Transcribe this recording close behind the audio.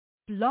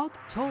Blog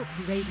Talk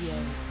Radio.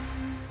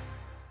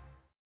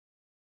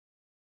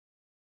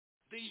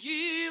 The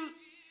yield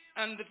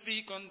and the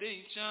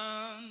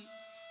fecundation,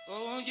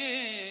 oh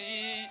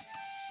yeah,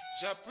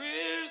 Jah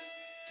prayers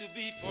to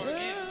be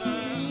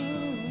forgiven.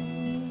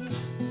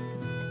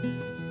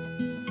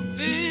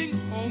 Sing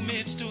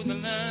homage to the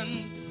land.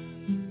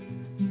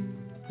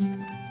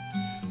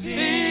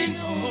 Sing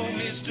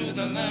homage to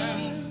the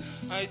land.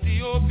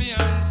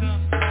 Ethiopians,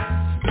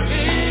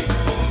 sing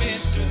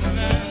homage to the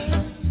land.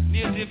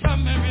 Native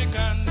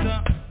Americans,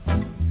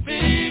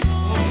 sing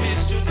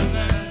homage to the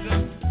land.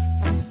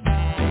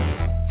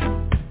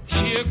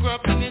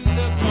 Sharecropping in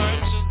the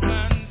gorgeous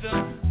land.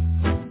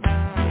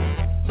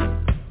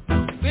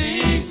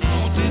 Sing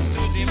notice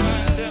to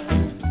demand.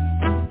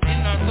 In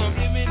a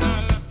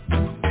subliminal,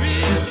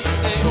 really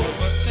they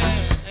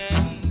overstand.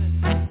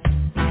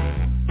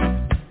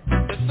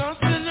 The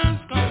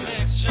sustenance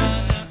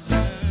collection,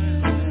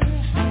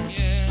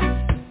 yeah.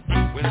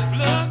 When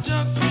blood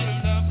just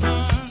filled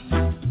upon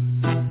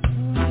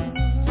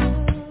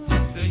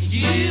the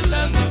yield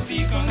and the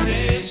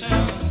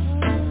fecundation,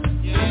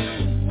 yeah.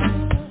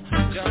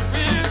 Just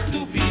prayers to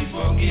be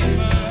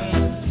forgiven.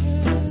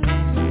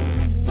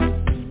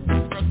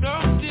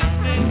 Productive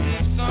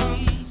native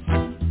sons,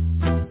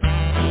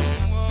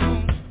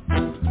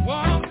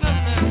 walk the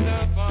land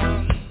upon.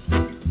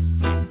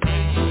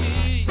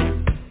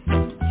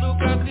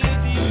 Look at their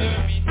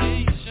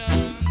determination,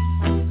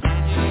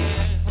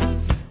 yeah,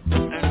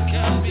 and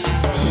can be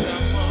proud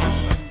upon.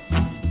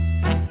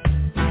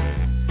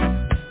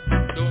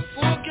 Don't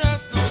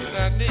forecast no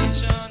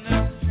stagnation,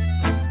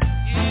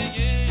 yeah,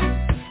 yeah.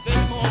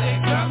 There's more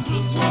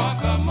examples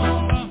walk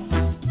among,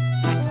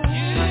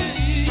 yeah,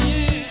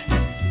 yeah.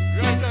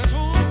 Right at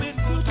home in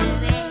good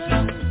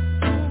rest,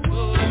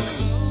 oh,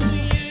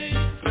 yeah.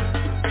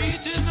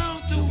 Reaching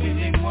out to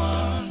winning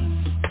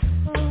ones,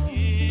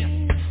 yeah.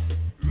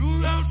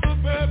 Rural,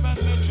 suburban,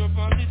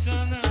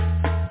 metropolitan,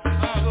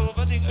 all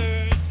over the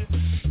earth,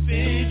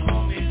 paid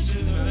homage to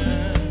the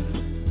land.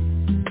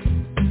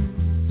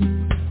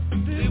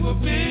 They were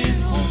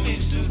paying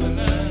homage to the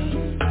land.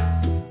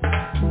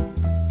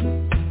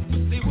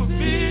 They were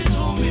paying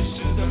homage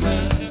to the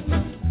land.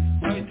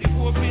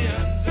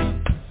 Ethiopians,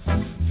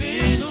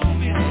 paying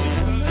homage to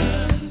the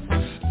land.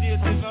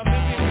 Native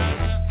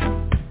Americans,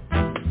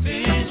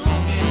 paying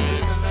homage to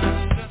the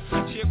land.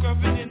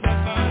 Sharecropping in the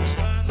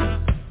fashion,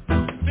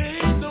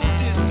 paying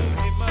notice to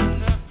the man.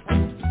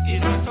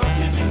 In a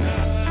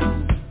subliminal,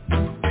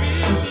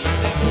 really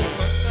they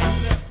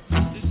overstand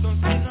the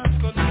sustenance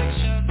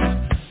connection.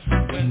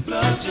 When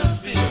blood just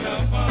built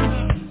upon,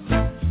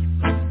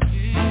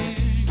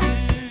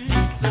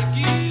 the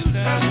guild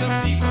and the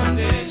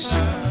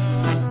fecundation.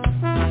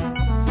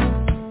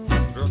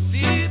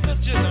 Proceed the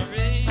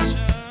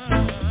generation.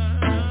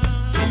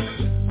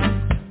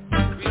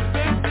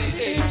 Respect the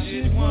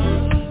aged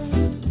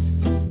ones.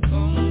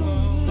 Oh,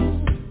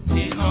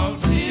 in all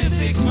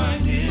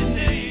civic-minded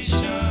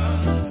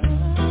nations.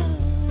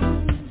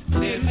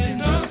 They did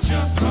not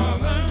just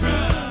come around.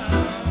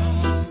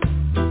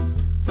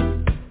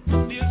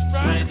 There's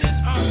pride in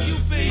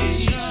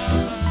occupation,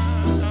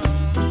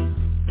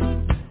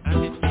 and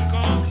it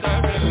becomes a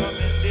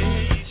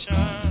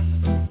recommendation.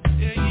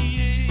 Yeah,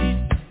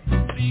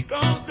 yeah. Seek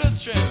out the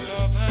strength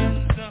of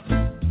hands.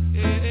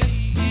 Yeah,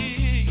 yeah.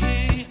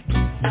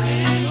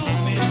 Pay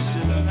homage to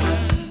the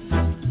land.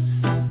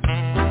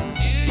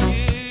 Yeah,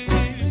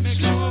 yeah. Make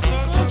sure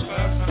God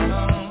pass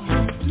along.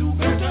 Do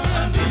better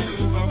and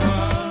improve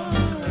upon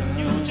the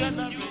new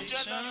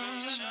generation.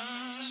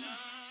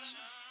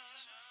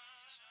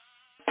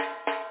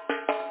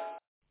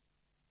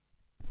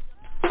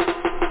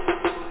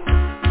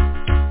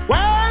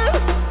 Well,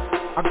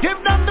 I give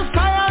them the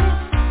science,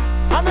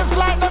 and it's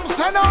like them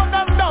send out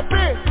them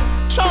duppy.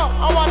 So,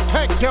 I want to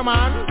take you,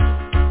 man.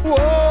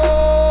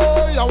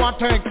 Whoa, I want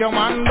to take you,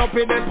 man.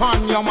 Duppy the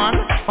pan you, man.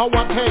 I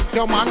want to take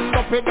you, man.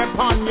 Duppy the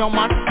pan you,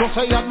 man. Don't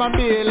say you're my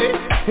daily.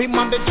 Him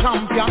and the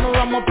champion.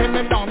 Ram up in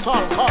the dance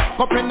hall.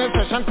 Up in the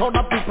session for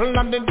the people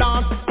and the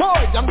dance.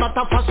 Boy, I'm not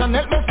a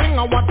fashionable thing.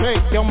 I want to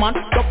take you, man.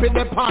 Duppy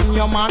the pan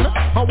you, man.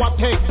 I want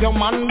to take you,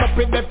 man.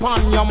 Duppy the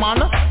pan you, man.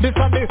 This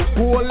is the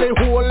holy,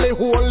 holy,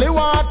 holy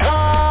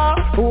water.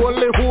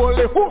 Holy,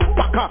 holy,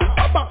 baka,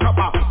 baka,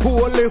 baka.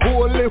 Holy,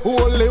 holy,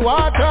 holy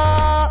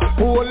water.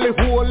 Holy,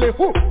 holy,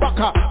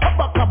 baka,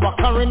 baka,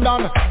 baka.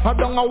 Rindon, I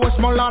don't know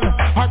Westmoreland,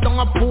 I don't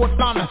know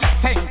Portland.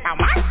 Hey,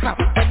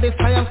 where the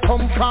science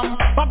come from?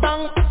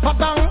 Padang,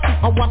 padang.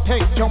 I want to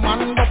take your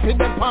man, up in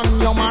the pan,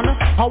 your man.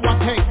 I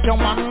want to take your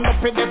man,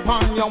 up in the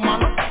pan, your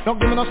man. Don't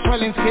give me no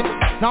swelling skin,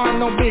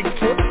 no big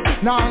foot,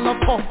 no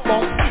puff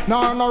bump,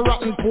 no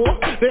rotten poor.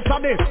 This is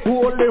the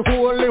holy,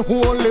 holy,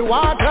 holy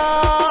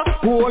water.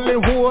 Holy,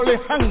 holy,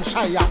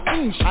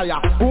 Hampshire.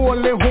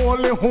 Holy,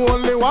 holy,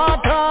 holy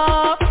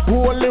water.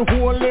 Holy,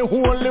 holy,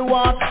 holy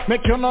water.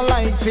 Make you no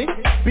like it,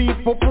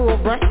 people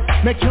progress.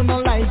 Make you no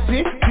like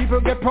it,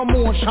 people get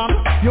promotion.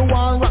 You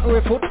want rock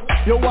with foot,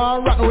 you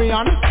want rock with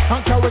hand.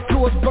 And carry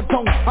clothes go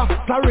down,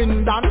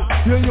 Clarendon.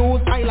 You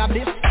use Isla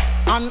this,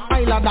 and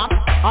island that.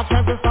 I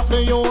try to stop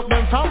the youth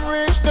them from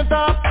reach the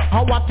top.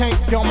 How I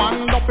take your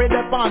man, up with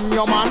the pan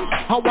your man.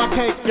 How I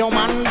take your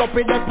man, up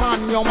with the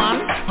pan your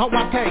man. How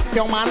I take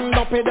your man,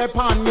 up with the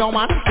pan your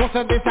man. Who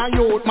said this a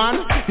youth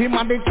man? Him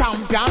a the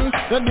champion.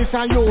 Said this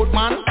a youth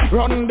man.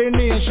 Run the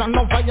nation,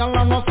 no fire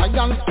and no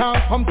science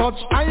can't come touch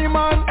I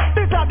man.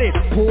 This a the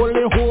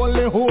holy,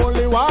 holy,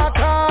 holy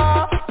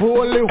water.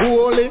 Holy,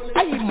 holy,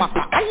 ay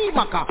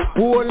maka.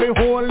 Holy,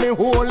 holy,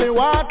 holy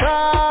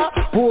water.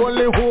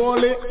 Holy,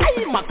 holy,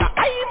 ay maka.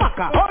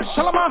 Oh,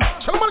 shalama,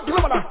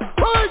 kilamana.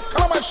 Hey,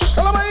 shalama,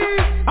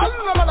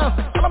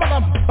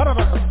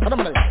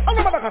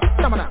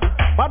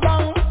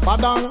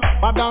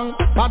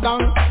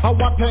 badang. How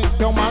I take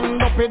your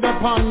man, up with the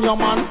pan your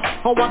man.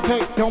 How I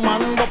take your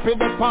man, up with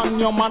the pan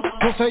your man.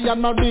 Who say you're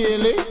not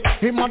daily?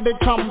 Him a the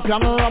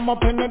champion, ram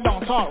up in the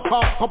dance hall.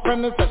 Cock up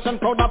in the session,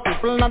 crowd of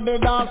people in the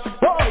dance.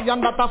 Oh,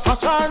 and that a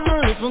fashion,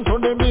 listen to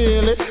the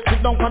Billy.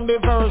 Sit down on the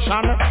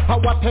version. How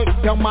I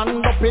take your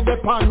man, up with the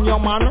pan your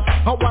man.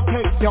 How I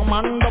take your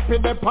man, up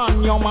with the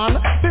pan your man.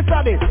 This is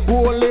the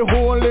holy,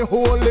 holy,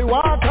 holy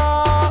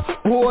water.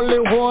 Holy,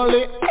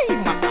 holy, ay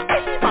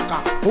maka.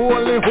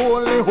 Holy,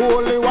 holy,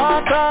 holy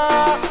water.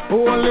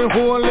 Holy,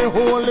 holy,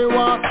 holy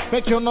water.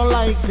 Make you no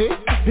like it.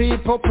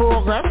 People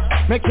progress.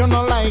 Make you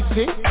no like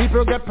it.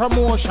 People get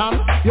promotion.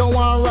 You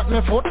want rock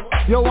me foot.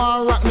 You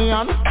want rock me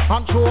hand.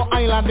 And throw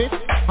island this.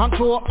 And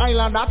throw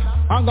island that.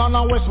 And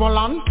gonna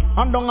Westmoreland.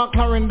 And down a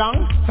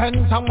Clarendon.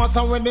 Send Thomas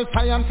where the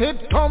science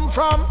it come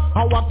from.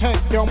 How I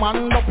take your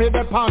man, up with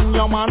the pan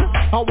your man.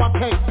 How I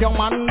take your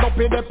man, up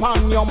with the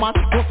pan your man.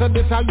 Who said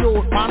this a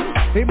youth man?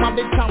 Him a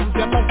the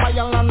champion, no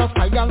fire and no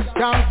science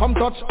can't come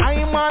touch I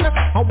man.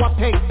 How I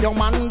take your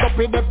man, up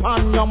with the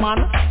pan your man.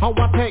 How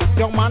I take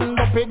your man,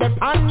 up with the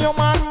pan your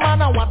man.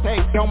 How I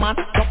take your man,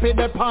 up with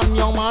the pan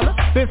your man.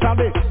 This a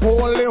the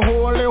holy,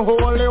 holy,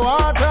 holy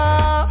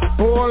water.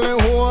 Holy,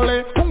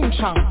 holy,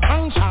 unchang.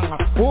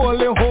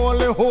 Holy,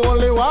 holy,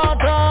 holy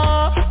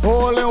water.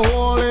 Holy,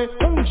 holy,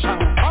 unchang.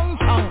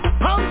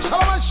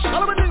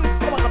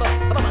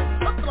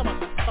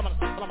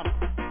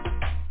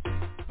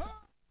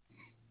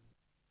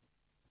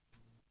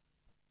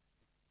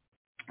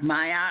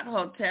 Mayat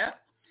Hotel,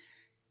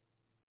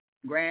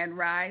 Grand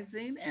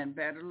Rising, and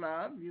Better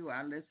Love. You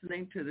are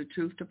listening to the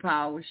Truth to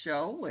Power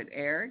show with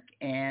Airik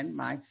and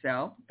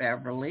myself,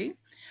 Beverly.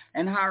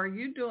 And how are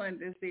you doing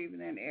this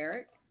evening,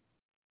 Airik?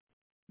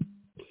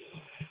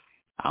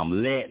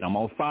 I'm lit. I'm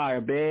on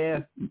fire,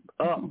 man.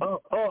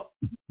 Up.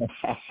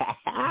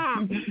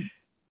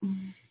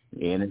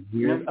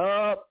 Energy is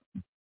up.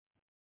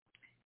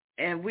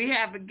 And we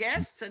have a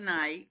guest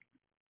tonight.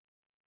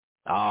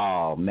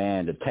 Oh,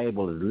 man, the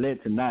table is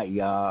lit tonight,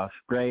 y'all.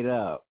 Straight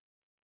up.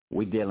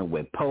 We dealing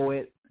with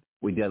poet.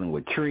 We dealing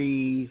with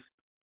trees.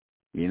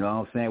 You know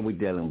what I'm saying? We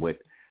dealing with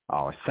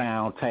our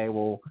sound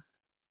table,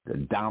 the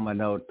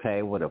domino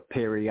table, the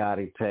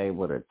periodic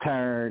table, the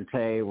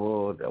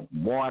turntable, the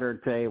water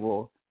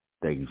table,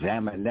 the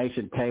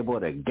examination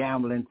table, the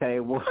gambling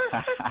table.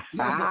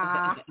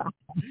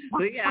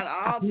 We got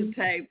all the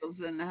tables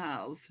in the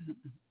house.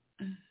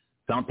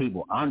 Some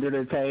people under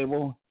the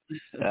table.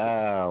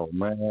 Oh,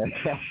 man.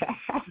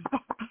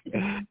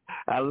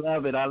 I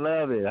love it.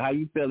 How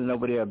you feeling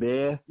over there,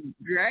 man?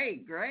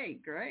 Great.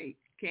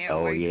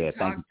 Can't wait to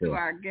talk to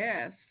our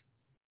guests.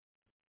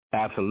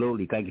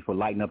 Absolutely. Thank you for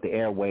lighting up the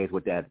airways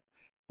with that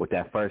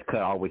first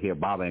cut. I always hear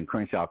Baba and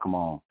Crenshaw come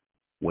on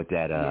with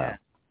that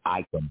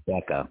Ike and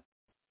Becca.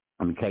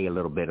 Let me tell you a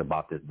little bit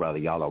about this brother.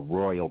 Y'all a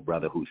royal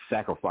brother who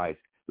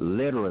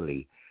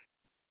literally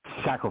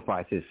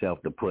sacrificed himself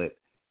to put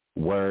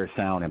word,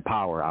 sound, and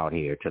power out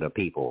here to the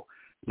people.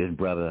 This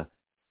brother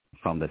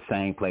from the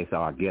same place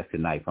our guest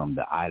tonight, from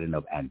the island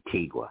of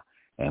Antigua.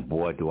 And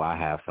boy, do I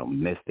have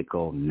some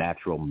mystical,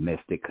 natural,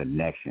 mystic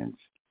connections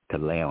to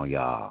lay on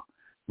y'all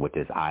with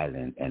this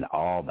island and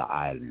all the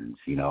islands,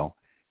 you know.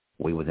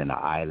 We was in the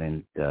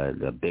island,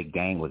 the big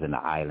game was in the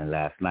island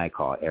last night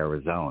called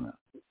Arizona.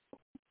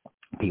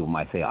 People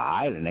might say, an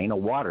island, ain't no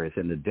water, it's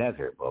in the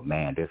desert. But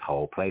man, this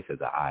whole place is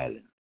an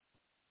island.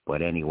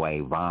 But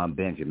anyway, Von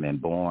Benjamin,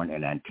 born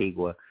in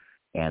Antigua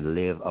and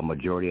lived a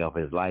majority of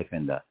his life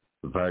in the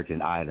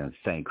Virgin Islands,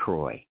 St.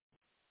 Croix.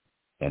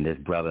 And this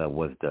brother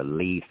was the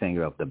lead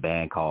singer of the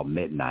band called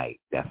Midnight.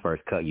 That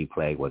first cut you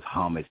played was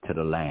Homage to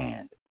the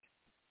Land.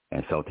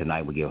 And so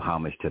tonight we give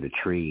homage to the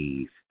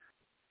trees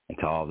and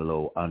to all the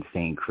little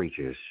unseen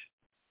creatures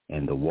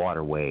in the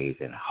waterways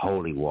and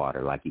holy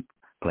water. Like you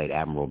played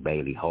Admiral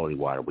Bailey, holy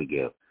water. We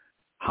give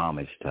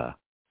homage to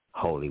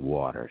holy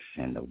waters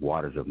and the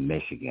waters of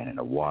Michigan and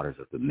the waters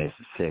of the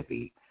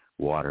Mississippi,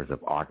 waters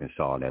of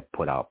Arkansas that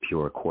put out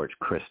pure quartz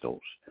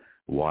crystals,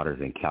 waters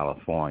in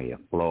California,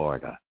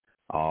 Florida,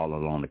 all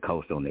along the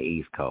coast on the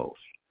East Coast.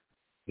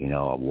 You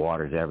know,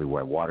 waters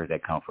everywhere, waters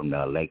that come from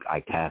the Lake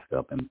Itasca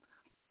up in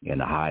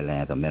the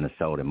highlands of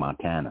Minnesota and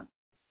Montana.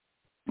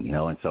 You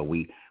know, and so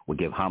we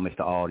give homage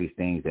to all these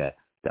things, that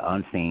the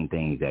unseen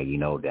things that, you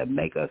know, that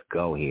make us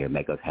go here,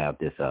 make us have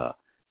this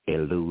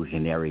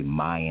illusionary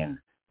Mayan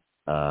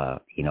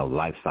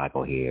life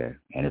cycle here,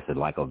 and it's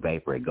like a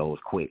vapor. It goes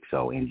quick,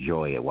 so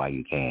enjoy it while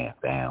you can,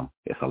 fam.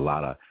 It's a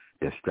lot of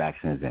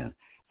distractions and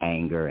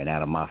anger and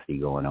animosity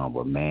going on,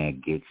 but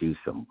man, get you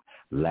some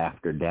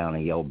laughter down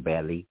in your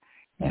belly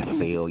and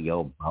fill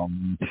your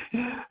bones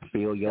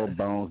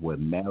with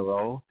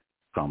marrow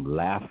from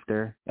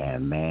laughter,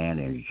 and man,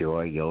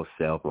 enjoy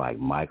yourself like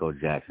Michael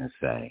Jackson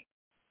say.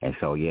 And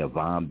so, yeah,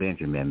 Von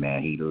Benjamin,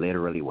 man, he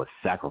literally was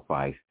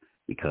sacrificed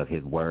because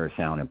his word,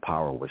 sound, and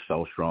power was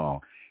so strong.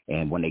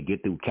 And when they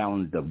get through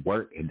counting the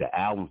work and the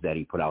albums that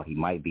he put out, he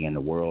might be in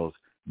the world's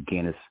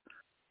Guinness,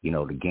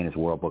 the Guinness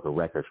World Book of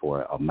Records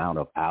for amount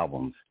of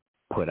albums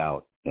put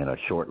out in a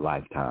short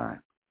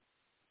lifetime.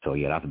 So,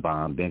 yeah, that's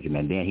Von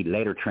Benjamin. Then he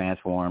later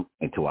transformed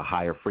into a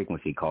higher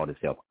frequency, called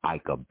himself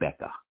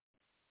Iyaba.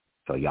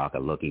 So y'all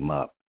can look him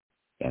up.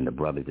 And the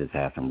brother just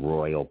has some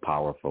royal,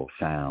 powerful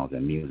sounds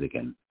and music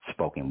and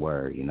spoken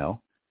word,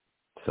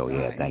 So, yeah,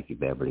 right. Thank you,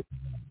 Beverly.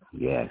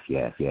 Yes.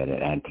 That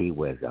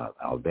Antigua is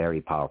a very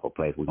powerful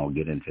place. We're going to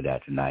get into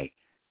that tonight.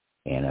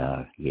 And,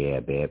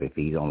 Bev, if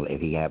he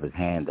have his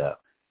hand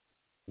up,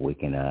 we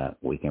can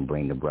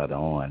bring the brother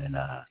on. And,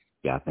 I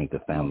think the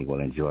family will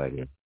enjoy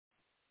it.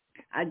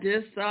 I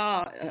just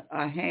saw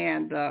a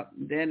hand up,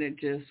 then it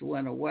just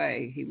went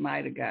away. He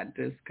might have got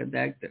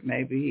disconnected.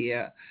 Maybe he,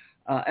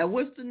 and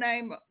what's the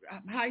name,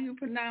 how you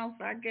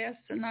pronounce, I guess,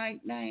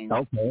 tonight's name?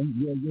 Okay,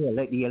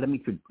 let me,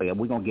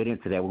 we're going to get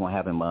into that. We're going to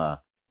have him,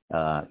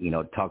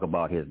 talk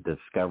about his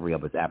discovery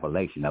of his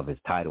appellation, of his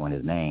title and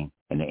his name,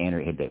 and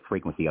the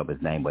frequency of his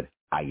name. But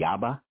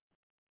Iyaba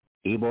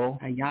Ibo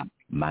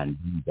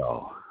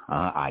Mandingo.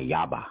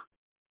 Iyaba.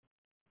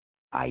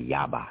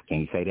 Can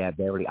you say that,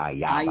 Beverly?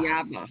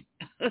 Iyaba.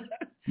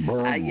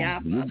 Boom.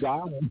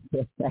 Iyaba.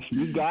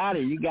 You got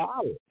it. You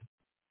got it.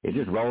 It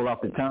just rolled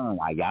off the tongue.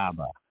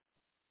 Iyaba.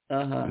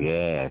 Uh-huh.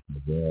 Yeah.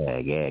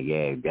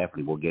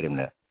 Definitely, we'll get him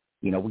to,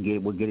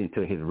 we'll get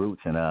into his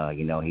roots, and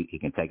he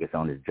can take us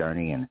on his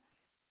journey. And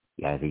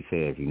as he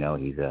says,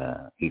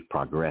 he's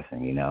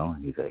progressing.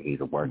 He's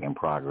a work in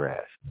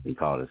progress. He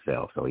called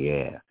himself. So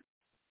yeah.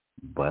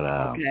 But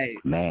okay.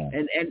 Man,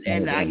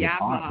 and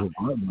Iyaba. His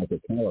art is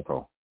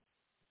colorful.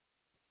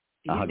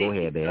 Go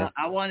ahead, Dad.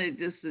 I wanted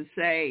just to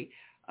say,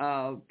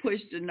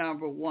 push the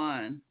number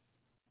 1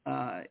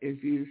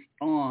 if you're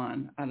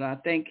on. And I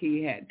think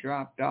he had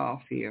dropped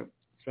off here,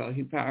 so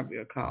he probably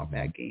will call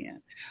back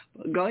in.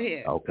 But go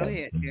ahead. Okay. Go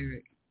ahead,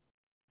 Airik.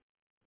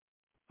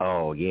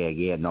 Oh,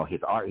 yeah. No,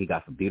 his art, he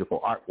got some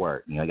beautiful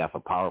artwork. He got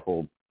some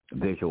powerful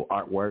visual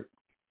artwork.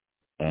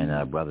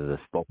 And brother's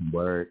a spoken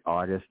word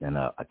artist and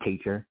a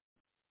teacher,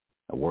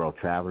 a world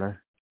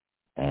traveler,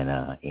 and,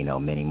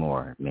 many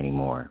more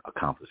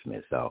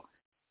accomplishments. So,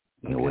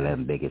 we'll let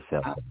him big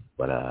himself.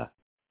 But I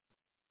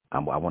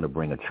want to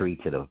bring a tree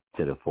to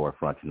the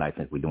forefront tonight,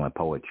 since we're doing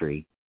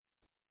poetry,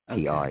 Tree.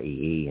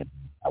 And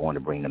I want to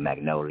bring the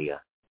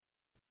magnolia,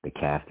 the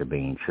castor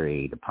bean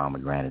tree, the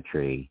pomegranate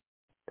tree,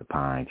 the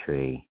pine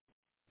tree.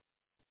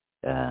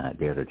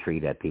 There's a tree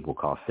that people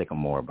call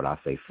sycamore, but I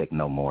say sick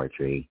no more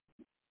tree,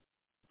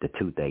 the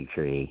toothache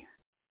tree,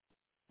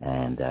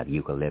 and the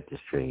eucalyptus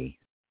tree,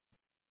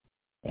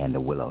 and the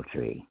willow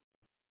tree.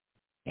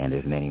 And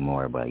there's many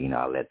more, but,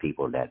 I'll let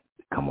people that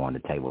come on the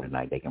table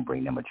tonight, they can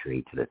bring them a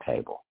tree to the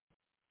table,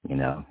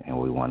 and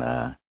we want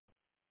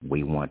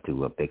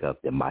to pick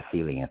up the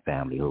mycelium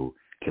family who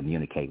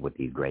communicate with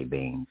these great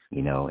beings,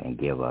 and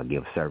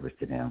give service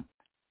to them,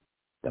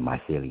 the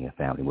mycelium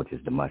family, which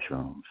is the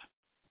mushrooms.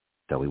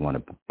 So we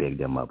want to big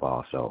them up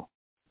also,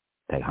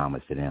 pay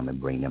homage to them and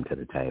bring them to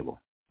the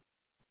table.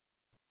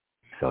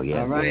 So,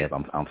 yeah, all right. Deb,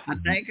 I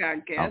think our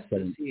guest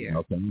is here.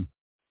 Okay.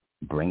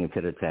 Bring it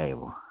to the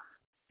table.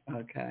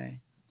 Okay.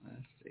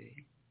 Let's see.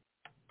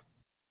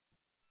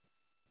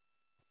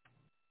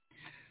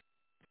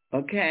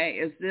 Okay.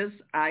 Is this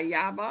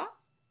Iyaba?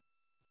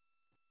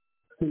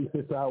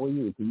 Sister, how are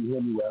you? Can you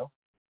hear me well?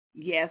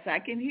 Yes, I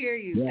can hear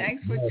you. Yeah,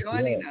 Thanks for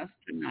joining us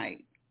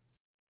tonight.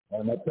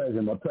 My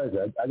pleasure.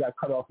 I got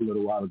cut off a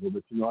little while ago,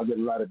 but, I get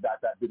a lot of dot,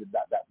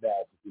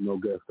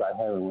 girls start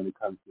hearing when it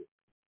comes to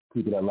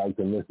people that like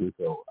to listen,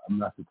 so I'm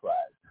not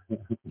surprised.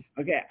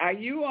 Okay. Are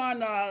you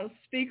on a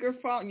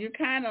speakerphone? You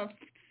kind of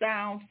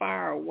sound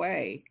far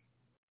away.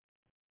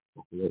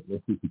 Okay,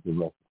 let's see if you can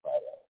rectify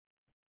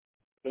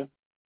that. Okay.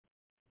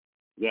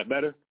 Is that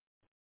better?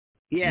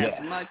 Yes,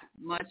 Yes.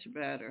 much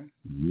better.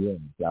 Yeah,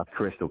 that's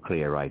crystal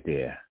clear right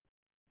there.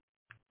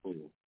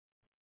 Cool.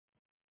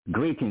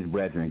 Greetings,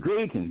 brethren.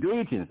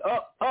 Greetings.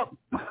 Up.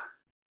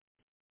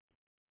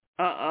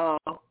 Uh-oh.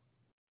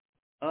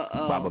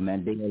 Baba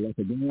Mandingo left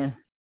again.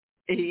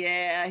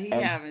 Yeah, he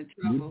And having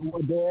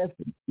trouble.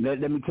 Let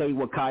me tell you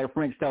what Kaya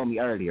French told me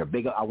earlier.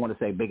 I want to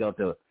say big up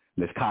to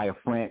Miss Kaya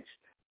French.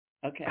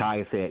 Okay.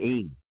 Kaya said,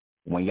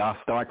 when y'all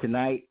start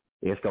tonight,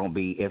 it's gonna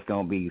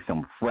be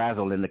some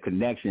frazzle in the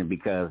connection,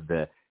 because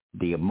the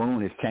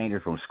moon is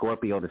changing from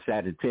Scorpio to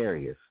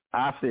Sagittarius.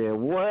 I said,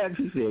 what?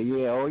 She said,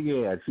 yeah, oh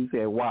yeah. She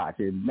said, watch.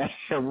 And that's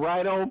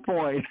right on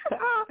point.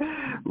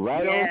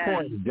 Right on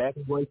point.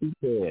 Exactly what she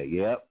said.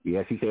 Yep.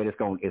 Yeah, she said it's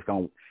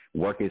gonna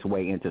work its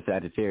way into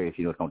Sagittarius.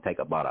 You know, it's gonna take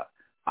about an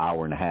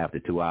hour and a half to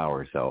 2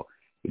 hours. So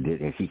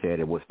and she said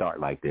it would start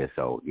like this.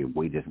 So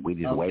we just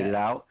waited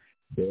out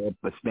there,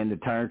 but spin the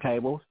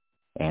turntables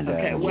and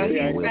well,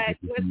 he's back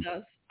with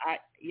us.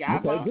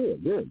 Iyaba. Okay,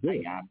 good.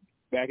 Iyaba.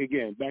 Back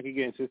again,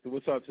 sister.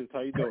 What's up, sister?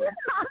 How you doing?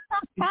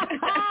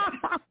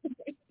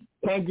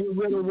 Can't get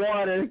rid of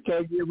water.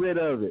 Can't get rid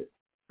of it.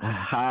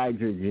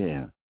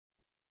 Hydrogen.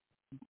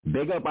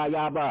 Big up,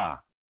 Iyaba.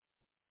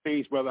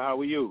 Peace, brother. How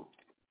are you?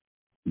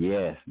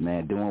 Yes,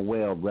 man. Doing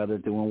well, brother.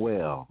 Doing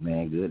well,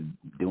 man. Good.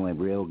 Doing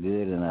real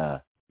good,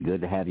 and good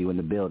to have you in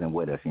the building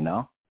with us. You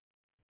know.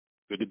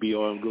 Good to be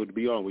on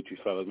with you,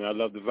 fellas. Man, I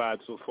love the vibe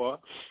so far.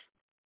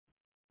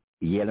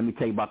 Yeah, let me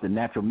tell you about the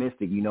natural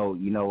mystic. You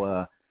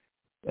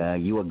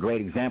a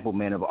great example,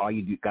 man, of all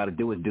you got to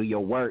do is do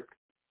your work.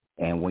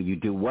 And when you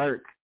do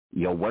work,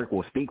 your work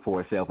will speak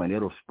for itself and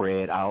it'll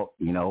spread out,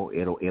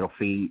 it'll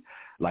feed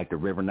like the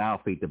river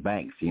now feed the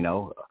banks,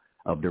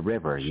 of the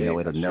river.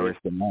 It'll nourish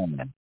the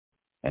moment.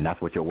 And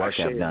that's what your work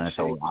has done.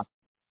 So I've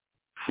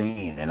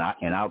seen and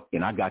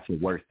I got your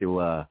work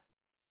through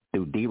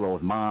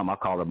D-Ro's mom. I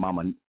call her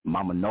Mama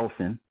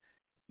Nolson,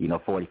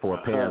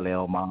 44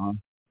 Parallel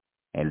Mom.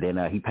 And then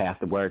he passed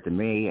the word to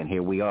me, and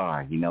here we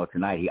are.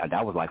 Tonight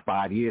that was like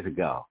 5 years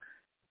ago.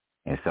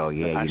 And so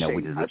we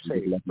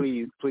just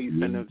please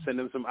send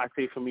them some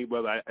Ashe for me,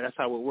 brother. That's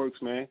how it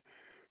works, man.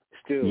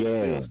 Still,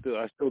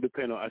 I still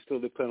depend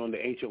on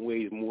the ancient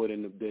ways more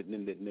than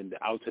the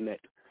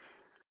alternate.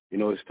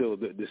 It's still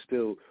there's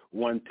still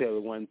one tailor,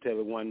 one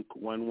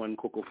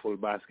cocoa full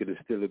basket is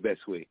still the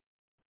best way.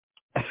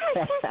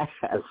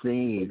 I've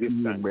seen.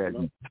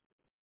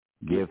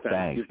 Give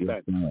thanks.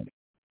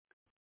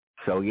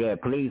 So yeah,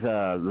 please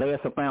lay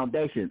us a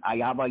foundation.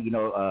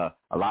 Iyaba,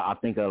 I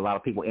think a lot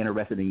of people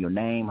interested in your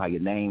name, how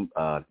your name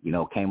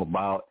came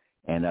about,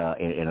 and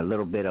a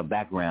little bit of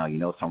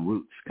background, some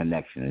roots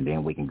connection, and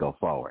then we can go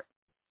forward.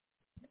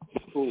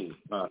 Cool.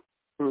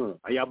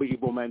 Iyaba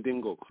Ibo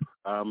Mandingo.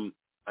 I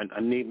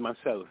named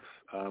myself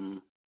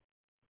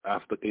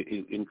after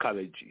in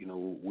college,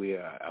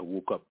 where I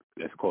woke up.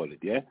 Let's call it,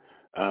 yeah.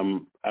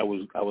 I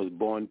was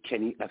born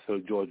Kenny Ethel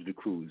George de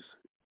Cruz,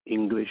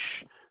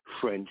 English,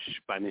 French,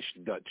 Spanish,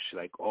 Dutch,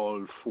 like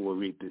all four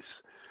rapists,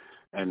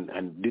 and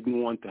didn't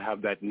want to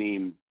have that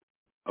name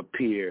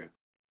appear,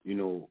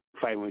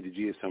 500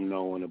 years from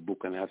now on a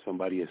book and have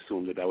somebody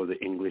assume that I was an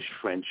English,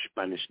 French,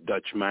 Spanish,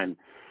 Dutch man.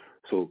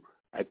 So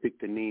I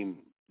picked a name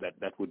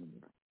that would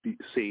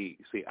say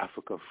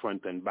Africa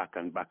front and back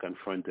and back and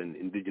front, and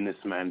indigenous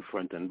man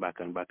front and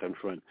back and back and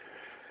front.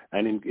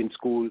 And in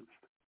school,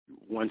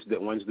 once the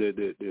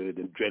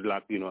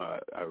dreadlock,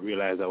 I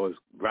realized I was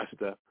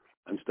Rasta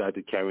and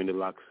started carrying the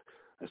locks.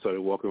 I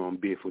started walking around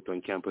barefoot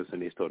on campus,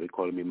 and they started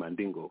calling me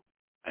Mandingo,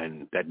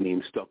 and that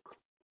name stuck.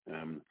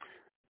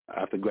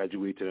 After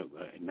graduating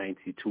in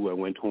 '92, I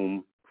went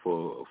home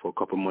for a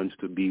couple months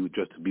to be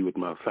with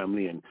my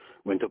family, and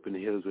went up in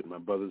the hills with my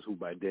brothers, who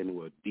by then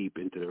were deep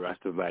into the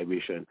Rasta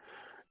vibration.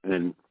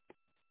 And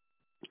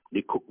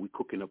we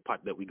cook in a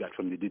pot that we got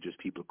from the indigenous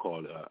people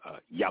called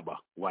Yaba,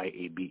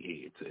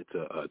 Y-A-B-A. It's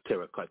a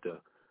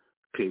terracotta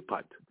clay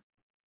pot.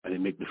 And they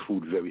make the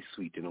food very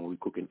sweet. We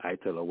cook in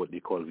Itel, or what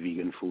they call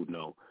vegan food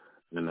now.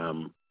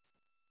 And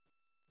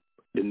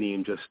the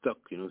name just stuck,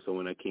 So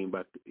when I came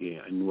back,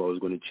 I knew I was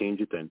going to change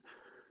it. And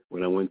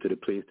when I went to the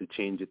place to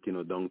change it,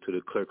 down to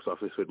the clerk's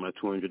office with my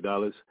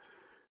 $200,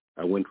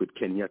 I went with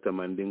Kenyatta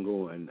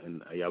Mandingo,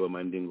 and Iyaba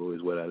Mandingo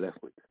is what I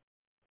left with.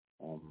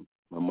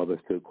 My mother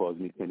still calls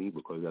me Kenny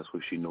because that's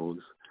what she knows.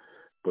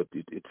 But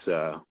it's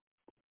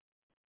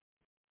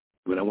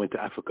when I went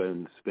to Africa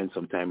and spent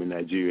some time in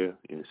Nigeria,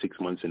 6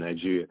 months in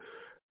Nigeria,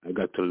 I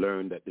got to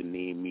learn that the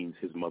name means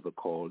his mother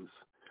calls,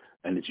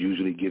 and it's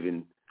usually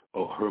given,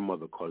 or her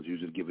mother calls,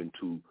 usually given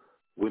to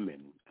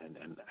women.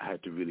 And I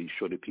had to really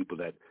show the people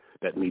that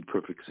made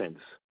perfect sense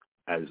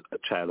as a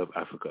child of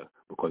Africa,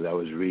 because I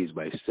was raised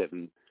by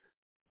 7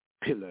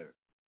 pillar,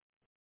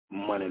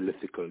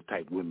 monolithical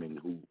type women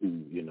who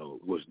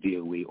was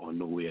their way or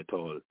no way at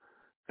all.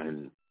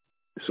 And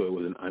so it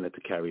was an honor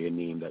to carry a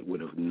name that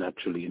would have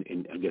naturally,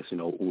 in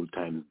old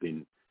times,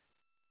 been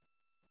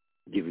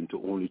given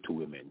to only 2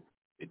 women.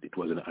 It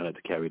was an honor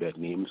to carry that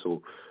name.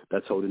 So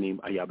that's how the name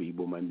Iyaba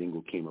Ibo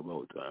Mandingo came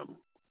about.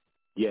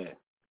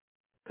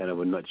 Kind of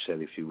a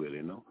nutshell, if you will,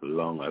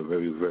 a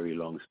very, very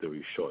long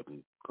story short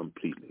and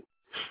completely.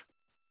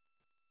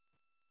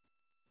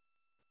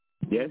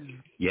 Yes?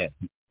 Yeah.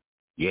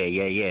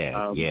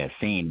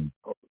 Seen.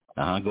 Go.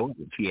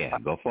 Yeah,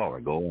 go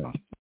forward. Go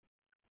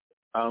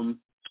on.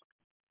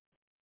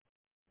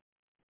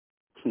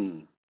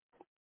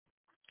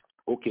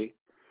 Okay,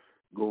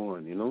 go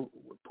on.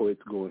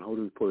 Poets go on. How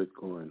do poets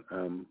go on?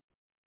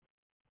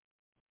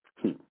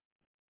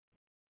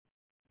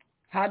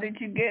 How did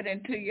you get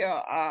into your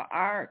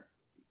art?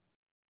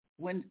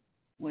 When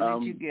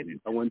did you get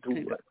into?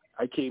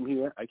 I came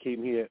here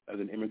as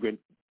an immigrant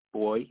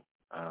boy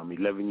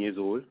 11 years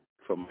old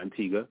from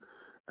Antigua,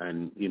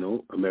 and,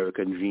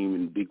 American dream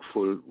and big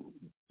full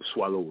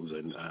swallows,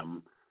 and,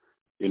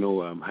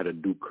 had a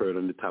Duke curl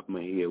on the top of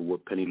my hair, wore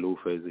penny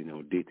loafers,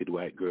 dated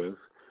white girls,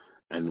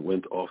 and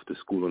went off to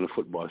school on a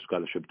football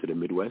scholarship to the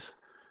Midwest.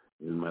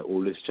 And my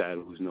oldest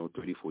child, who's now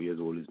 34 years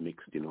old, is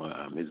mixed.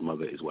 His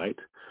mother is white,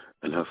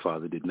 and her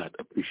father did not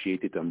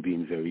appreciate it. I'm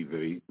being very,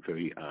 very,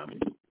 very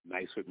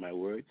nice with my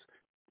words.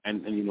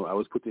 And I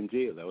was put in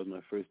jail. That was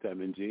my first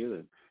time in jail,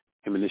 and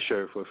him and the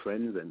sheriff were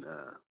friends, and,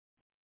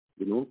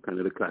 kind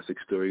of the classic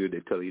story they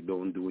tell you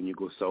don't do when you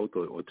go south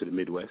or to the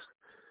Midwest.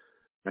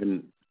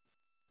 And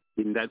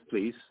in that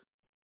place,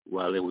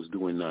 while I was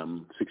doing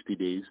 60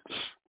 days,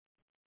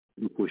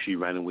 before she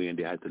ran away and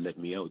they had to let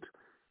me out,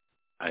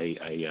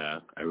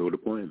 I wrote a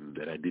poem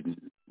that I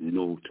didn't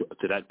know.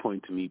 To that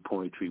point, to me,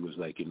 poetry was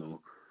like,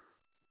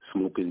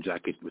 smoking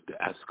jacket with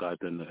the ascot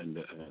and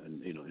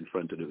in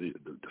front of the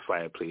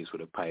fireplace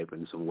with a pipe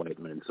and some white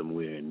man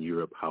somewhere in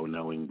Europe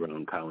howling,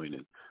 brown cowing,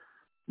 and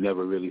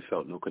never really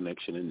felt no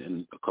connection.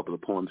 And a couple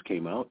of poems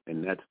came out,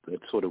 and that's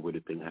sort of where the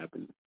thing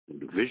happened.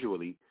 And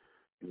visually,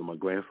 my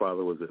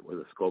grandfather was a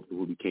sculptor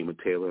who became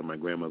a tailor, and my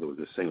grandmother was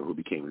a singer who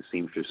became a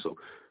seamstress. So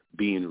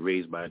being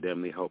raised by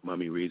them, they helped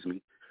mommy raise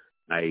me.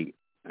 I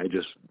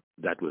just,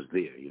 that was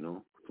there,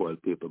 foil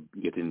paper,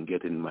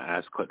 getting my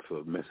ass cut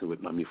for messing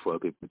with mommy, foil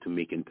paper to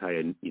make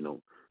entire,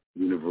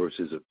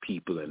 universes of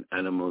people and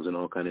animals and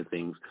all kind of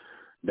things.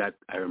 That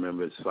I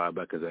remember as far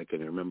back as I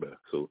can remember.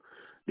 So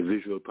the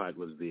visual part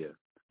was there.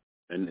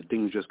 And the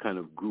things just kind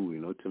of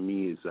grew, To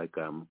me, it's like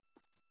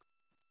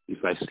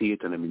if I see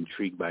it and I'm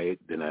intrigued by it,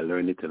 then I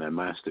learn it and I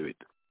master it.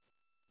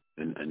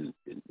 And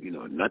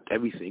not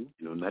everything,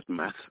 not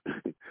math,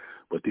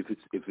 but if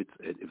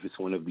it's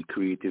one of the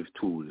creative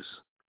tools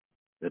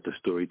that the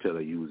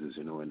storyteller uses,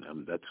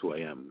 and that's who I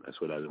am.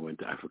 That's what I went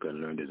to Africa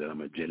and learned, is that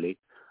I'm a jele,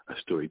 a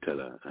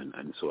storyteller,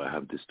 and so I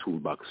have this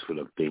toolbox full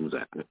of things.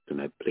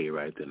 I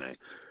playwright, and I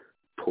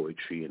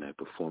poetry, and I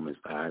performance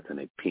art, and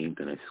I paint,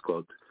 and I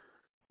sculpt.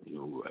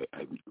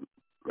 I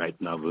write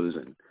novels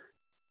and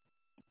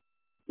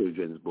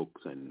children's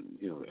books, and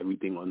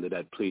everything under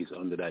that place,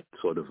 under that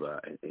sort of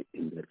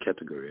in that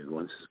category. And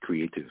once it's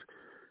creative,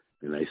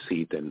 and I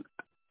see it, and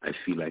I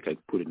feel like I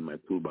put it in my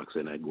toolbox,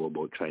 and I go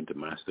about trying to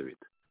master it.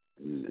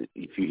 And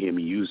if you hear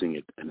me using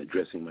it and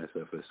addressing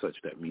myself as such,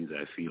 that means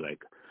I feel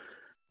like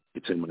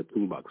it's in my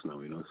toolbox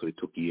now, So it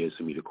took years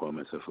for me to call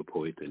myself a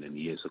poet, and then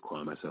years to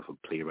call myself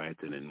a playwright,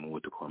 and then more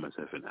to call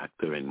myself an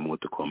actor, and more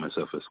to call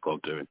myself a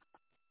sculptor. And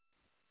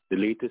the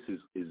latest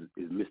is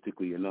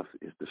mystically enough,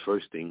 is the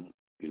first thing,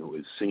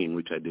 is singing,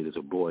 which I did as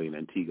a boy in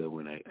Antigua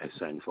when I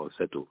sang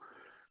falsetto,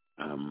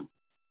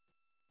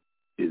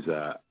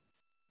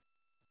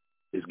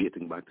 is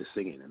getting back to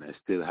singing, and I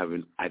still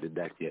haven't added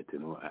that yet.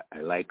 I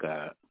like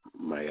I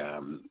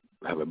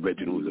have a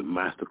brother who's a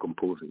master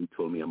composer. He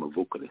told me I'm a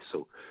vocalist,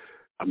 so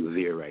I'm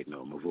there right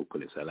now. I'm a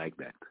vocalist. I like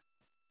that.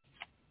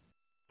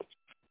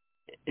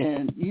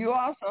 And you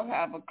also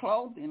have a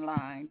clothing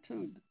line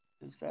too,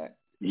 is that?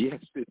 Yes.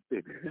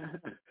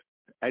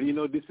 And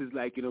this is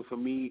like, for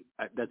me,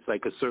 that's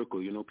like a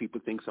circle. People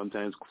think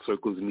sometimes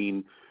circles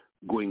mean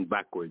going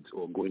backwards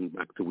or going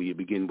back to where you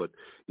begin, but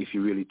if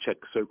you really check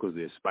circles,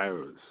 they're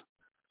spirals.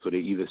 So they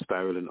either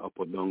spiraling up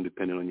or down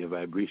depending on your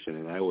vibration,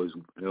 and I always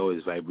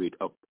vibrate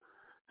up.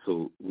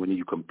 So when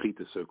you complete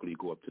the circle, you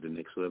go up to the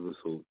next level.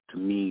 So to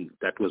me,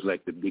 that was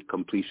like the big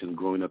completion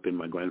growing up in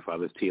my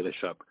grandfather's tailor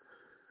shop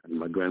and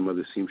my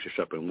grandmother's seamstress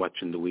shop, and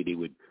watching the way they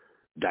would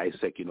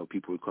dissect,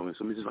 people would come and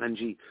say, Mrs.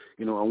 Vanjie,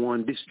 I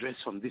want this dress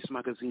from this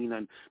magazine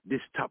and this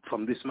top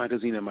from this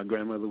magazine, and my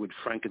grandmother would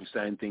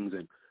Frankenstein things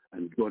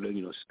and go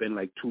to, spend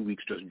like 2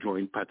 weeks just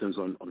drawing patterns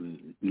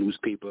on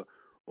newspaper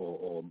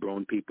or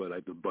brown paper,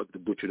 like the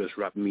butcher just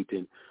wrapped meat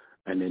in,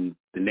 and then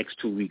the next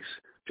 2 weeks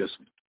just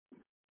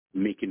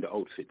making the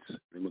outfits.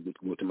 And would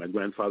go to my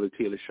grandfather's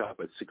tailor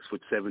shop at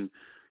 6'7".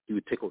 He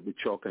would take out the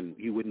chalk, and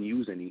he wouldn't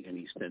use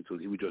any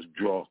stencils. He would just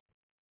draw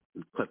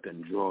and cut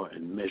and draw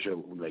and measure,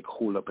 like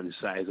hold up and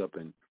size up.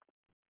 And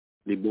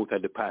they both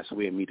had to pass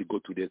away, and me to go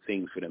through their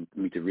things for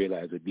me to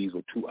realize that these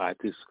were two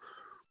artists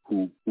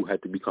who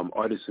had to become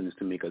artisans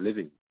to make a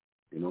living.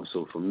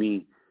 So for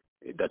me,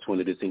 that's one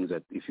of the things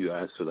that if you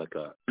ask for like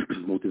a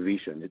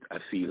motivation, I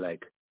feel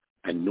like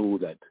I know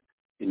that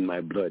in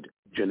my blood,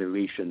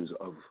 generations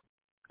of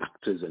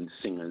actors and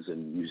singers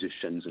and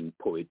musicians and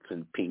poets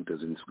and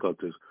painters and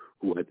sculptors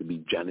who had to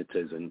be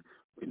janitors and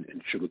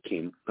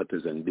sugarcane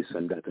cutters and this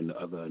and that and the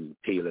other, and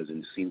tailors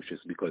and seamstress,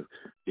 because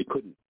they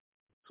couldn't.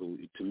 So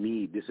to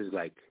me, this is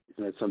like, it's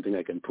not something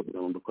I can put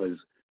down because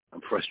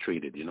I'm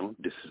frustrated,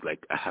 This is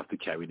like, I have to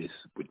carry this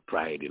with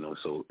pride,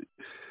 So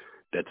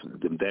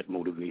that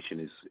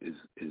motivation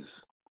is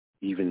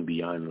even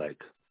beyond like,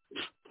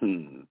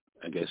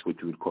 I guess what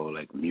you would call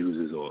like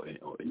muses or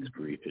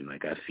inspiration.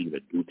 Like I feel a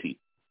duty.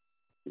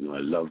 I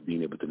love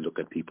being able to look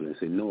at people and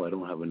say, no, I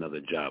don't have another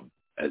job,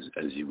 as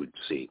you would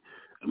say.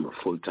 I'm a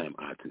full-time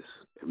artist.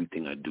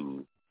 Everything I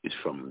do is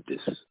from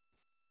this.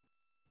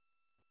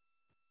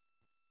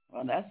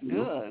 Well, that's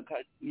good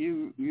because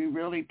you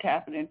really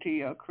tapping into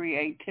your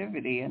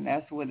creativity, and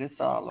that's what it's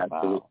all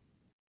about.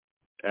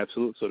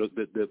 Absolutely. So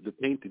the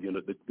painting,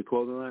 the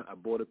clothing line, I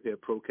bought a pair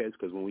of Pro-Keds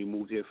because when we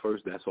moved here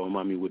first, that's all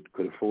Mommy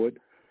could afford.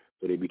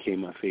 So they became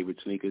my favorite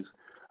sneakers.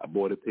 I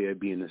bought a pair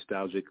being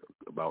nostalgic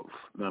about,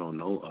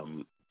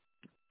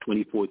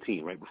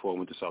 2014, right before I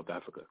went to South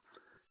Africa.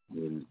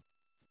 And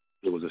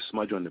there was a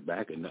smudge on the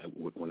back, and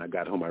when I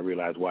got home, I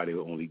realized why they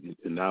were only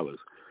 $10.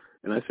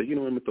 And I said, I'm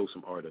going to throw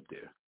some art up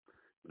there.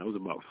 And that was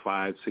about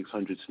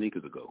 500-600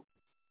 sneakers ago.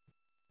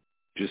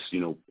 Just,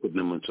 putting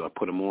them on, so I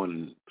put them on,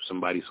 and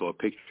somebody saw a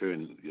picture,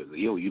 and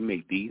yo, you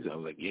make these? I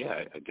was like,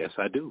 yeah, I guess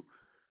I do.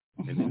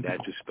 And then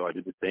that just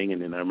started the thing,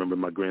 and then I remember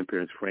my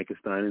grandparents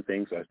Frankensteining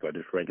things, so I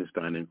started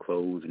Frankensteining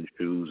clothes and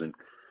shoes, and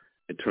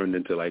it turned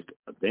into like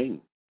a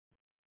thing.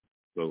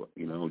 So,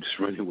 just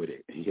running with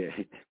it,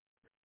 yeah.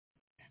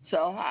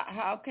 So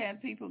how can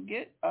people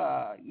get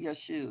your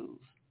shoes?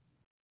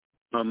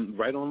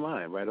 Right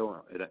online,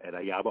 at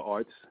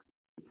iyabarts,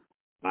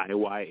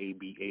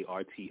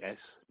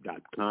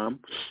 iyabarts.com.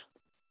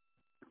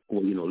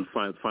 Or,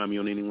 find me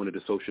on any one of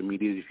the social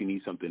medias if you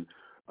need something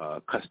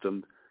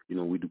custom.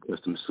 We do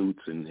custom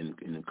suits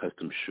and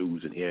custom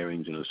shoes and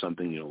earrings,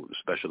 something,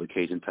 special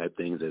occasion type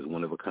things as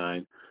one of a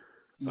kind.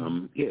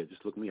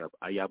 Just look me up,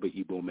 Iyaba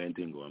Ibo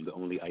Mandingo. I'm the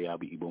only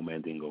Iyaba Ibo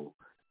Mandingo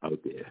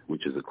out there,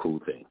 which is a cool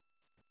thing.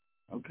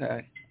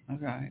 Okay.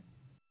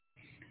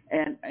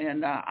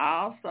 And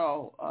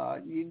also,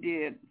 you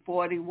did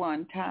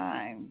 41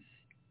 times.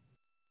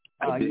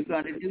 You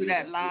going to do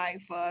that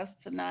live for us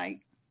tonight?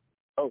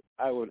 Oh,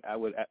 I would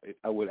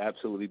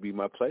absolutely be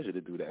my pleasure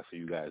to do that for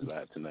you guys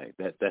live tonight.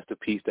 That's the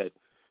piece that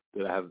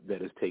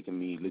has taken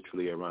me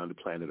literally around the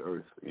planet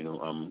Earth.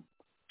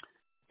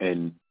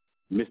 And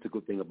mystical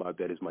thing about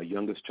that is my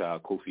youngest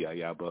child, Kofi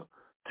Iyaba,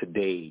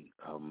 today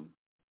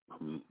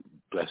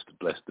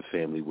blessed the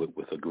family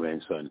with a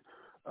grandson,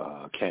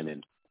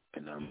 Cannon.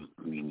 And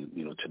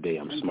today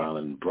I'm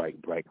smiling bright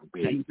and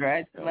big.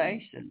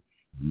 Congratulations.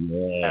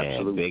 Yeah,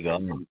 absolutely. Big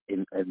honor.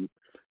 And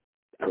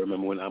I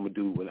remember when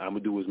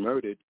Amadou was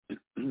murdered,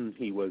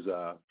 he was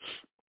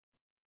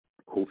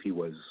Kofi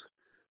was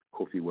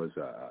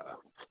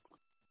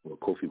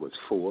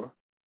 4.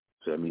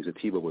 So that means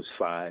Atiba was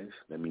 5.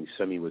 That means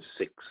Semi was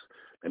 6.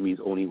 That means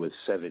Oni was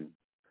 7. And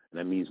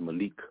that means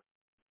Malik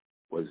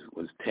was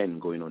 10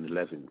 going on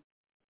 11.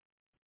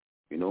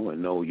 And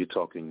no, you're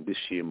talking this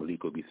year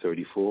Malik will be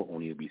 34,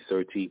 Oni will be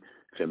 30,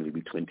 Family will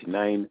be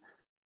 29,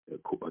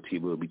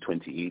 Atiba will be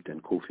 28,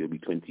 and Kofi will be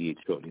 28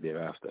 shortly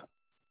thereafter.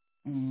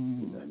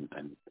 And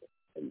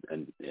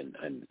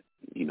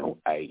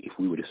if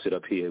we were to sit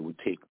up here, it would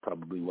take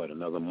probably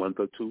another month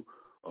or two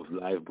of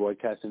live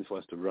broadcasting for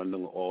us to run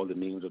down all the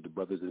names of the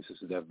brothers and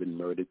sisters that have been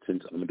murdered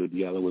since Amadou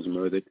Diallo was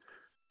murdered,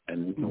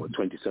 and a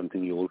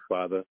 20-something-year-old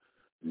father,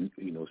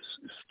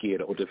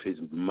 scared out of his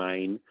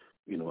mind,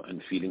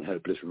 and feeling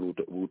helpless, wrote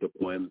a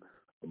poem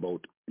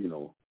about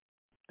the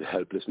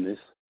helplessness.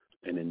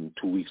 And then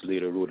 2 weeks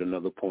later wrote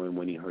another poem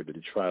when he heard that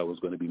the trial was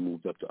going to be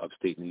moved up to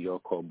upstate New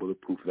York called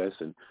Bulletproof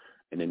Vest, and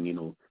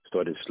then,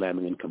 started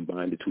slamming and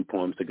combined the two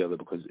poems together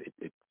because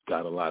it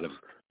got a lot of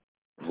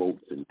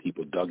votes and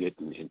people dug it,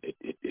 and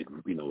it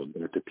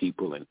went to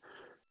people.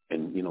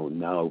 And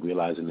now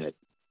realizing that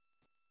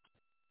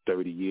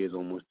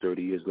almost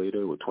 30 years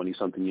later, or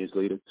 20-something years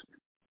later,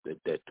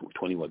 that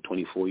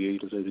 24 years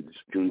later,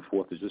 June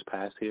 4th has just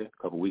passed here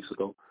a couple of weeks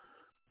ago,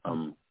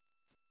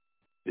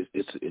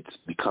 it's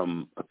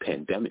become a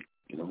pandemic,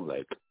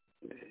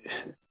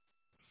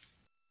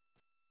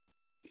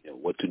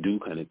 what to do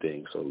kind of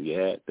thing. So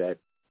that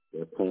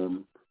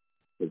poem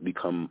has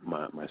become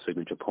my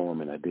signature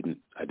poem, and I didn't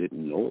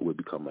know it would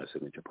become my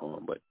signature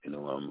poem, but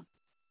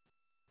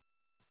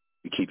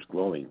it keeps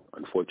growing,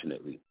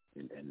 unfortunately,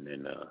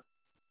 and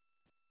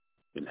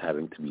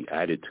having to be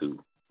added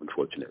to,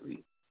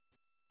 unfortunately.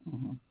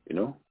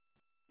 Well,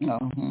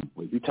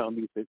 you tell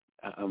me that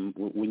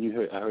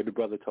when I heard the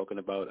brother talking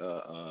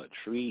about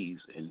trees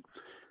and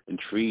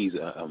trees.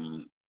 I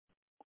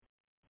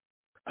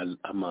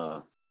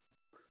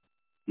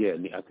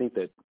think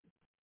that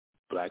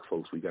black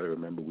folks, we got to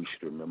remember. We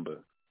should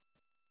remember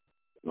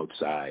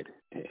outside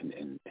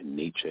and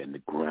nature and the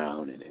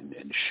ground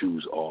and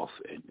shoes off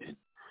and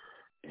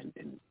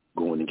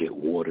going to get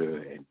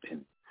water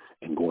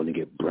and going to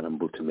get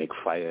bramble to make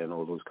fire and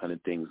all those kind of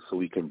things, so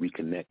we can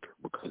reconnect,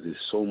 because there's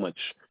so much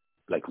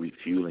like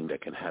refueling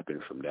that can happen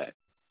from that.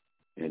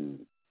 And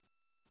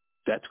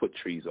that's what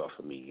trees are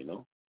for me,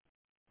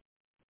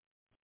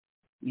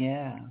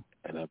 Yeah.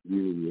 And I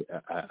really,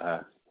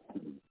 I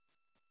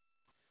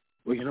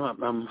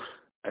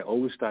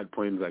always start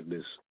poems like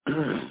this.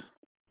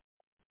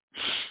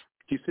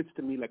 He sits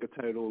to me like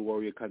a tired old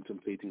warrior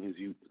contemplating his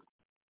youth,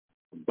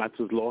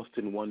 battles lost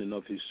in one and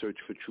of his search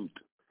for truth.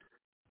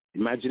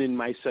 Imagining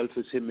myself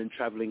as him and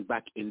traveling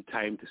back in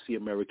time to see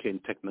America in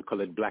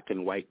technicolored black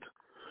and white,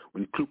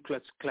 when Ku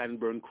Klux Klan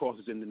burned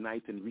crosses in the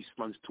night in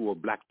response to our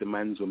black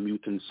demands were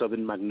mute and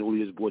southern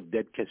magnolias bore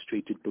dead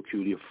castrated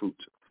peculiar fruit.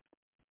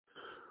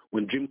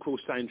 When Jim Crow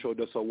signs showed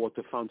us our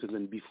water fountains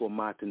and before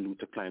Martin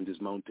Luther climbed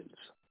his mountains.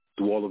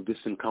 Through all of this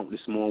and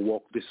countless more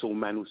walked this old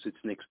man who sits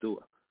next door.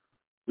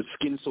 With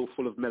skin so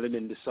full of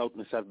melanin, the South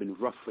must have been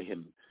rough for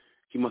him.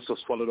 He must have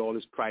swallowed all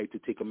his pride to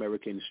take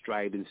America in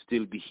stride and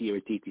still be here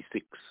at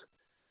 86.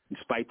 In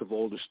spite of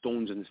all the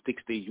stones and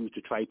sticks they used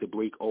to try to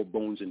break all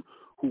bones and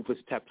Hoover's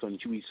taps on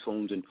Huey's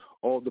phones and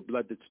all the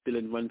blood that's spill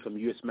and run from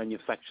U.S.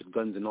 manufactured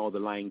guns and all the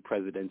lying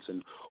presidents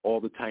and all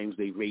the times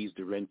they raised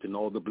the rent and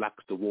all the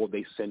blacks the war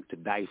they sent to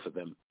die for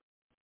them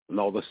and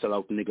all the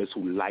sellout niggas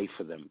who lie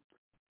for them.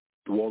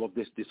 Through all of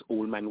this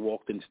old man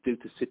walked, and still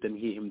to sit and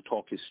hear him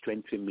talk, his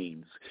strength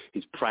remains,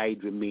 his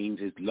pride remains,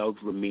 his love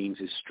remains,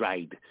 his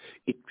stride,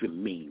 it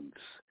remains.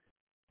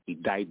 He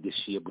died this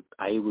year, but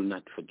I will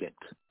not forget.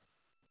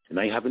 And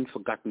I haven't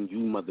forgotten you,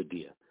 mother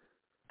dear.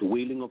 The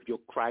wailing of your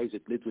cries,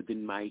 it lives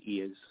within my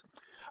ears.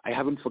 I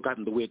haven't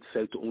forgotten the way it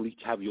felt to only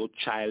have your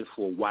child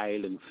for a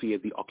while and fear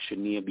the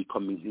auctioneer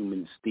becoming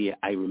human steer.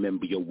 I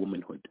remember your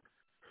womanhood.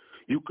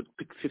 You could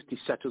pick 50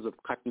 satchels of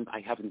cotton,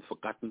 I haven't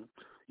forgotten.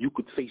 You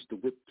could face the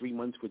whip 3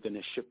 months within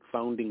a ship,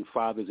 founding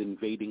fathers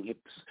invading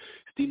hips,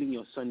 stealing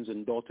your sons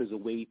and daughters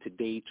away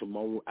today,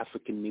 tomorrow.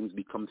 African names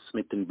become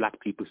Smith and black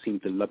people seem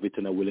to love it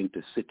and are willing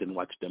to sit and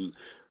watch them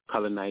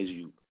colonize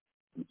you,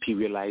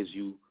 imperialize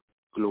you,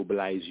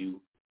 globalize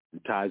you,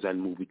 and Tarzan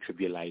movie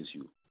trivialize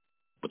you.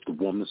 But the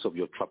warmness of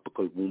your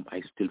tropical womb,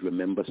 I still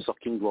remember,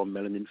 sucking raw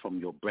melanin from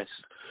your breast.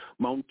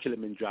 Mount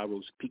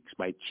Kilimanjaro's peaks,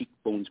 my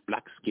cheekbones,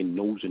 black skin,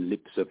 nose, and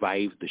lips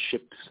survived the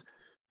ships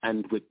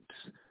and whips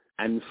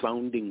and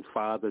founding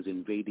fathers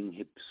invading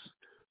hips.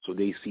 So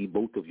they see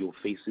both of your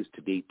faces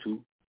today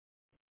too.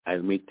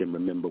 I'll make them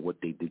remember what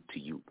they did to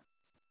you.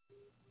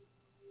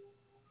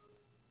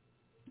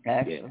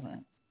 Excellent.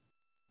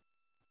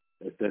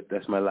 Yeah.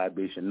 That's my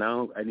libation.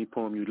 Now, any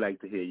poem you'd like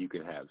to hear, you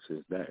can have.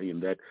 So that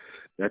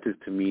is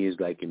to me is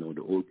like,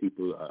 the old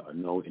people are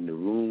now in the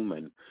room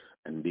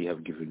and they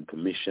have given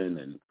permission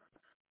and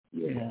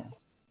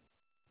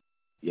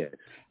yes.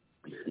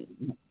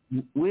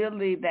 We'll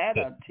leave that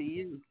up to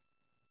you.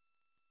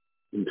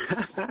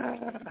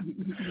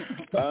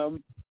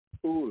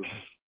 Cool.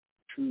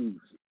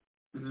 Truth.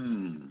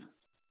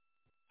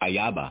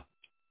 Iyaba.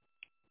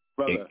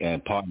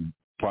 Brother.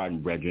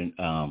 Pardon, brethren.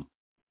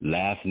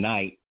 Last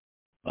night,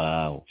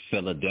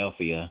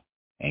 Philadelphia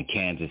and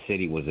Kansas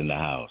City was in the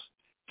house.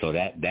 So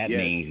that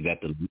means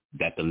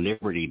that the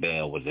Liberty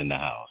Bell was in the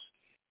house.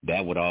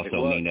 That would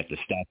also mean that the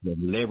Statue of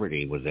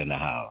Liberty was in the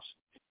house.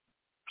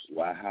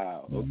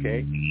 Wow.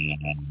 Okay.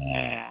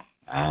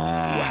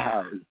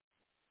 Wow.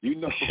 You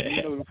know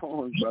the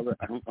poems, brother.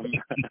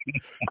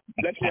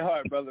 Bless your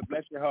heart, brother.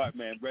 Bless your heart,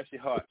 man. Bless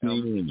your heart.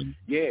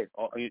 Yeah,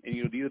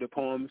 and these are the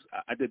poems.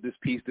 I did this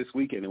piece this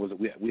weekend. It was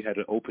we had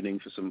an opening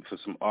for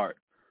some art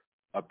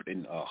up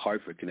in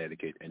Hartford,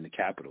 Connecticut, in the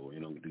capital.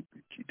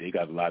 They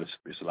got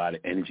there's a lot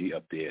of energy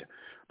up there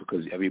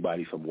because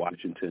everybody from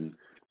Washington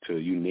to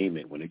you name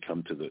it, when it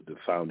comes to the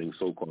founding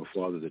so-called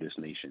fathers of this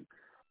nation,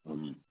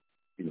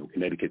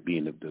 Connecticut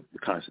being the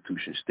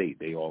Constitution state,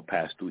 they all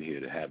passed through here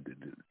to have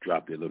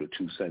drop their little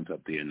 2 cents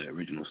up there in the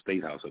original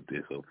state house up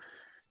there. So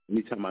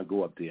anytime I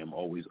go up there, I'm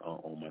always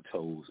on my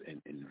toes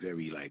and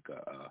very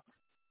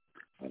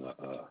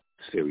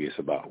serious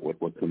about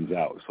what comes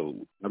out. So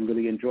I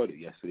really enjoyed it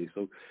yesterday.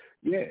 So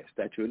yeah,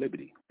 Statue of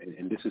Liberty,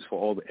 and this is for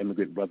all the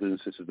immigrant brothers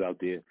and sisters out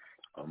there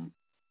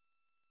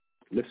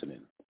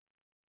listening.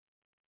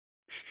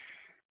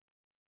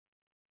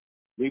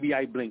 Maybe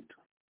I blinked,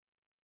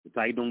 but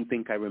I don't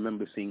think I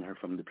remember seeing her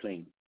from the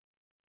plane.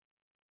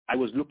 I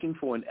was looking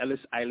for an Ellis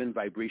Island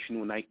vibration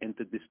when I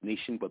entered this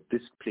nation, but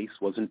this place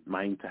wasn't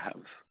mine to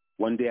have.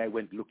 One day I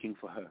went looking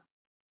for her,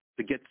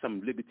 to get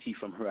some liberty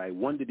from her. I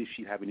wondered if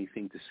she'd have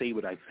anything to say,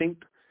 but I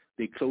think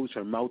they closed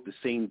her mouth the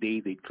same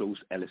day they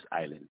closed Ellis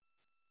Island.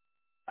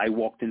 I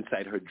walked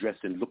inside her dress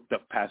and looked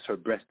up past her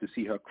breast to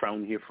see her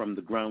crown here from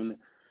the ground.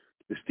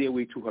 The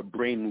stairway to her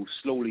brain moved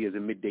slowly as a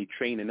midday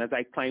train, and as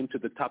I climbed to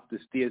the top, the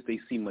stairs, they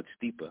seemed much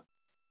steeper.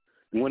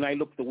 And when I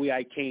looked the way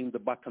I came, the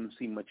bottom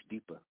seemed much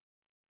deeper.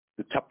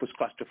 The top was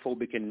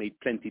claustrophobic and made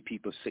plenty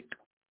people sick.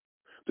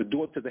 The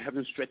door to the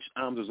heaven-stretched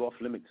arms was off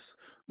limits.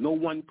 No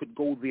one could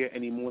go there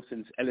anymore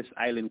since Ellis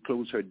Island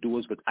closed her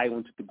doors, but I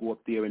wanted to go up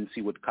there and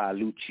see what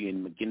Carlucci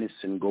and McGinnis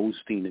and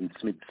Goldstein and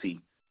Smith see.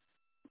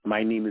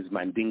 My name is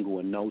Mandingo,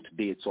 and now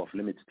today it's off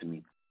limits to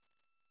me.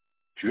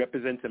 She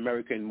represents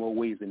America in more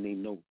ways than they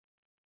know.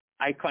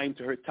 I climbed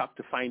to her top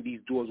to find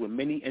these doors where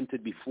many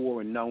entered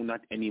before and now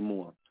not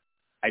anymore.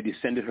 I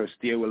descended her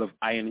stairwell of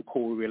iron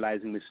coal,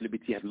 realizing Miss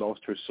Liberty had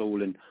lost her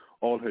soul and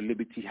all her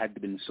liberty had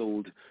been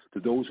sold to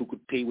those who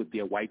could pay with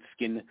their white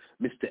skin.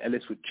 Mr.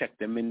 Ellis would check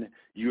them in.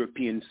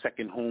 European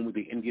second home where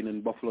the Indian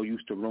and Buffalo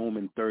used to roam,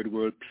 and third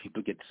world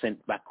people get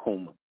sent back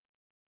home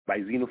by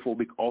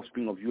xenophobic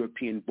offspring of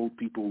European boat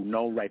people who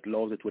now write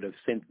laws that would have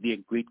sent their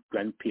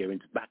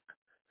great-grandparents back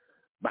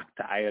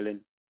to Ireland,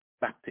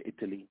 back to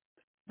Italy,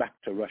 back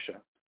to Russia,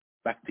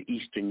 back to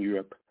Eastern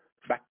Europe,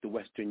 back to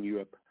Western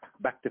Europe,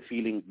 back to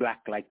feeling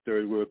black like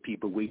third world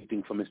people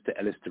waiting for Mr.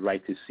 Ellis to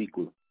write his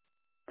sequel.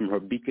 From her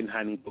beacon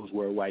hand goes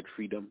worldwide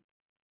freedom.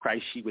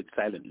 cries she with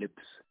silent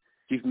lips.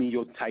 Give me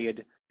your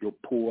tired, your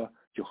poor,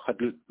 your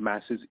huddled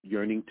masses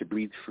yearning to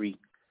breathe free.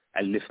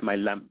 I lift my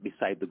lamp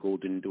beside the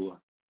golden door.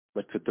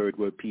 But for third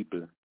world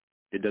people,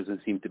 there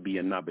doesn't seem to be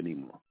a knob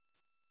anymore.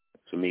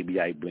 So maybe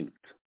I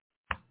blinked.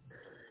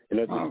 And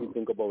that makes me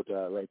think about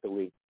right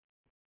away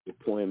the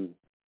poem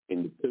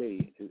in the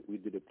play. We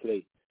did a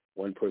play,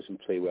 one-person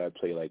play where I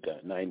play like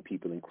 9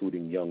 people,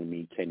 including young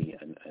me, Kenny,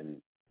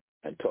 and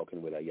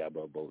talking with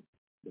Iyaba about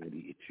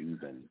daddy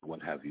issues and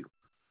what have you.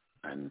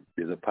 And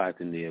there's a part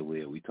in there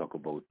where we talk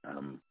about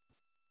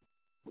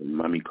when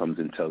mommy comes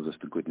and tells us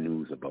the good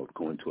news about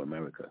going to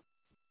America.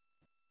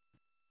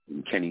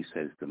 And Kenny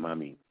says to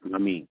mommy,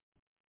 "Mommy,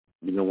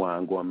 you know why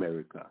I'm going to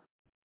America?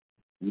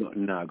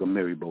 Nothing I go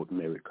marry about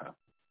America.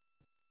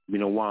 You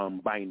know why I'm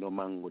buying no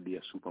mango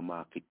there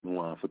supermarket, no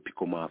one for pick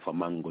them off a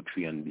mango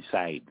tree, and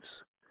besides,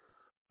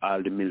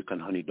 all the milk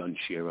and honey don't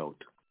share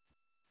out.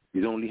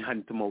 It's only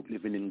hand them out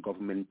living in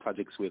government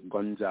projects where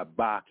guns are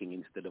barking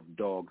instead of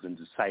dogs and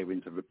the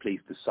sirens have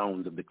replaced the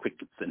sounds of the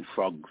crickets and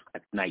frogs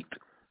at night.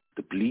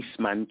 The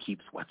policeman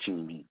keeps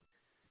watching me.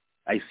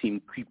 I see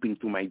him creeping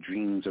through my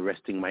dreams,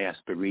 arresting my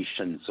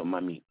aspirations. So,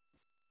 mommy,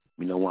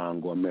 me no want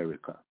to go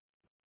America.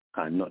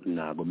 And nothing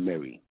I go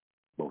marry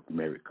about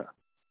America."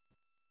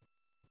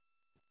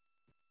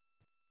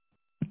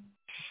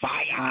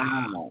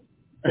 Fire!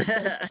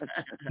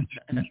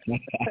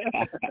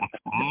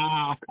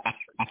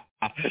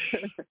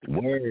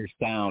 Word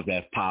sounds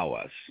as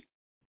powers.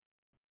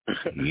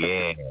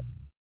 Yeah.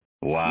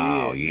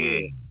 Wow.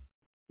 Yeah.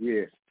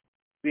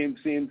 Same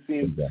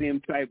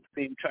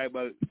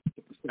tribal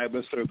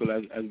circle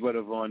as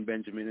Brother Vaughn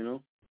Benjamin, you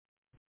know.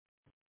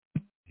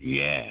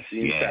 Yes.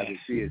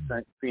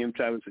 Same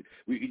tribal.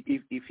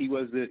 If he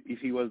was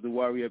the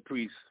warrior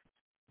priest.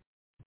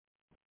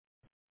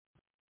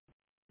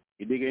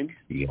 You dig in?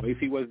 Yeah. Or if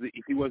he was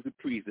the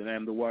priest, then I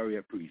am the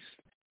warrior priest.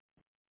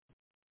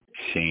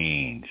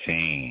 Same.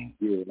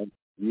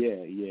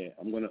 Yeah.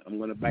 I'm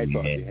gonna bite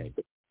off your head.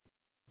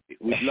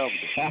 With love,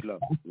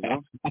 you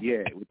know?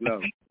 Yeah, with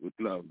love. Yeah. With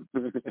love.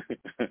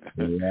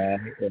 You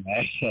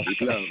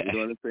know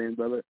what I'm saying,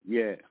 brother?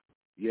 Yeah,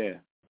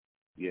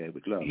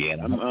 with love. Yeah.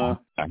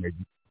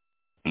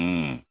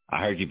 I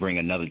heard you bring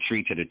another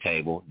tree to the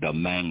table, the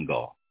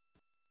mango.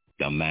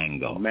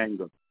 And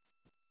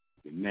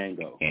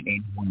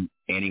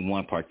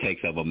anyone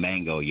partakes of a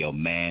mango, your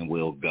man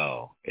will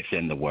go. It's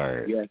in the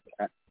word.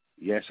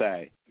 Yes,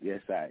 I.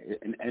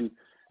 And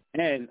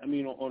I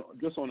mean,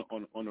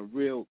 on a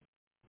real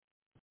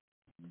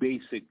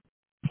basic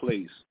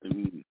place. I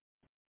mean,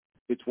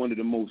 it's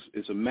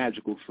it's a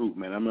magical fruit,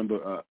 man. I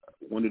remember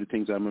one of the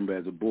things I remember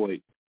as a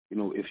boy. You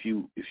know, if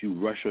you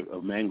rush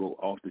a mango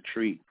off the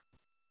tree,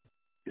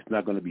 it's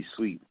not going to be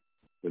sweet.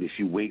 But if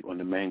you wait on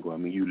the mango, I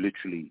mean, you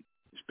literally,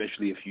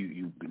 especially if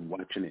you've been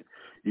watching it,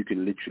 you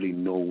can literally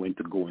know when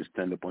to go and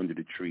stand up under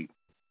the tree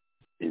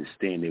and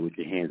stand there with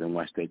your hands and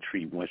watch that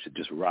tree, watch it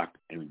just rock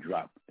and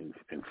drop and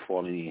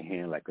fall in your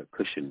hand like a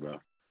cushion, bro.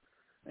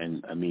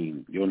 And, I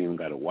mean, you don't even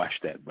got to wash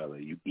that, brother.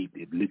 You eat,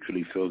 it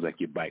literally feels like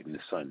you're biting the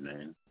sun,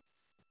 man.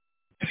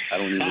 I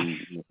don't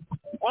even,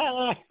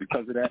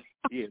 because of that,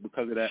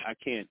 I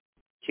can't,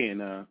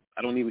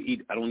 I don't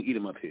eat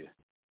them up here.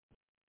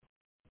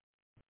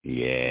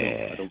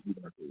 Yeah. I don't eat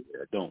them up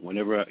here. I don't.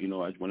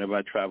 Whenever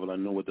I travel, I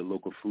know what the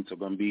local fruits are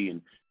going to be.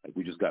 And like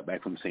we just got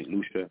back from St.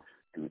 Lucia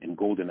and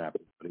golden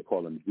apples. They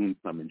call them June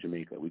plum in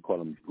Jamaica. We call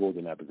them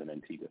golden apples in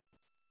Antigua.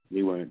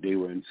 They were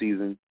in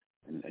season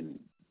and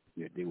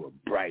they were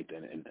bright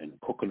and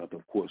coconut,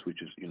 of course,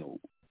 which is,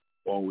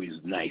 always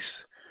nice.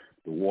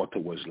 The water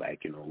was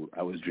like,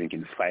 I was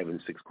drinking 5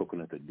 and 6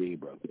 coconut a day,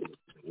 bro. The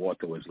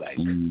water was like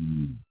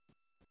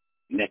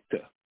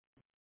nectar.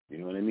 You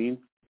know what I mean?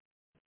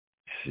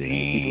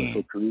 People are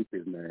so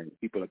creative, man.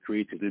 People are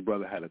creative. This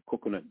brother had a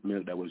coconut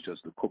milk that was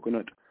just the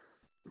coconut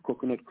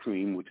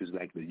cream, which is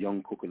like the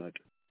young coconut,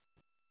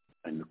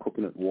 and the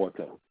coconut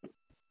water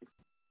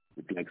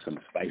with like some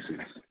spices.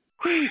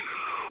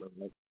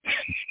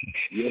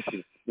 Yes.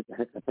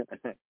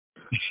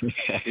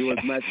 It was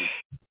magic.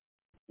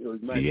 It was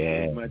magic.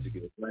 Yeah. It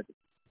was magic.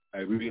 I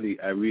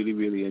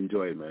really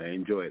enjoy it, man. I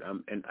enjoy it.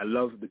 And I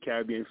love the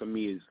Caribbean. For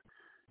me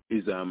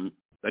is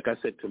like I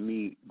said, to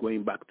me,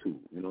 going back to,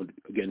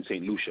 again,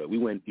 St. Lucia, we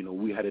went,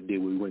 we had a day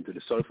where we went to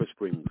the sulfur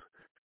springs,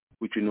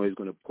 which is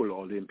going to pull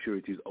all the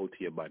impurities out of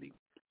your body.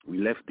 We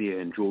left there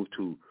and drove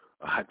to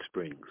a hot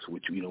springs,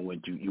 which, you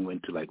went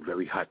to like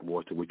very hot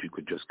water, which you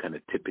could just kind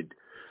of tip it.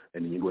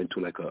 And then you go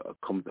into like a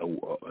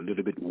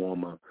little bit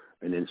warmer,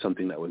 and then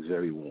something that was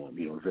very warm,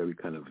 very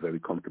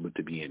comfortable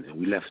to be in. And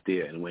we left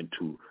there and went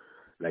to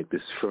like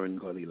this fern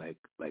gully, like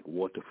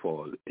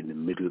waterfall in the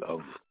middle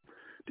of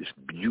this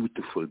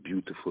beautiful,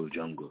 beautiful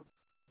jungle.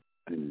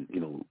 And,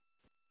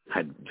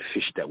 had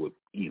fish that were,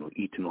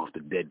 eating off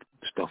the dead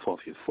stuff off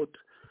your foot.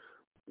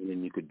 And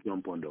then you could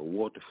jump on the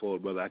waterfall,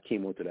 brother. I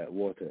came out of that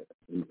water,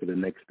 and for the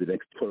next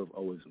 12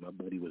 hours, my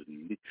body was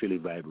literally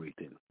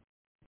vibrating.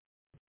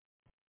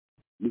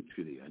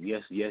 Literally. And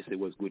yes, it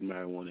was good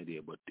marijuana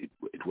there, but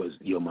it was,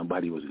 my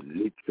body was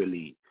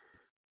literally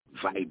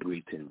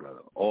vibrating,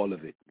 brother. All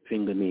of it.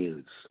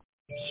 Fingernails,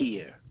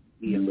 hair,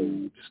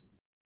 earlobes.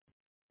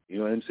 You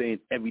know what I'm saying?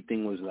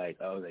 Everything was like,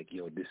 I was like,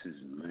 yo, this is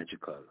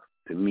magical.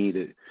 To me,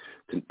 to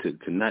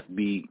not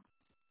be,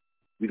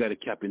 we got to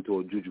cap into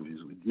our juju.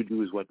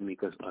 Juju is what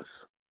makes us us.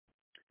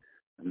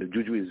 And the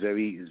juju is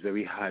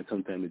very hard.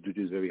 Sometimes the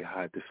juju is very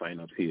hard to find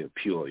up here,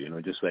 pure, you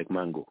know, just like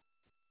mango.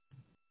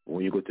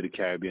 When you go to the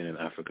Caribbean and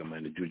Africa,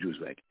 man, the juju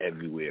is like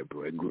everywhere,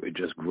 bro. It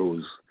just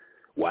grows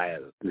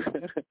wild. So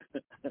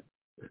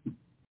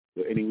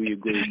anywhere you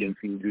go, you can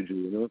feel juju,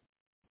 you know?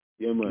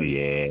 Yeah, man.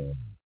 Yeah.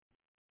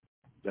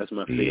 That's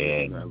my favorite.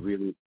 Yeah. And I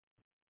really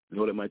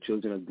know that my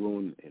children are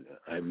grown, and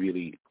I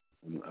really,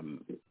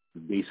 the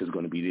base is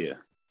going to be there.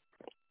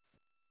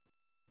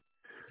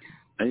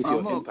 And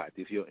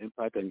if you're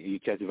empath and you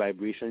catch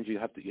vibrations, you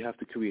have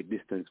to create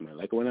distance, man.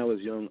 Like when I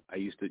was young, I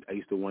used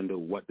to wonder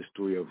what the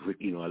story of Rick,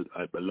 you know,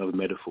 I love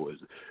metaphors.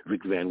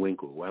 Rick Van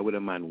Winkle. Why would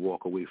a man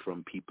walk away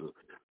from people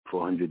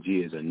for 100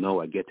 years? And now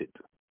I get it.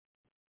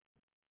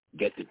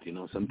 You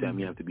know, sometimes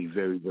you have to be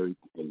very, very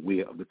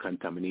aware of the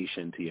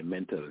contamination to your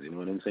mentals. You know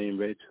what I'm saying,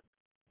 Reg?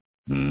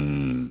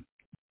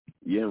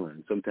 Yeah,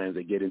 man. Sometimes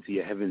they get into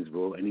your heavens,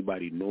 bro.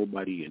 Nobody.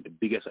 And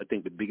I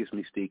think the biggest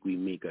mistake we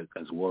make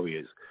as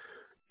warriors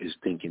is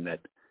thinking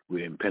that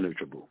we're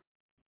impenetrable.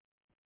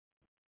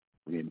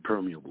 We're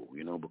impermeable,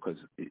 you know, because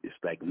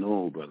it's like,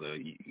 no, brother,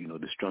 you know,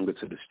 the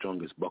strongest of the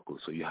strongest buckle.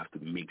 So you have to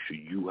make sure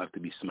you have to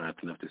be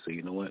smart enough to say,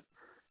 you know what?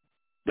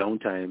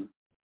 Downtime,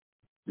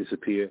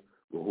 disappear,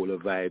 we'll hold our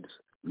vibes,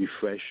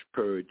 refresh,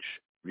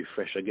 purge,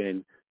 refresh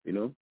again, you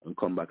know, and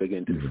come back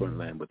again to the front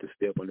line. But to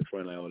stay up on the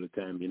front line all the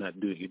time, you're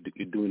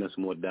doing us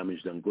more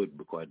damage than good,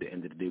 because at the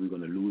end of the day, we're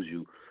going to lose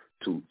you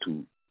to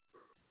you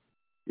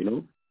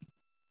know?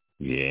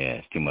 Yeah,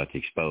 it's too much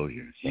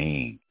exposure.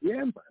 Dang.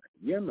 Yeah,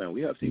 man.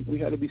 We have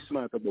to be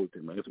smart about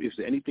it, man. If there's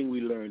anything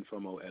we learned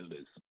from our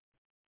elders,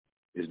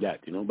 is that,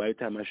 you know, by the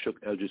time I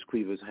shook Eldridge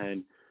Cleaver's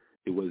hand,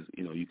 it was,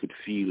 you know, you could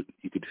feel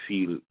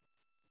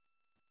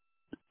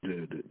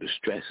the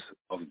stress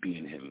of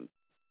being him,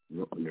 you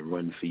know, on the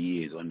run for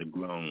years, on the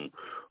ground,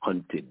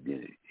 hunted.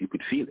 You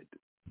could feel it.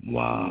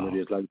 Wow. You know,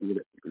 there's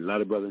a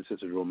lot of brothers and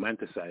sisters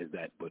romanticize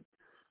that, but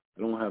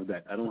I don't have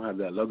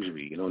that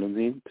luxury. You know what I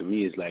mean? To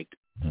me, it's like,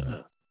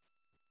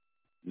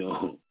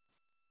 no,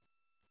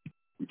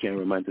 you can't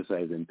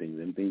romanticize them things.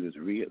 Them things is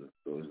real.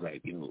 So it's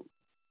like, you know,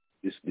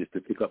 just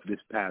to pick up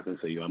this path and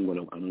say, yo, I'm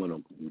gonna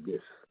do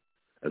this,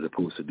 as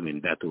opposed to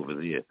doing that over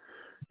there.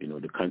 You know,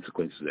 the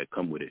consequences that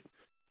come with it,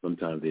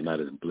 sometimes they're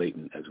not as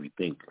blatant as we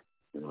think.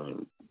 You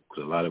know,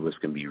 because a lot of us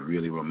can be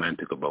really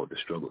romantic about the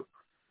struggle.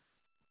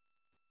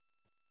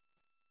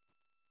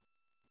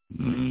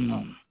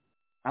 I'm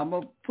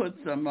gonna put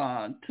some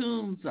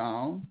tunes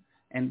on,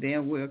 and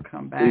then we'll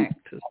come back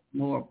to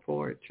more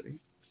poetry.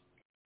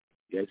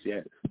 Yes.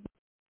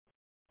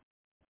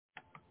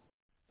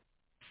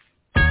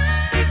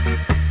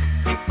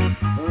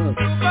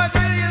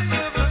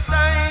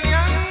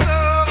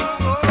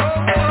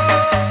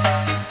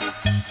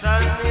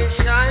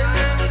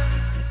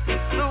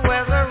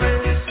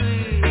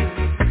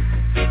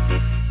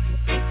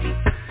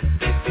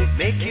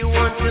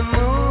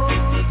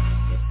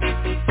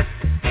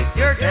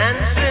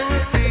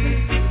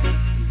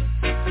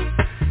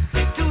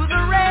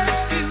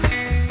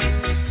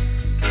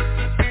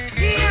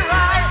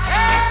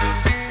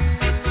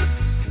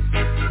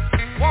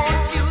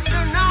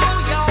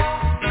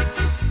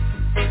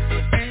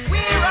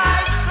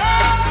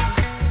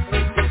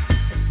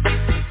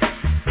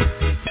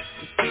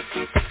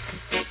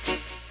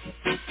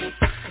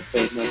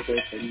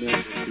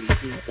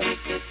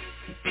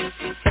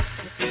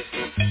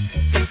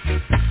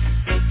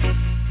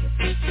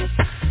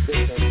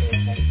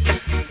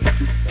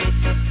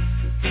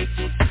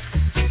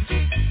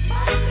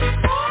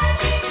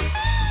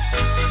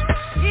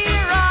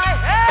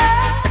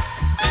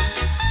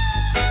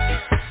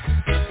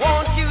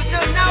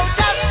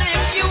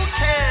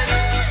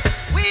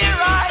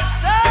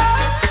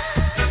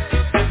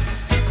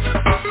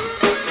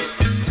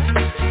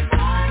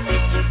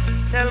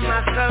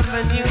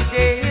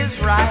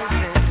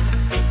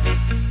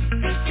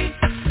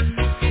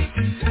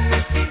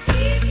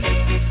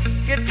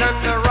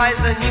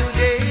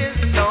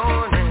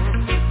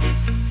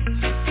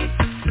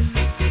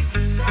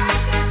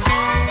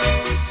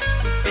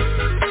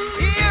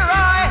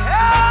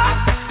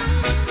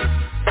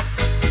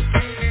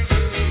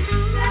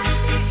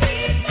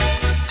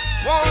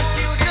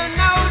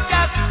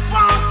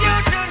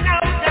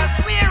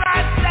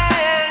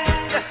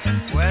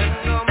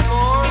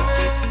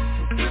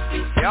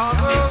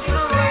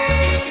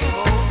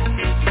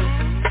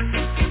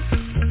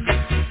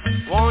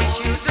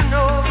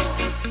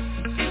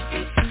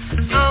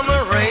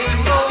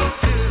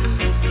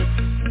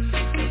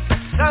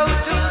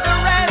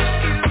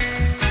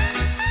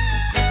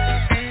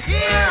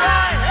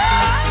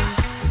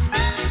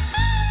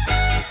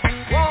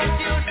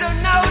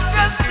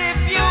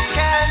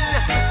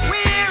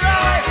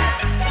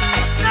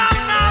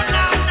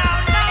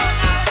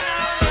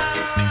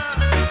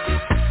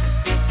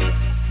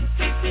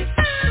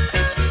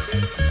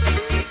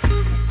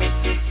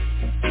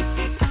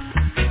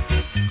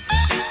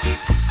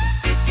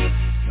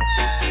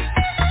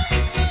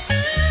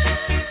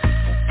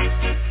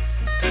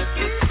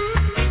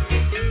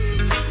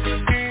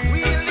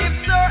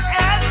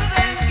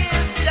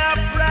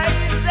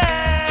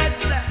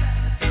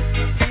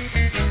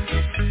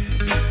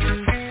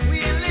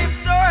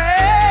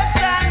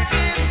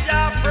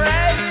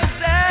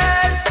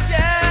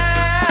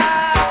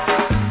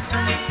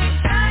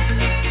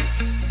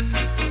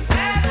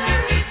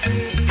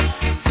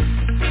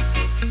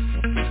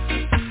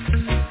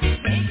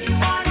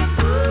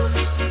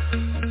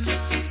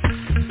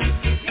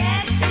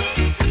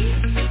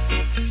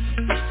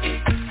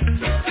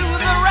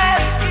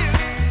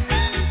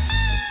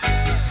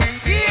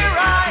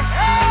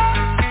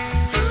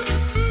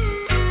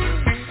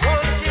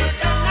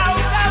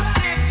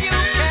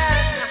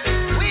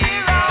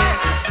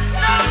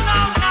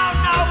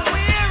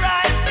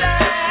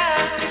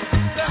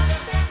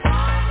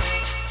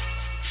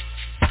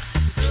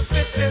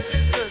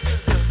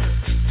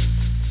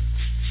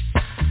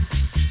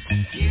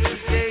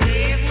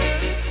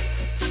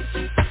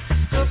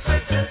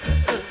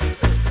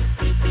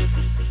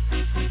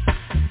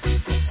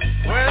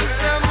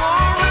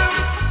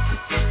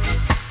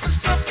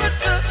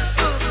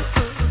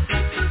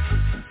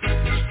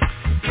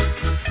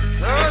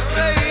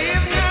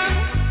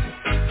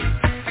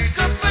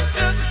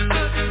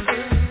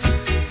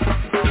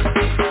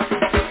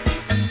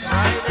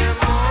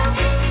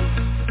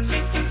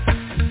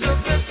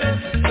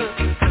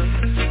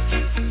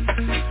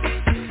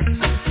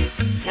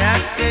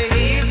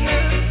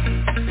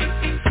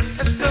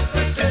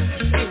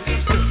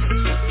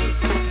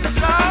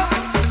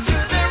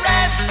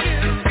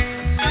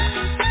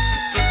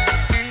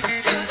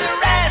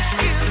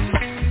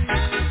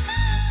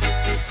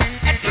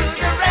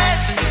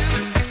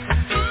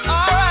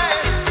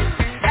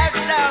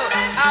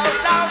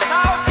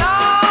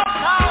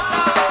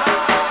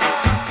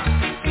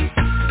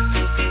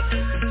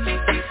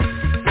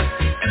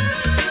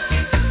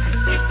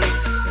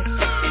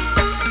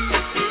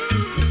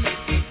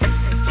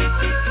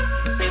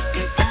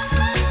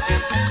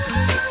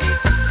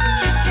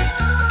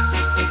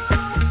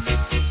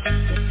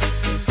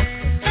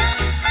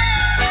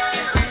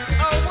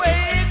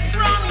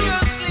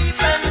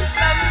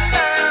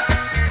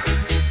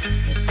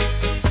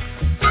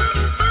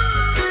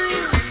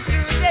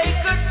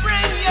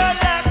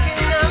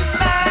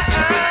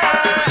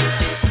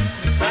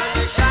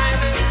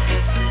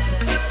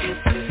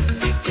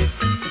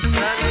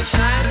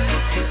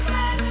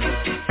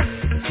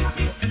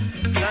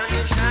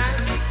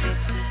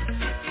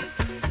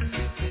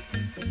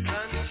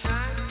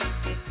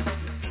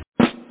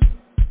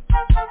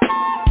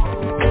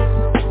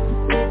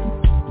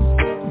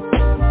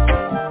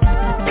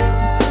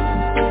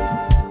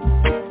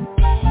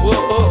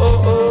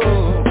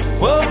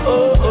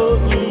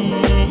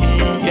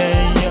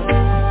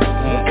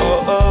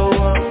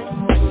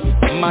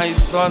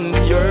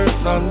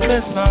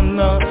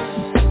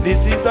 This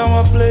is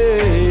our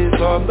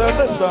place under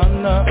the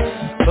sun.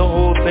 The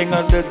whole thing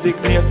a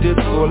designated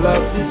solar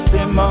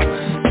system.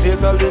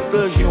 There's a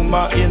little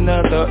humor in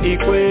the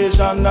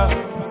equation.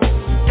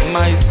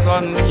 My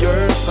son,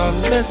 your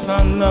son, the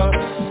sun.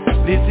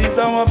 This is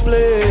our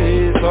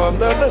place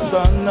under the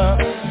sun.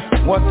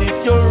 What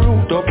is your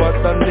root of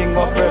understanding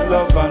of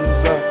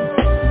relevance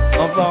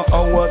of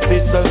our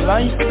this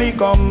life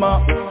become?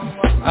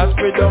 As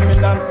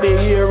predominantly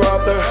here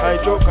are the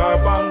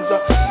hydrocarbons.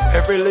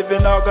 Every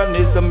living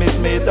organism is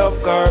made of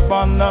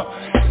carbon.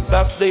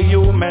 That's the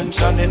you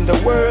mention in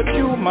the word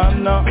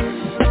human.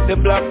 The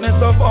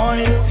blackness of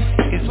oil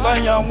is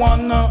fire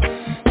one.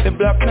 The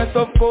blackness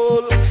of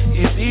coal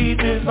is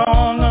heat is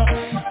on.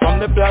 From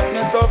the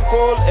blackness of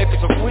coal,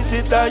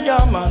 exquisite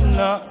diamond.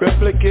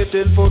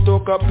 Replicated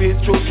photocopy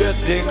through jet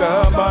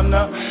carbon.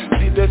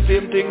 See the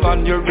same thing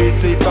on your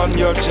receipt, on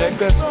your check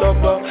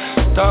stub.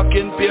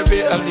 Talking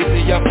baby, and if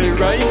you have to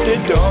write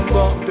it down.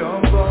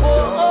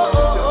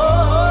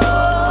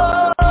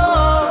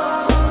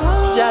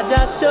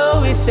 Jaja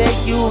show we say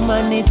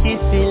humanity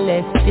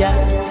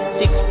celestial.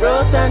 6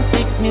 pros and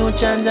 6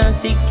 neutrons and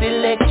 6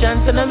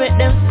 elections. And I make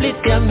them split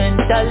their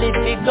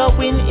mentality, go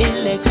win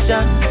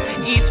election.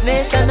 Each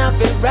nation have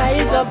to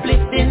rise up,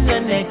 lifting the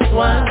next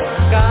one.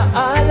 Cause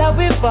all are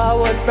we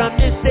forward from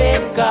the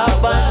same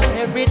carbon.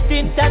 Every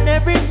tint and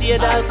every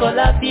shade, all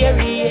color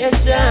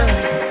variation.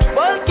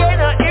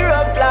 Volcano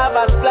erupt,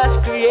 lava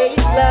splash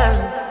creation.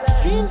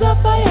 Streams of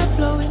fire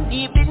flowing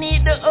deep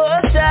beneath the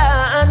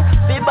ocean.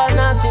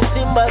 Fibonacci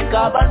symbols,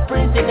 carbon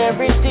printing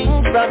everything.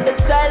 From the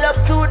style up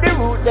to the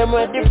root, them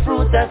where the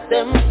fruit are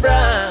stem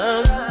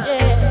from.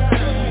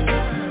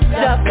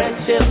 Yeah,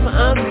 perfection,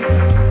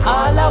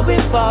 all are we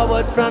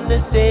forward from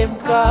the same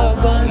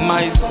carbon.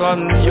 My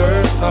son,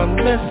 your son,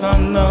 my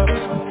son.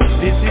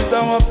 This is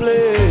our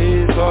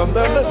place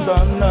under the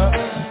sun.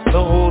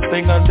 The whole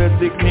thing a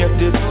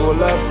designated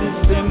solar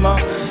system.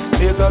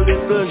 There's a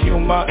little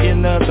humor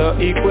in the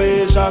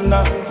equation.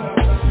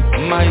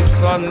 My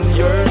son,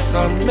 your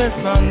son, my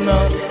son.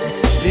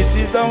 This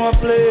is our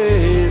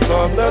place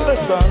under the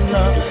sun.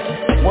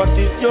 What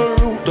is your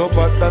root of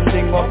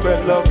understanding of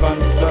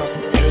relevance?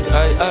 Should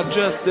I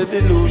address the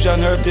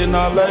delusion, hurting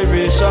all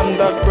iration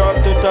that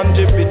brought to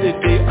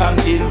tangibility and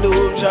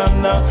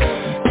illusion?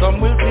 Some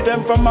will see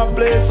them from a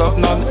place of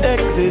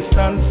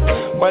non-existence,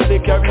 while they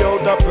carry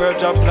out a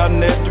purge of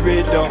planet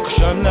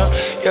reduction.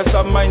 Yes,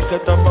 a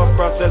mindset of a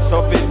process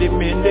of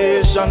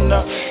elimination,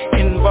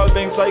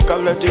 involving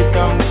psychology,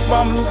 tanks,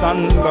 bombs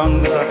and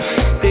guns.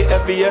 The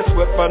heaviest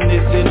weapon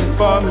is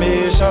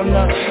information.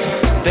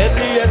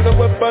 Deadliest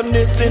weapon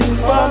is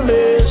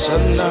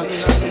information.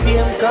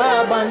 Same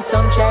carbon,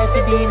 some try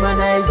to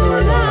demonize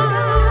all land.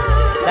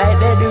 Like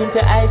they do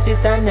to ISIS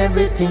and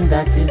everything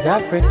that is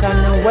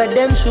African. Where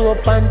them show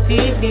up on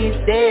TV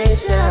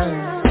stations.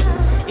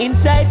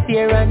 Inside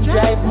fear and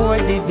drive more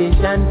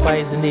division.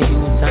 Poison the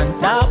youth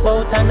and talk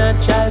about a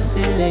natural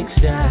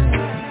selection.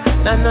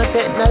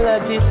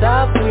 Nanotechnology,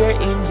 software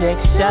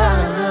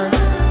injection.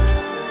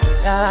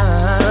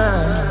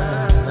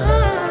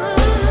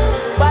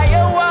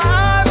 Fire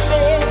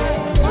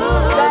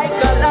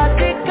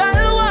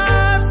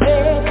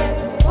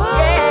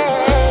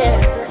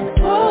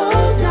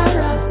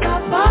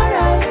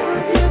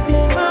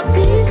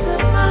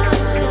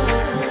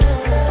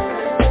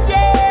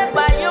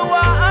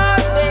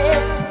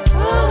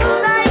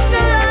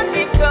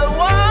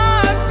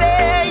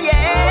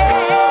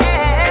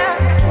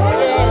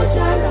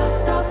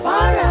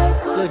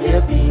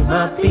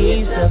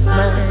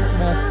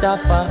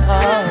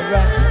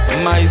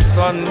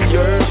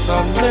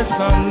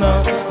nation.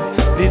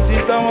 This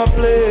is our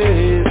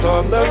place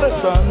under the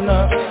sun.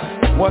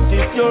 What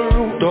is your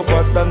root of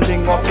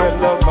standing of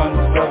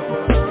relevance?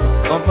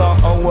 Other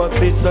our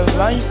bitter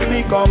life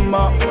become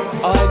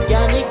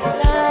organic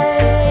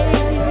life,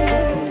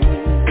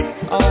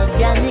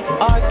 organic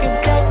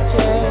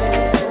architecture,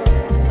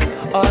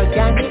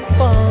 organic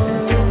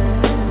fun,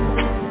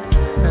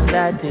 and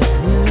that is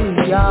who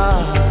we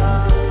are.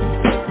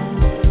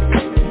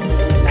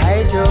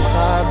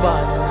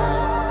 Hydrocarbon.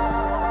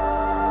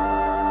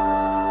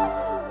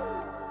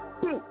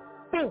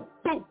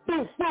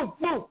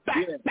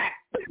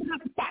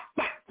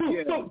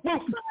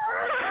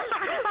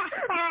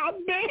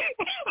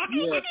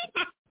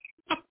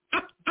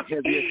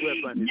 Heaviest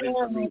weapon is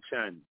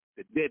information.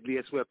 The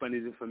deadliest weapon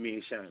is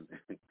information.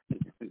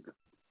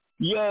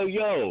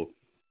 Yo,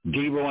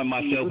 Dero and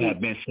myself have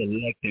been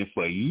selecting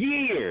for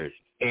years,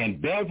 and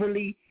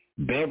Beverly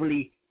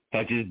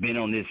has just been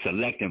on this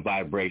selecting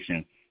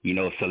vibration,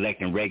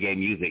 selecting reggae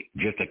music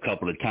just a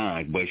couple of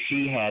times, but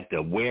she had the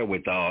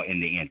wherewithal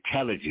and the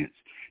intelligence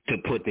to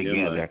put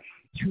together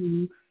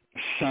 2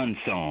 sun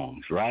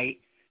songs, right?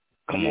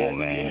 Come on,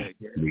 man.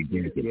 Yeah.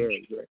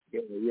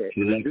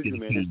 Juju,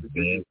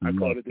 man. I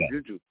call it the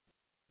juju.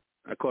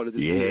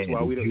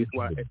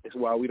 It's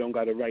why we don't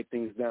got to write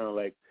things down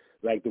like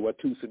the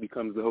Watusa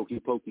becomes the hokey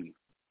pokey,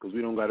 because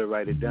we don't got to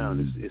write it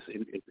down. It's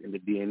in the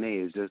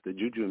DNA. It's just the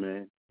juju,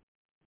 man.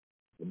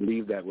 I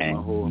believe that with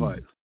my whole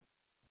heart.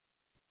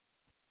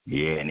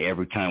 Yeah, and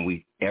every time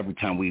we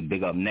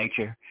big up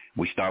nature,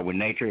 we start with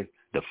nature.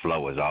 The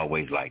flow is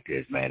always like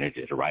this, man. It's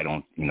just right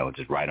on,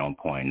 just right on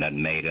point.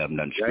 Nothing made up,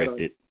 nothing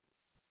scripted.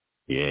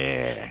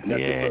 Yeah, and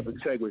that's a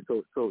perfect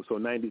segue. So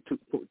 92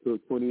 to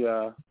 20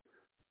 a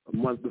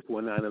month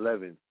before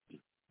 9/11.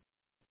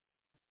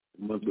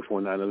 A month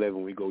before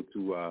 9/11, we go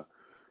to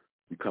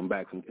we come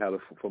back from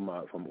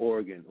California, from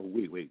Oregon.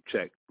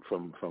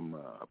 From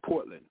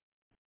Portland,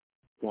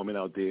 forming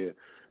out there,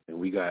 and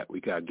we got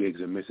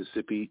gigs in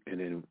Mississippi,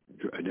 and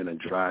then a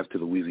drive to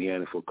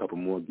Louisiana for a couple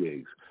more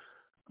gigs.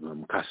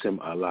 Qasim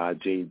Allah,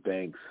 Jay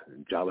Banks,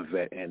 and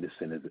Jolivet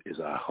Anderson is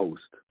our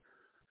host.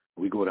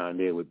 We go down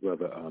there with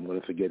brother, I'm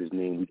going to forget his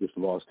name. We just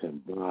lost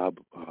him, Bob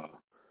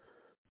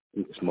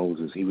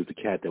Moses. He was the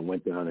cat that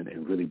went down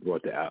and really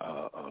brought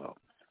the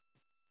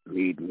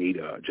made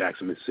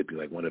Jackson, Mississippi,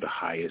 like one of the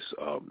highest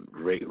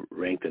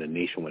ranked in the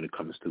nation when it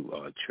comes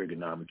to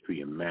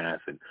trigonometry and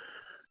math. And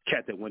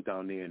cat that went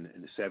down there in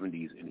the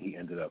 70s, and he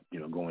ended up,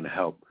 going to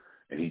help,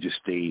 and he just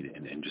stayed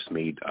and just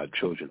made our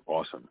children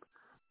awesome.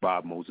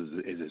 Bob Moses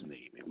is his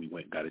name, and we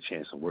got a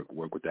chance to work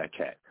with that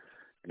cat.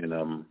 And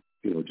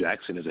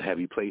Jackson is a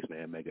heavy place,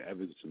 man. Medgar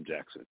Evers is from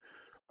Jackson.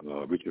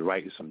 Richard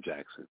Wright is from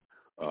Jackson.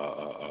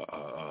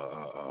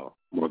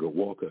 Margaret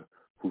Walker,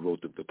 who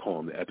wrote the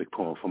poem, the epic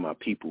poem "For My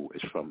People,"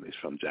 is from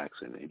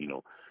Jackson.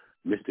 And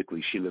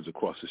mystically, she lives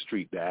across the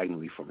street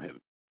diagonally from him.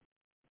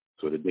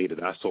 So the day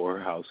that I saw her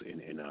house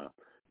in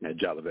that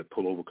Jolivet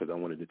pull over, because I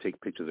wanted to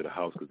take pictures of the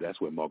house, because that's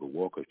where Margaret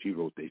Walker, she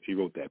wrote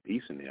that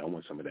piece in there. I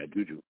want some of that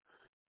juju.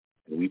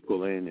 And we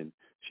pull in, and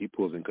she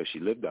pulls in because she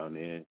lived down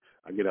there. And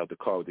I get out the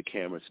car with the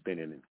camera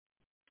spinning and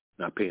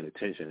not paying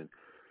attention. And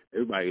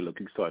everybody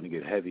looking starting to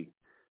get heavy.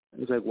 I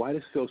was like, why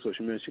does it feel so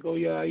familiar? She goes,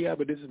 yeah,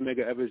 but this is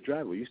Medgar Evers'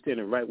 driveway. You're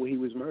standing right where he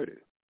was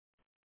murdered.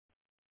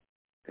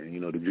 And,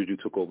 the juju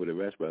took over the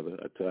rest, brother.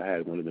 Until I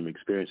had one of them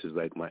experiences,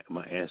 like my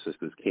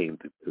ancestors came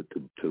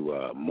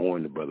to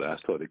mourn the brother. I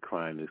started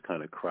crying. This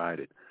kind of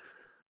cried.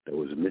 That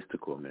was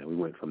mystical, man. We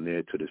went from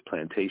there to this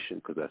plantation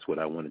because that's what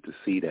I wanted to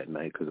see that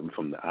night, because I'm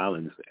from the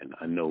islands and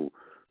I know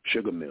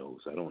sugar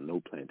mills. I don't know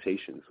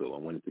plantations, so I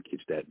wanted to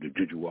catch the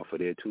juju off of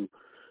there too.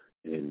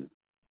 And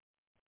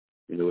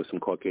there was some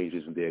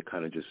Caucasians in there,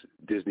 kind of just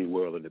Disney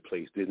World in the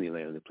place,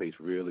 Disneyland in the place,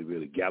 really,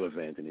 really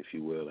gallivanting, if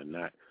you will, and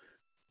not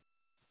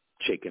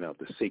checking out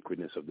the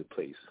sacredness of the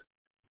place.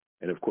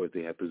 And of course,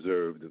 they had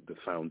preserved the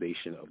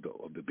foundation of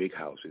the big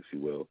house, if you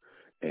will.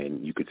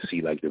 And you could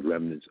see like the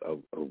remnants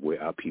of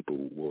where our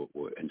people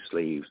were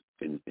enslaved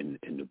in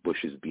the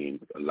bushes being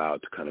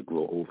allowed to kind of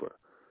grow over.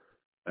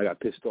 I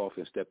got pissed off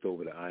and stepped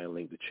over the iron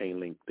link, the chain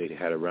link they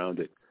had around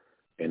it,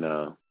 and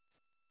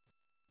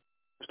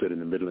stood in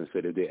the middle and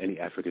said, if there any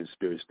African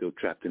spirits still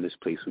trapped in this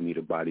place who need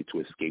a body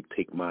to escape,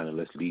 take mine and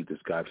let's leave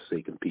this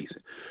godforsaken peace.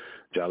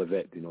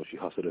 Jolivet, she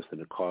hustled us in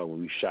the car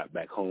when we shot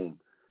back home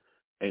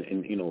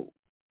and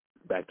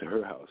back to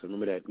her house. I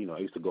remember that, I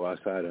used to go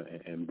outside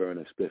and burn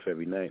a spliff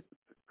every night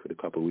for the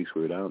couple of weeks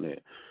we were down there.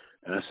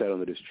 And I sat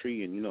under this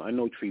tree, and, I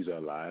know trees are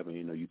alive, and,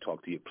 you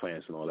talk to your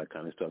plants and all that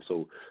kind of stuff.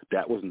 So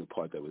that wasn't the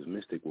part that was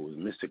mystic. What was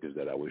mystic is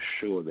that I was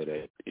sure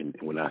that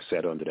when I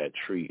sat under that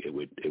tree, it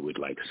would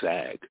like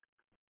sag.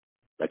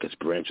 Like its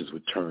branches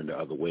would turn the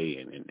other way,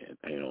 and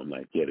I'm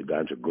like, yeah, the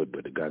ganja good,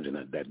 but the ganja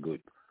not that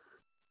good.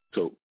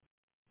 So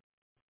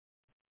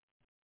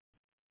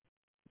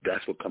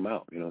that's what come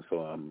out,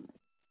 So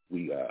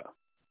we're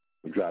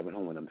driving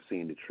home, and I'm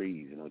seeing the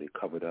trees, they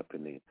covered up,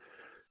 and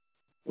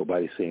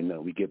nobody's saying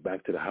nothing. We get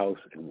back to the house,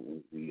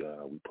 and we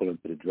pull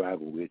into the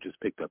driveway. We had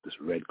just picked up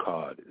this red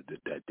car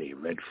that day,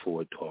 red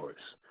Ford Taurus.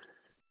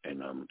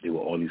 And there were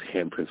all these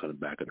handprints on the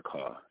back of the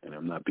car. And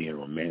I'm not being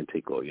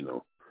romantic or,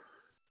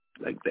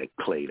 like that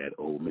clay, that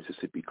old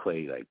Mississippi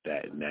clay, like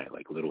that and that,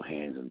 like little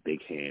hands and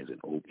big hands and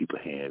old people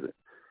hands.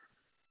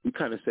 We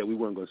kind of said we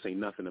weren't going to say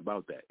nothing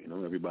about that,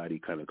 everybody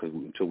kind of,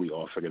 until we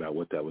all figured out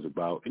what that was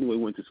about. Anyway,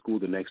 we went to school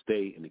the next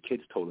day, and the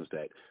kids told us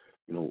that,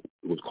 it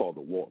was called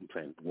the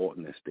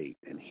Walton Estate.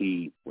 And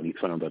when he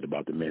found out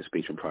about the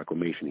Emancipation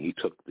Proclamation, he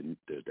took the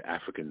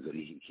Africans that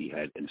he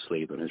had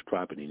enslaved on his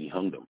property and he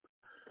hung them.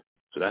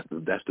 So that's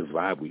the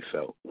vibe we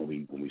felt when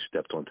we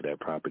stepped onto that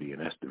property,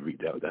 and that's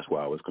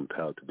why I was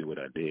compelled to do what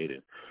I did,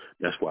 and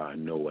that's why I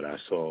know what I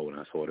saw when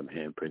I saw them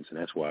handprints, and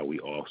that's why we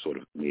all sort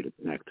of made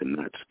an act to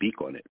not speak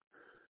on it.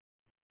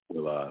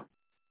 Well,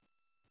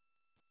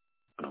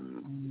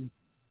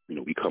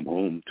 we come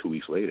home 2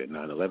 weeks later,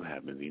 9/11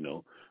 happens,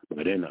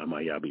 But then I'm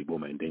Iyaba Ibo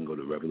Mandingo,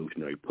 the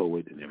revolutionary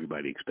poet, and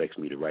everybody expects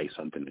me to write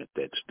something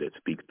that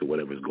speaks to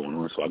whatever's going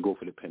on. So I go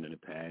for the pen and the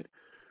pad,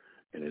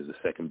 and as the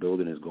second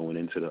building is going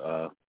into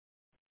the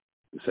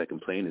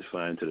second plane is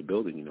flying to the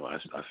building, I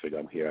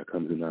figure here I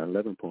come the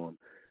 9/11 poem,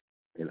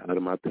 and out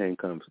of my pen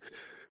comes,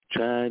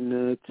 trying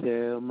to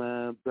tell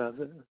my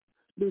brother,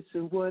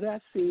 listen what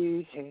I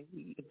say,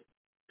 hey,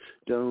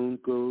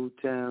 don't go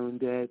down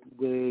that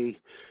way,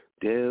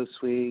 they'll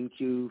swing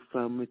you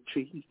from a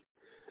tree.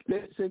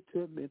 Listen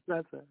to me,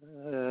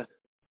 brother,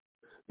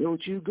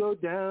 don't you go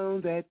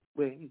down that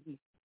way.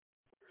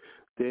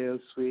 They'll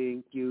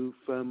swing you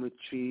from a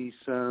tree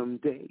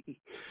someday.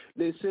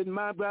 Listen,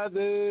 my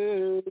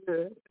brother,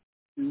 to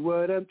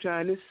what I'm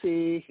trying to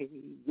say.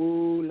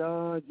 Oh,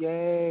 Lord,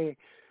 yeah.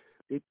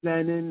 They're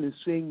planning to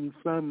swing you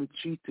from a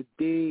tree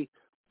today.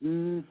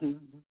 Mm-hmm.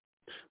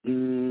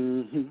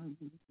 Mm-hmm.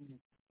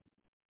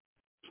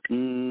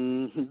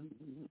 Mm-hmm.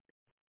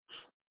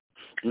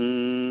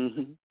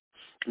 Mm-hmm.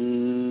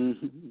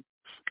 Mm-hmm.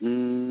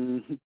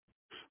 Mm-hmm.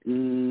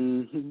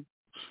 Mm-hmm.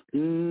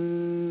 Mm-hmm.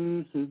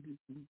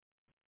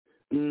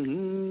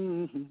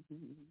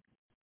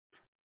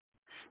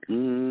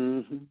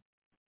 Mm-hmm. Mm-hmm.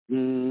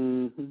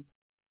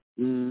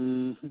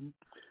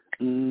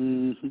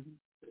 Mm-hmm.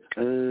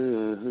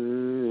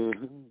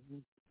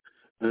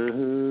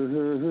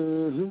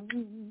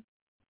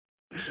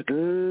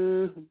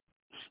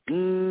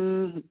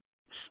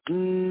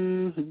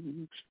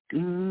 Mm-hmm.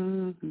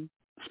 Mm-hmm.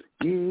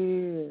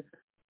 Yeah.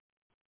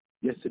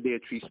 Yesterday a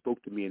tree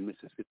spoke to me in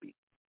Mississippi.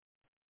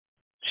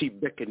 She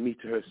beckoned me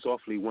to her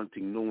softly,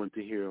 wanting no one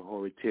to hear her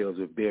horrid tales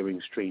of bearing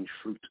strange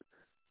fruit.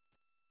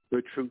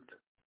 Her truth.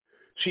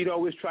 She'd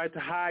always tried to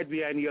hide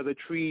behind the other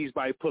trees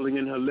by pulling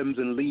in her limbs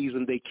and leaves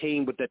when they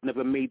came, but that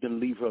never made them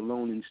leave her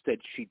alone.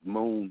 Instead, she'd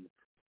moan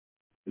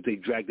as they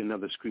dragged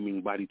another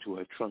screaming body to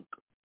her trunk.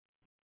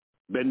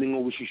 Bending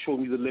over, she showed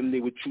me the limb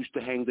they would choose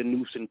to hang the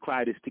noose and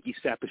cried a sticky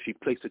sap as she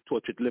placed a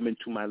tortured limb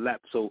into my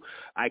lap so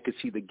I could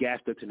see the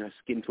gas that's in her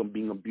skin from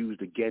being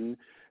abused again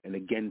and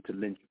again to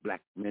lynch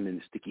black men in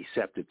the sticky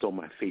sap that's on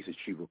my face as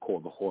she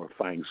recalled the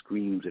horrifying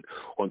screams that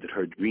haunted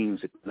her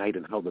dreams at night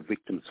and how the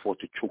victims fought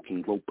to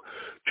choking hope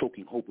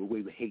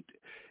away with hate,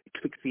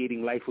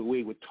 asphyxiating life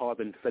away with tar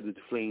and feathered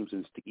flames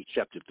and sticky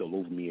sap just all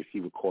over me as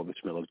she recalled the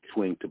smell of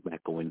chewing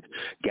tobacco and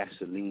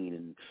gasoline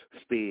and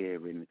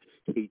fear and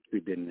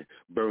hatred and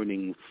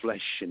burning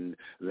flesh and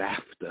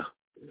laughter,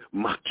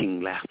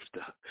 mocking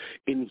laughter,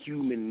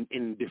 inhuman,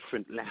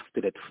 indifferent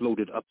laughter that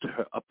floated up to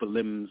her upper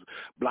limbs,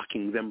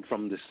 blocking them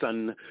from the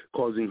sun,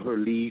 causing her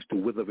leaves to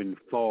wither and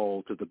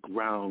fall to the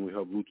ground where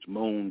her roots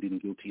moaned in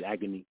guilty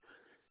agony.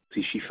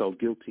 See, she felt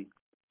guilty.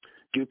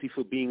 Guilty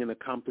for being an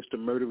accomplice to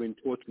murder and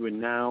torture,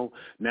 and now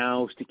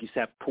sticky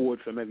sap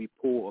poured from every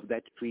pore of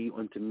that tree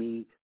onto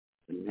me,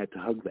 and I had to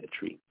hug that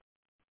tree.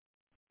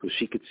 So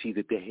she could see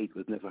that their hate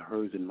was never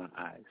hers in my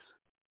eyes.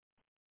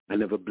 I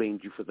never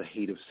blamed you for the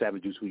hate of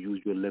savages who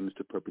used your limbs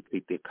to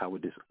perpetrate their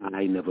cowardice.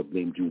 I never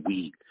blamed you.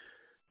 We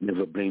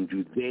never blamed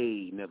you.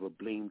 They never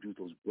blamed you,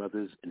 those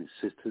brothers and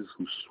sisters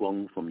who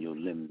swung from your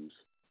limbs.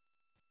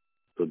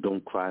 So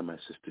don't cry, my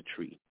sister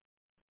tree.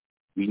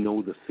 We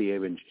know the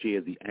fear and share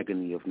the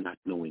agony of not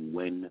knowing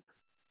when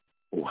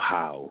or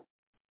how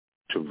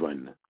to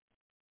run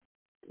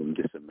from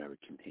this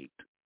American hate.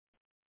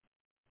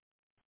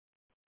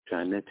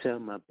 Trying to tell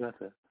my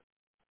brother,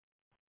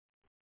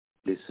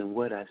 listen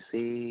what I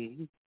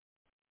say.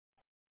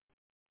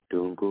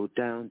 Don't go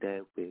down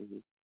that way.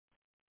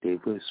 They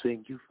will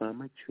swing you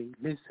from a tree.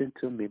 Listen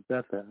to me,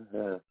 brother.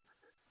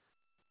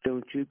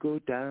 Don't you go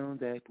down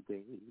that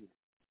way.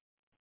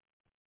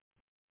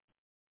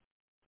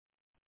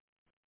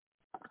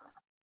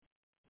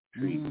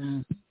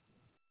 Trees.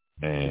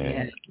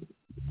 Man.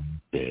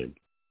 Dead.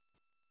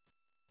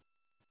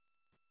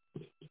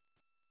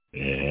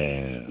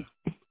 Yeah.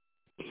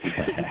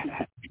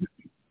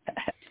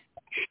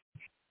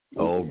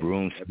 Old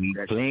broom sweep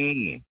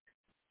clean.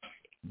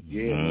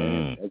 Yeah,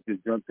 man. I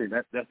just jumped in.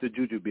 That's the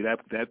jujube.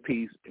 That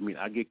piece. I mean,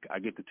 I get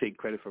to take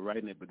credit for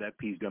writing it, but that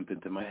piece jumped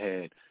into my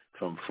head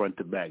from front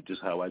to back,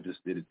 just how I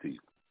just did it to you.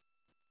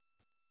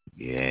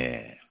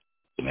 Yeah,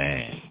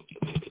 man.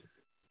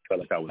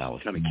 Felt like I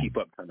was trying to keep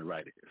up, trying to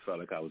write it. It felt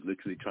like I was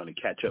literally trying to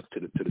catch up to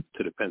the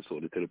pencil,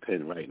 to the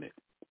pen, writing it.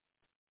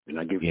 And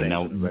I give thanks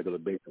on a regular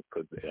basis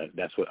because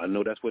that's what I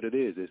know. That's what it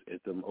is.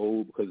 It's them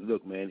old. Because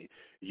look, man,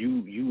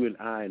 you and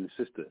I and the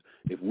sister,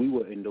 if we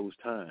were in those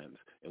times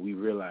and we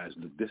realized,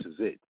 look, this is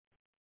it,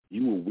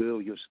 you will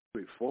will your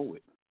spirit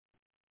forward.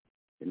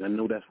 And I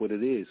know that's what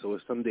it is. So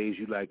it's some days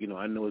you like,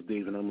 I know it's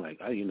days when I'm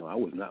like, I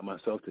was not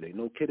myself today.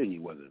 No kidding,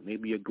 you wasn't.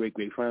 Maybe your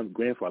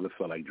great-great-grandfather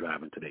felt like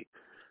driving today.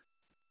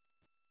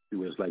 It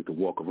was like to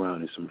walk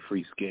around in some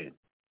free skin.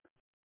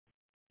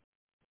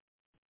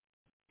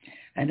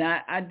 And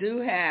I do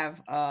have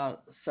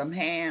some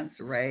hands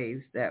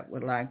raised that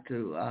would like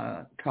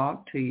to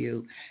talk to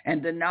you.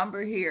 And the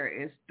number here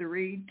is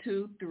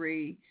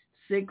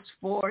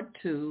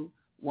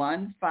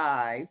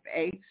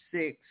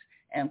 323-642-1586,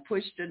 and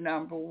push the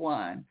number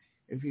 1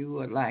 if you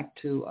would like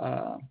to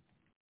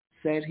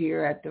sit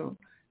here at the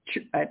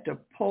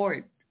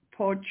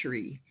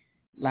Poetree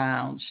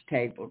Lounge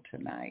table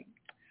tonight.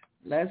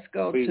 Let's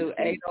go to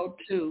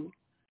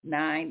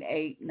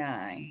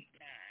 802-989.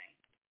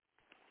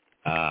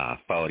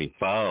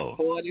 44.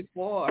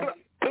 44.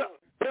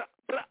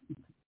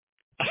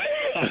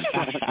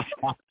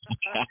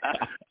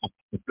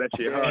 Bless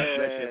your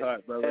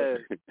heart,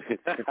 brother.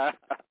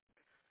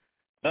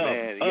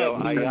 Man,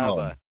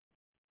 Iyaba,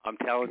 I'm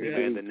telling you,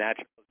 man, the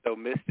natural is so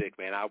mystic,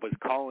 man. I was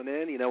calling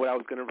in. You know what I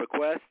was going to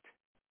request?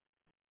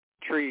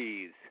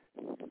 Trees.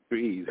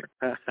 Trees.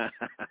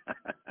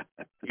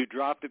 You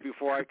dropped it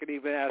before I could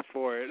even ask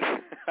for it.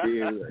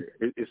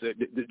 It's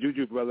the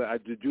juju, brother.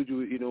 The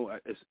juju,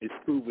 it's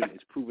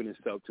proven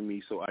itself to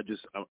me. So I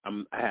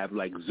have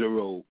like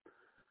zero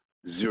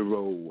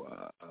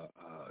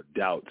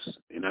doubts,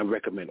 and I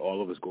recommend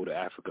all of us go to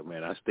Africa,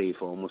 man. I stayed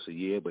for almost a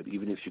year, but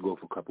even if you go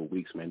for a couple of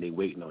weeks, man, they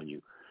waiting on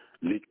you,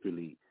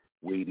 literally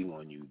waiting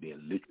on you. They're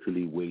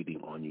literally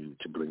waiting on you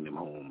to bring them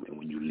home. And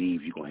when you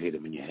leave, you're gonna hear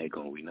them in your head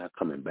going, "We're not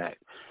coming back."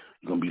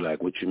 You're gonna be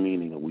like, "What you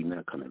meaning? Are we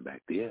not coming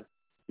back there?"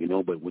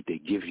 But what they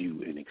give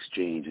you in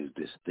exchange is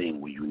this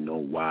thing where you know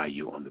why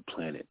you're on the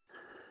planet.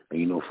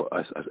 And for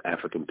us as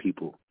African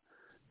people,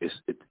 it's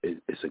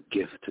a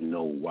gift to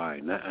know why.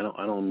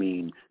 I don't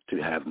mean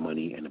to have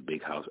money and a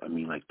big house. I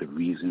mean like the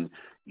reason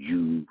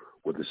you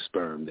were the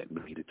sperm that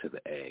made it to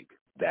the egg.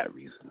 That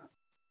reason.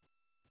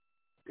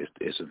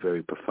 It's a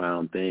very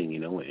profound thing,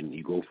 and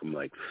you go from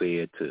like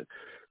fear to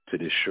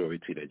this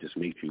surety that just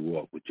makes you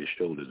walk with your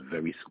shoulders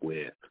very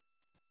square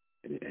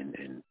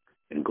and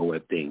go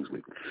at things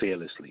with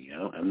fearlessly.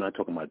 I'm not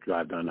talking about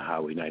drive down the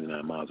highway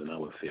 99 miles an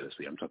hour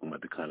fearlessly. I'm talking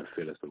about the kind of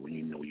fearlessly when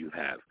you know you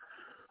have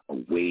a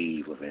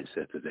wave of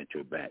ancestors at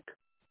your back.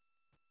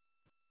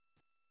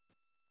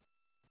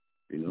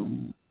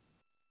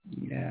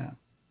 Yeah.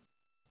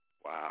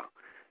 Wow.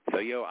 So,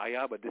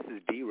 Iyaba, this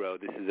is D-Ro.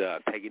 This is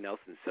Peggy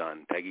Nelson's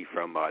son, Peggy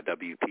from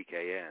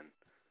WPKN.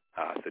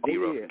 So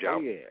D-Ro from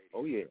John.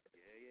 Oh, yeah.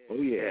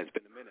 Yeah, it's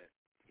been a minute.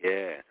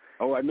 Yeah.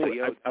 Oh, I know.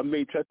 So,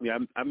 trust me,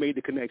 I made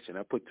the connection.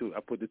 I put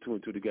the 2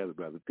 and 2 together,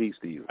 brother. Peace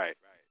to you.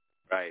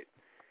 Right.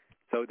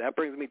 So that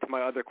brings me to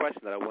my other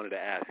question that I wanted to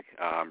ask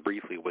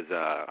briefly was,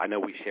 I know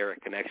we share a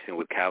connection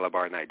with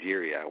Calabar,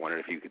 Nigeria. I wondered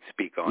if you could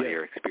speak on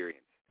your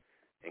experience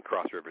in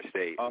Cross River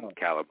State and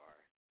Calabar.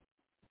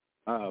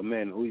 Oh,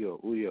 man, Uyo.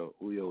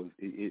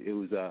 It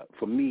was,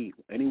 for me,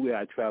 anywhere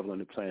I travel on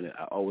the planet,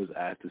 I always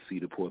ask to see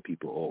the poor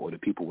people or the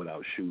people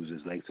without shoes,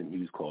 as Langston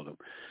Hughes called them.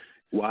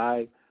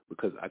 Why?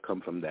 Because I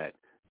come from that.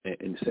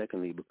 And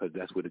secondly, because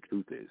that's where the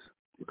truth is.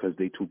 Because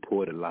they too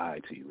poor to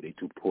lie to you. They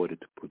too poor to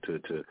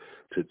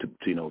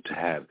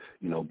have,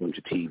 a bunch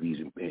of TVs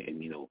and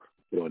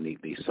put on their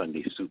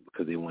Sunday suit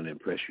because they want to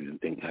impress you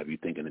and have you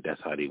thinking that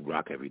that's how they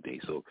rock every day.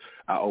 So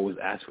I always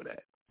ask for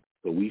that.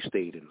 So we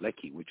stayed in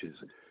Lekki, which is,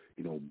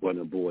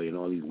 Bunner Boy and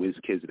all these whiz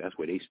kids. That's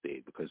where they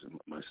stayed because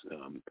my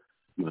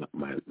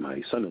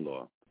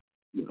son-in-law,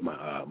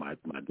 my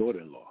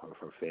daughter-in-law,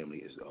 her family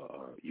is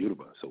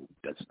Yoruba. So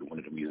that's one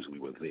of the reasons we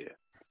were there.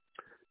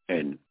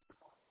 And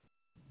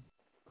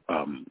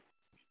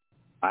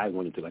I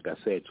wanted to, like I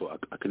said, so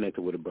I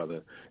connected with a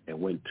brother and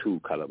went to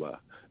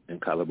Calabar.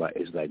 And Calabar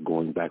is like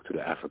going back to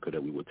the Africa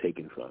that we were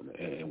taken from.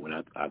 And when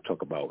I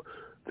talk about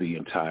the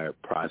entire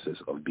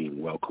process of being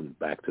welcomed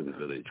back to the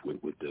village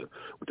with the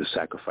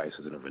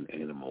sacrifices of an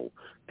animal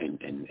and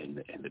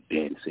the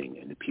dancing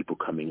and the people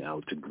coming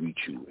out to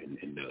greet you and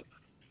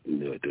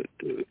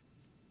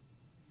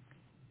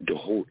the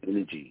whole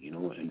energy,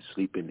 and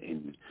sleeping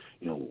in,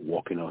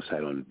 walking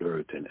outside on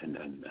dirt and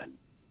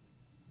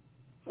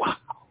wow.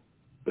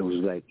 It was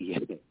like,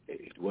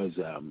 it was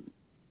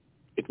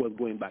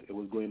going back. It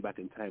was going back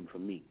in time for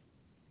me,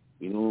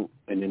 and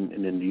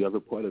then the other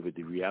part of it,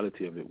 the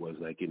reality of it was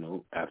like,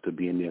 after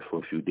being there for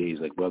a few days,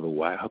 like, brother,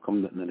 why? How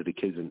come none of the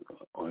kids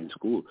are in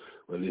school?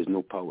 Well, there's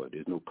no power.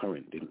 There's no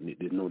current.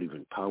 There's not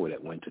even power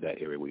that went to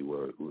that area we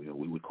were.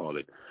 We would call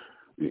it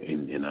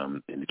in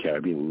the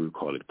Caribbean, we would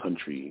call it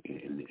country.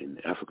 In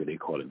Africa, they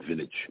call it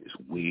village. It's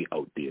way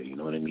out there. You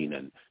know what I mean?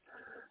 And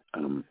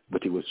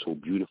but it was so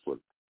beautiful.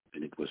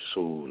 And it was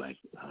so like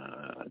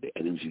the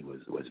energy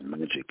was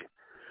magic.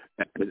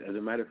 As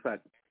a matter of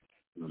fact,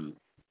 I'm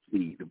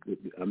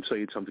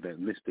telling you something that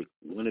mystic.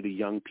 One of the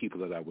young people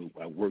that I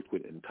worked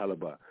with in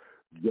Calabar,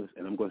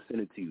 and I'm going to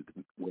send it to you.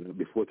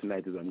 Before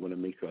tonight is, I'm going to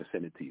make sure I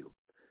send it to you.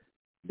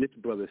 This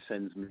brother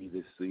sends me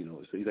this, so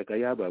he's like,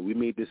 Iyaba, we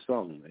made this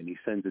song, and he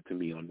sends it to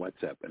me on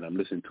WhatsApp, and I'm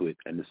listening to it,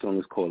 and the song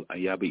is called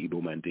Iyaba Ibo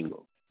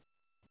Mandingo.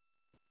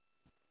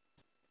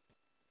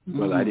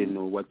 Well, I didn't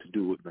know what to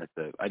do with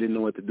myself.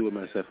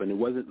 And it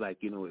wasn't like,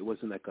 it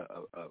wasn't like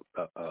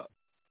a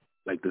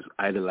like this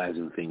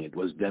idolizing thing. It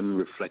was them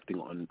reflecting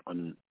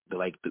on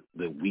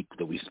the week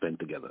that we spent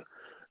together,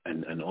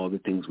 and all the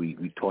things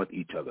we taught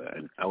each other.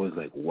 And I was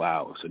like,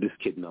 wow. So this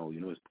kid now,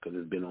 it's because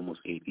it's been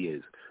almost 8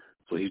 years.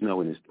 So he's now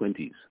in his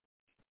 20s.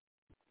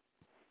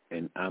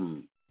 And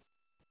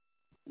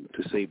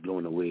to say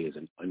blown away is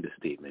an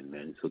understatement,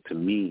 man. So to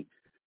me,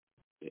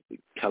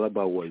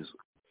 Calabar was,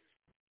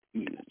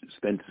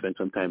 spent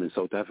some time in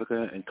South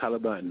Africa, and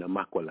Calabar and the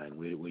Makwaland,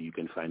 where you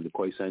can find the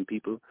Khoisan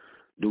people.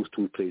 Those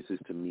two places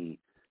to me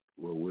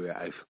were where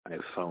I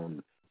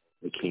found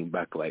it came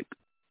back like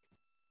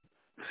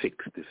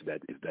fixed,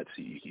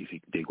 if you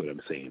dig what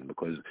I'm saying,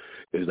 because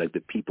it was like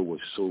the people were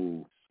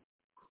so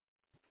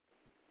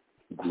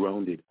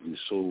grounded and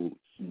so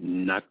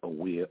not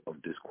aware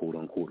of this quote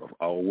unquote of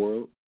our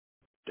world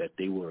that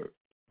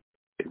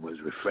it was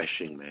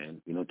refreshing,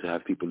 man. To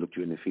have people look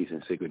you in the face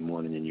and say good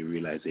morning, and you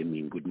realize they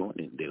mean good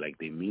morning.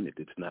 They mean it.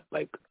 It's not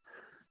like,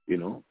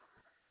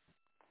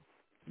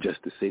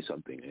 just to say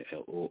something.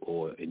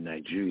 Or in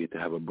Nigeria, to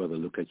have a brother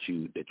look at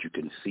you that you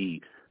can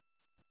see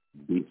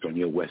based on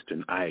your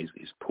Western eyes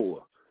is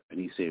poor, and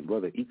he's saying,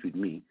 brother, eat with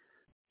me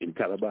in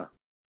Calabar.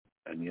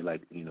 And you're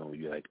like,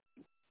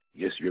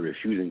 yes, you're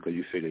refusing because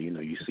you figure,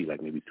 you see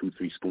like maybe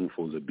 2-3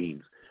 spoonfuls of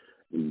beans.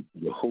 And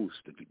your host,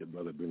 the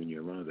brother bringing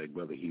you around, is like,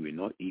 brother, he will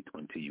not eat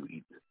until you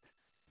eat.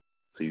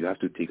 So you have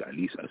to take at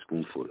least a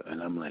spoonful.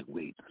 And I'm like,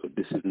 wait, so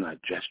this is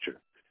not gesture.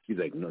 He's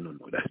like, no,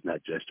 that's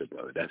not gesture,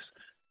 brother.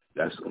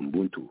 That's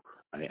Ubuntu.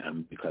 I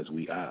am because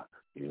we are.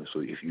 So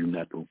if you're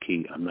not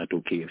okay, I'm not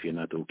okay if you're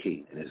not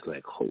okay. And it's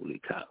like, holy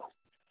cow.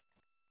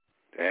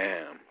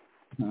 Damn.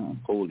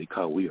 Holy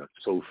cow, we are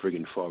so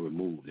friggin' far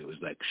removed. It was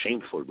like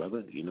shameful,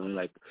 brother.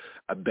 Like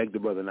I begged the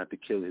brother not to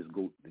kill his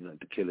goat,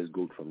 to kill his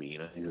goat for me.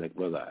 He's like,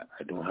 brother,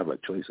 I don't have a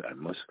choice. I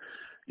must.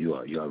 You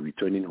are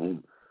returning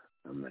home.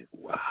 I'm like,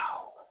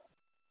 wow,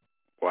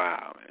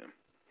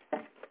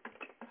 man.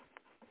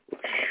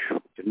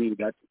 To me,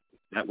 that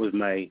was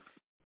my.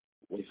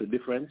 What's the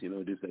difference?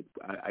 Just like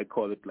I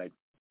call it like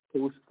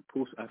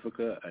post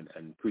Africa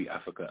and pre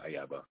Africa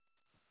Iyaba.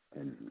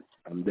 And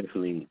I'm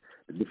definitely,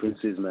 the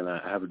difference is, man, I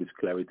have this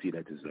clarity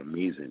that is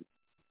amazing,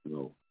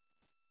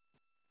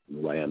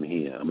 why I'm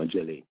here. I'm a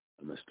jelly.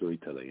 I'm a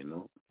storyteller,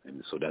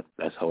 and so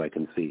that's how I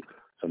can say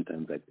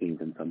sometimes I paint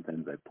and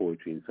sometimes I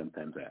poetry and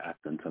sometimes I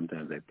act and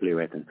sometimes I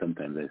playwright and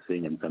sometimes I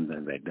sing and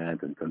sometimes I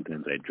dance and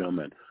sometimes I drum,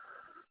 and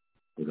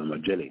because I'm a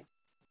jelly.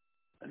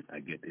 And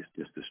I get it's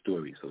just a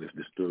story. So if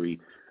the story,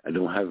 I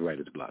don't have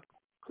writer's block.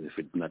 Because if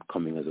it's not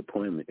coming as a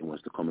poem, it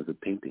wants to come as a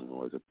painting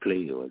or as a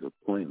play or as a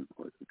poem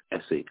or as an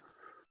essay,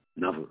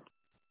 novel,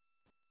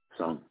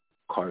 song,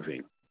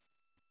 carving,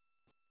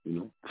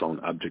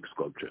 found object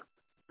sculpture.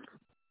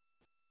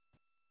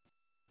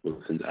 Well,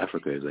 since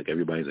Africa is like,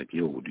 everybody's like,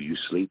 yo, do you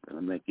sleep? And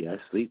I'm like, yeah, I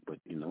sleep, but,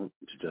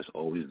 it's just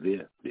always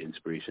there. The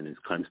inspiration is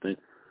constant,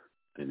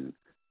 and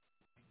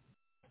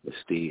I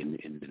stay in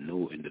the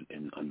know,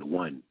 on the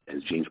one.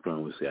 As James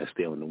Brown would say, I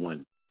stay on the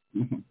one.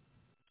 Mm-hmm.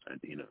 And,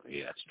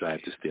 I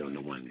strive to stay on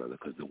the one, brother,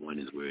 because the one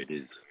is where it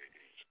is.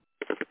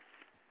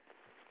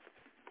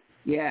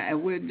 Yeah,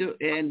 and we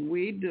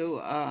do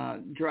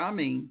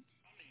drumming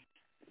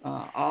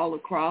all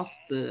across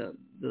the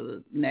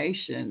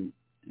nation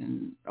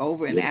and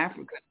over in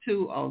Africa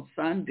too on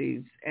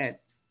Sundays at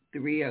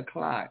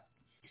 3:00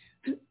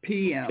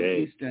 p.m.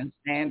 Eastern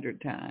Standard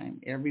Time.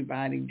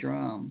 Everybody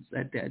drums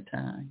at that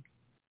time.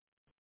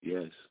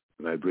 Yes,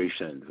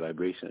 vibration.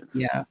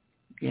 Yeah.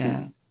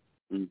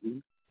 Mm-hmm.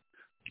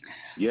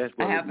 Yes,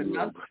 I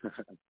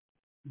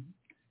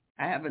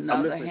have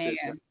another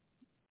hand.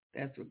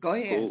 That's what. Go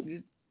ahead.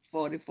 Cool.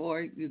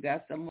 44. You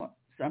got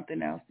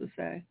something else to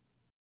say?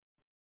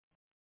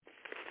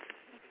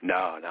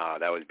 No,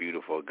 that was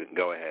beautiful.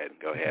 Go ahead.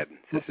 Okay.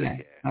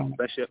 Yeah.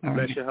 Bless your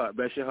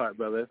heart,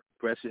 brother.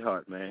 Bless your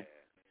heart, man.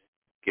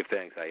 Give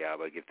thanks,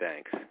 Iyaba. Give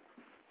thanks.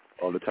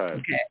 All the time.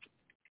 Okay.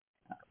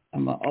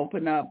 I'm going to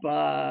open up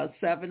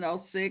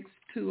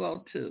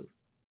 706-202.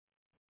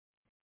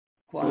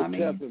 Kwame?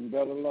 Hotep and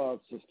better love,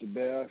 Sister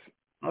Beth.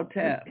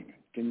 Hotep.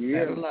 Can you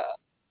hear me? Love.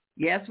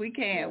 Yes, we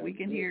can. Yeah, we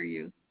can hear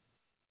you.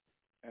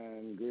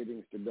 And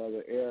greetings to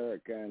Brother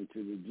Airik and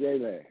to the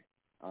Jayla.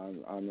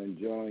 I'm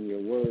enjoying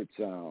your word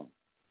sound.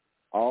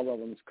 All of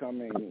them's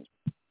coming,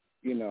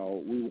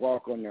 we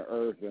walk on the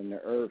earth, and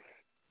the earth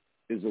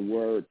is a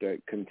word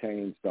that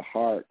contains the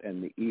heart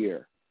and the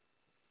ear.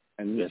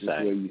 And this is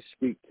where you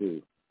speak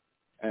to.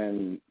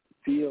 And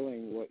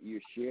feeling what you're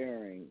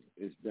sharing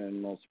has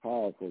been most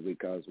powerful,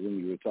 because when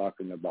you were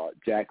talking about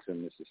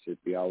Jackson,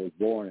 Mississippi, I was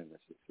born in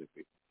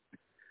Mississippi.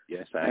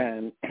 Yes,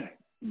 and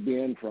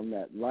being from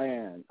that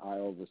land, I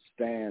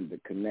understand the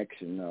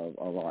connection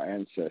of our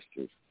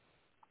ancestors.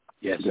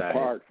 Yes, the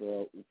part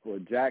for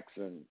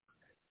Jackson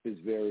is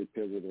very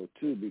pivotal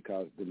too,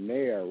 because the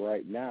mayor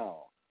right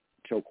now,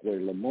 Chokwe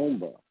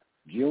Lumumba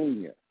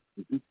Jr.,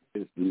 is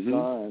the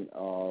son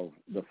of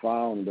the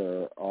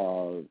founder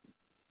of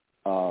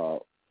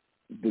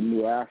the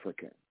New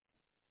African.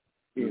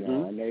 You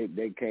know, and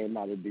they came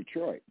out of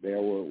Detroit. They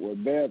were where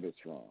Bev is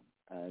from.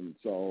 And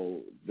so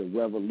the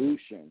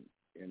revolution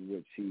in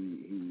which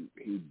he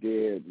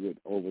did with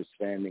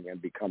overstanding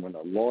and becoming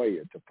a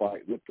lawyer to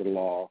fight with the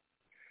law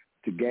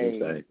to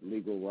gain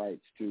legal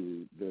rights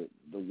to the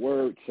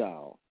word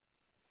sound.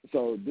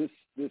 So this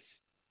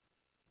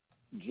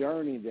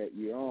journey that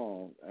you're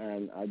on,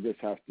 and I just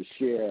have to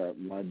share,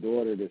 my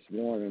daughter this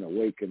morning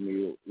awakened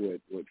me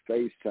with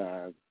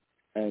FaceTime,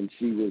 and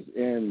she was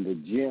in the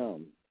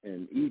gym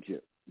in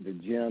Egypt. The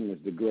gym is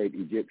the Great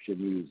Egyptian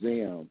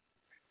Museum,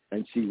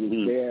 and she was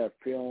there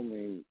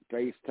filming,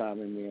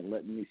 FaceTiming me and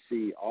letting me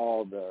see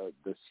all the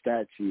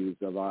statues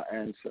of our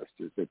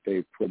ancestors that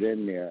they put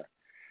in there.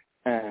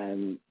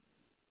 And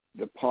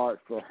the part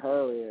for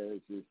her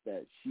is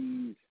that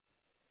she's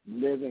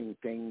living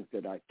things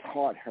that I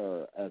taught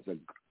her as a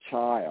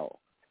child.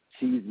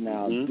 She's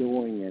now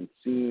doing and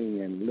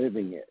seeing and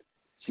living it.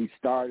 She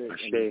started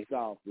in the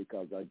South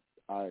because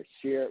I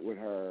shared with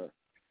her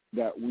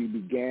that we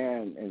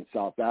began in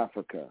South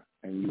Africa,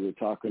 and you were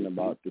talking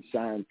about the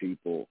San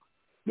people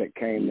that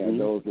came there.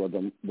 Those were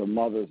the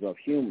mothers of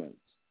humans.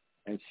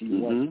 And she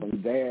went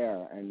from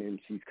there, and then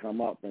she's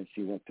come up, and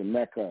she went to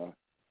Mecca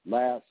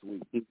last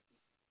week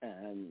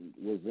and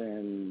was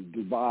in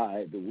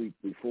Dubai the week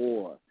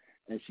before.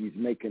 And she's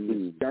making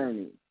this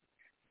journey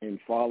and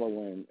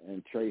following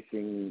and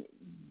tracing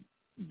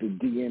the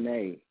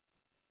DNA.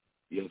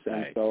 Yes,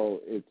 and so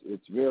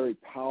it's very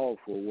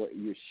powerful what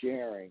you're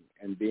sharing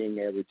and being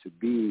able to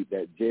be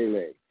that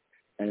Jele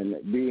and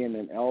being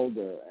an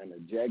elder and a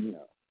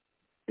Jegna.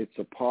 It's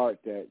a part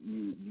that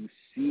you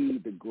see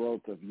the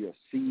growth of your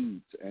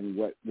seeds and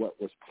what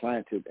was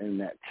planted in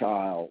that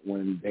child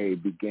when they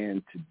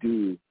began to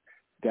do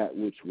that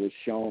which was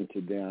shown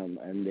to them,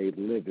 and they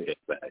live it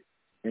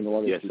in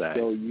order to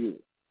show you.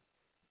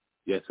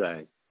 Yes,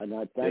 I. And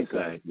I thank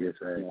you.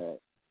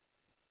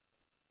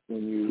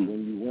 When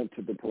you went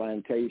to the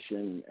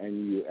plantation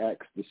and you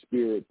asked the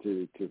spirit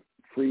to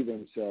free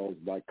themselves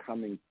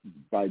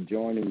by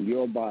joining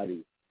your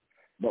body,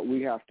 but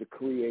we have to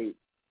create.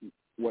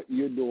 What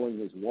you're doing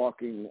is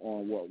walking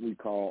on what we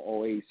call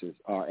oasis,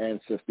 our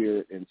ancestor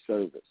spirit in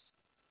service.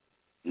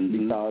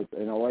 Because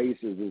an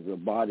oasis is a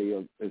body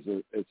of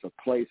it's a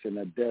place in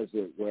a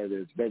desert where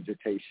there's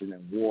vegetation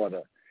and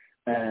water.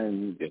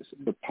 And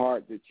the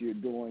part that you're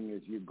doing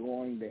is you're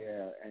going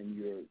there and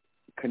you're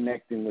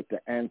connecting with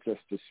the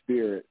ancestor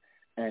spirit,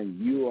 and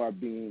you are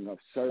being of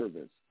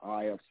service,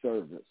 of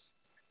service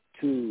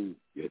to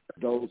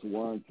those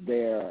ones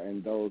there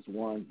and those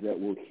ones that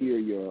will hear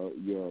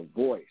your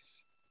voice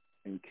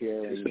and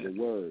carrying the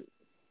word.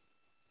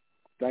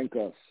 Thank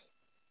us.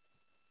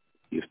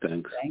 Yes,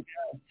 thanks. Thank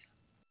us.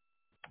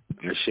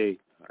 I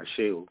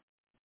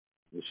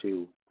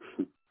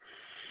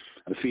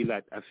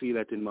feel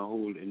that in my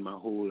whole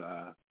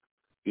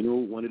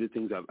one of the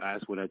things I've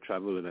asked when I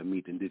travel and I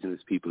meet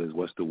indigenous people is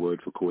what's the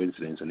word for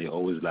coincidence, and they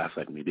always laugh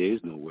at me. There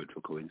is no word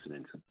for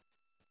coincidence.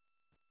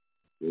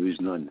 There is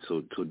none.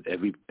 So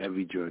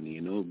every journey,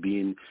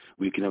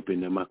 waking up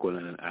in the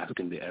Makwana and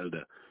asking the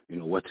elder,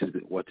 what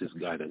is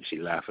God? And she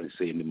laugh and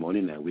say, in the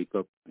morning I wake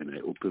up and I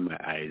open my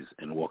eyes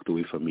and walked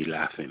away from me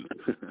laughing.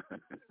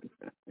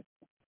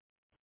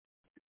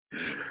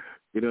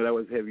 That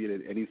was heavier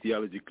than any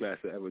theology class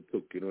I ever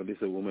took.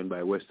 This a woman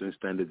by Western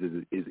standards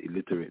is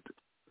illiterate.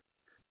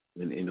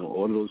 And,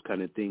 all those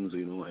kind of things,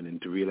 and then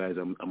to realize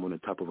I'm on the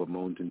top of a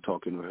mountain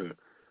talking with her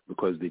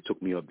because they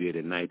took me up there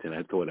at night and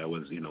I thought I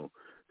was,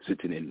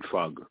 sitting in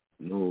fog.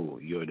 No,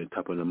 you're at the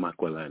top of the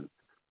Makwaland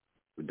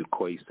with the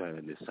Khoisan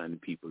and the San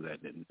people,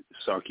 and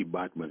Sarki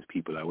Batman's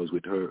people. I was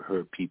with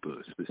her people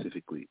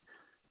specifically.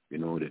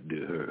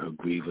 Her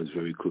grave was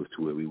very close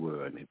to where we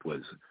were, and it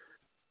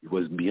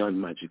was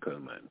beyond magical,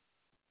 man.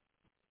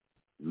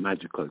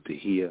 Magical to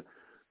hear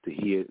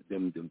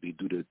them they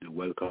do the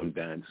welcome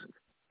dance,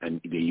 and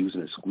they're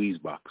using a squeeze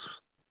box,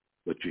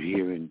 but you're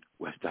hearing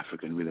West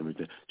African rhythm.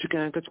 And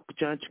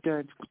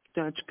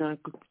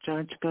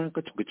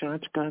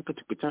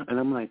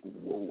I'm like,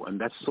 whoa, and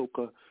that's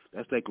soca.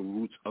 That's like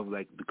roots of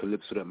like the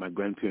calypso that my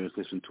grandparents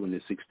listened to in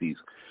the 60s.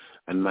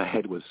 And my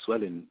head was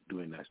swelling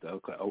doing that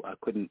stuff. I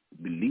couldn't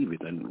believe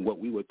it. And what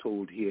we were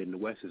told here in the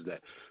West is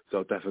that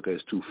South Africa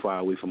is too far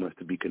away from us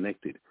to be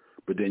connected.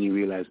 But then you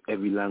realize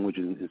every language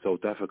in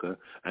South Africa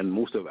and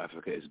most of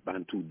Africa is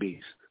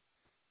Bantu-based.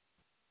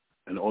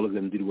 And all of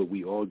them did what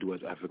we all do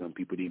as African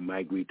people. They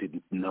migrated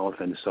north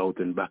and south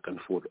and back and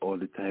forth all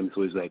the time.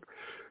 So it's like,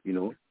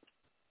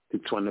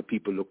 Tswana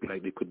people look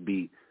like they could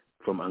be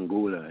from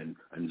Angola, and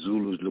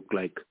Zulus look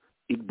like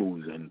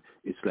Igbos, and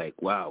it's like,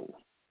 wow.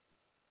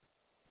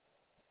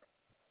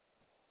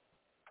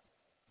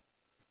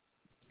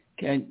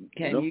 Can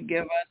you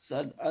give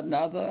us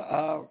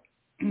another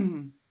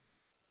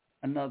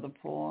another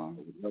poem?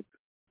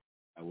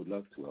 I would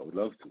love to.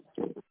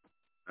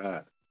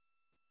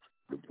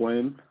 The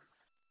poem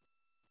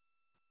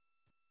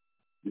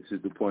This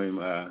is the poem,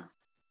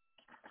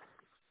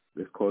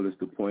 let's call this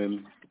the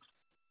poem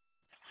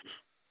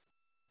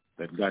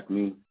that got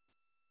me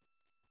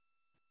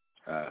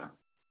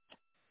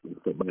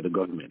put by the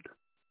government.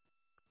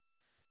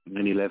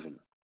 9/11.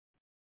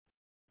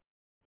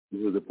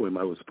 This was the poem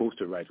I was supposed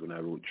to write when I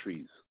wrote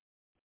Trees.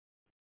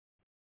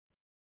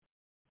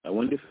 I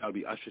wonder if I'll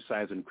be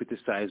ostracized and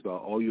criticized by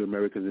all you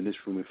Americans in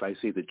this room if I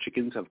say the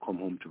chickens have come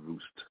home to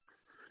roost.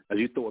 As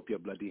you throw up your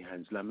bloody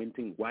hands,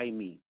 lamenting, why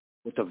me?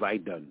 What have I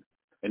done?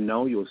 And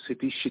now your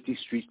city, shitty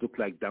streets look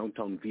like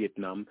downtown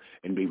Vietnam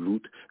and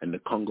Beirut and the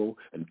Congo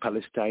and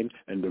Palestine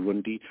and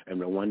Burundi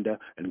and Rwanda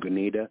and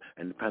Grenada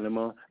and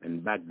Panama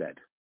and Baghdad.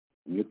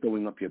 And you're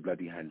throwing up your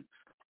bloody hands.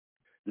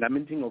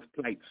 Lamenting of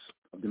plights,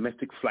 of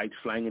domestic flights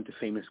flying into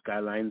famous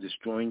skylines,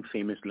 destroying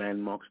famous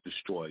landmarks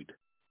destroyed.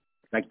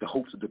 Like the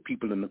hopes of the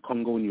people in the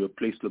Congo when you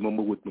replaced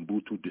Lumumba with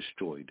Mobutu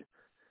destroyed.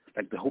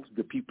 Like the hopes of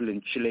the people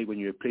in Chile when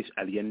you replaced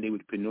Allende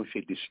with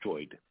Pinochet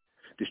destroyed.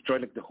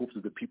 Destroyed like the hopes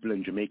of the people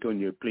in Jamaica when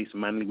you replaced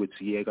Manley with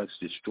Ciegas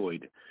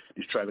destroyed.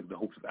 Destroyed like the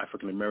hopes of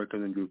African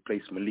Americans when you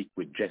replaced Malik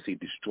with Jesse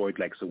destroyed.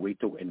 Like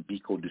Soweto and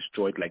Biko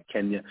destroyed. Like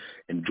Kenya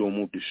and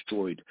Jomo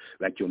destroyed.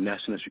 Like your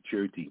national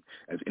security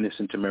as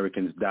innocent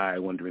Americans die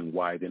wondering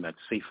why they're not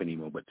safe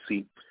anymore. But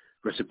see,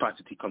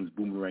 reciprocity comes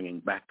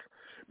boomeranging back.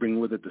 Bring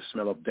with it the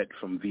smell of death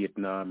from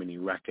Vietnam and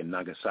Iraq and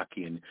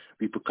Nagasaki and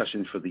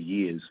repercussions for the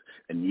years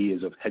and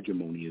years of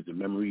hegemony as the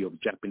memory of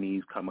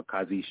Japanese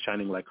kamikazes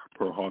shining like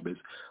Pearl Harbors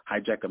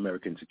hijack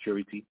American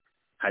security,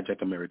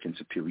 hijack American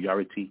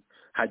superiority,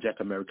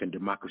 hijack American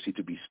democracy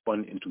to be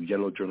spun into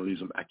yellow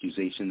journalism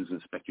accusations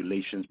and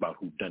speculations about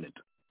who done it.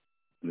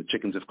 And the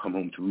chickens have come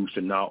home to roost,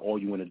 and now all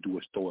you want to do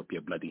is throw up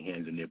your bloody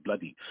hands, and they're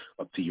bloody,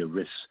 up to your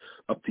wrists,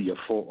 up to your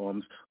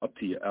forearms, up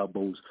to your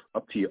elbows,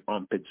 up to your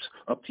armpits,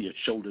 up to your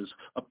shoulders,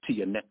 up to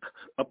your neck,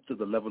 up to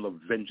the level of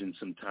vengeance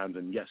sometimes.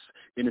 And yes,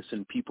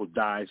 innocent people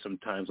die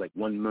sometimes, like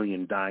 1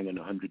 million dying in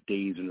 100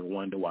 days in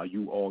Rwanda, while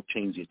you all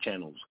change your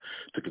channels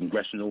to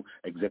congressional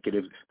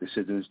executive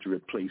decisions to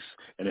replace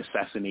and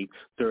assassinate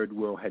third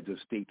world heads of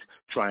state,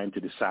 trying to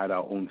decide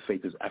our own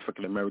fate as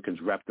African Americans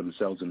wrap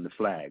themselves in the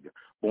flag.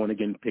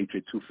 Born-again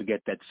patriots who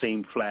forget that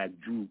same flag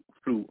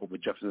flew over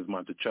Jefferson's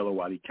Monticello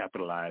while he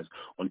capitalized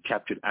on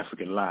captured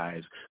African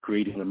lives,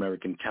 creating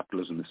American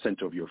capitalism in the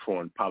center of your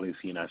foreign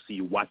policy. And I see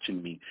you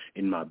watching me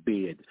in my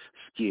bed,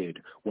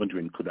 scared,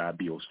 wondering could I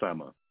be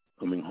Osama,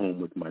 coming home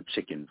with my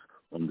chickens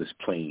on this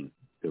plane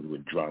filled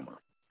with drama.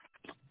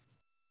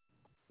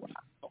 Wow.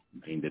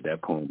 I did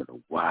that poem.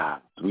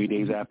 Wow. 3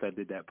 days after I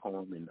did that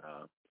poem, and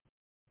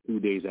 2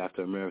 days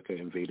after America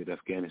invaded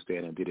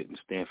Afghanistan, I did it in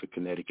Stamford,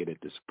 Connecticut at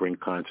the spring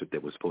concert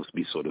that was supposed to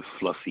be sort of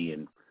fluffy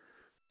and,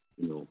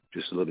 you know,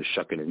 just a little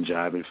shucking and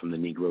jiving from the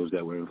Negroes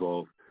that were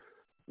involved.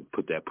 I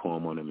put that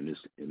poem on them, and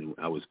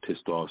I was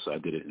pissed off, so I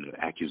did it in an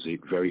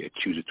very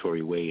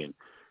accusatory way. And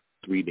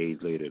 3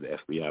 days later, the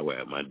FBI were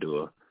at my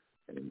door,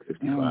 and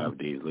 55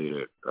 days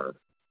later,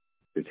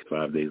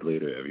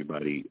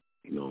 everybody,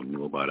 you know,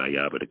 knew about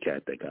Iyaba the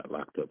cat that got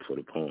locked up for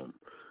the poem.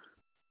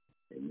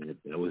 And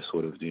it was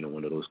sort of, you know,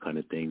 one of those kind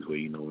of things where,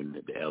 you know,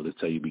 when the elders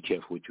tell you be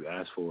careful what you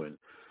ask for. And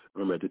I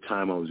remember at the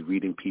time I was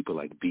reading people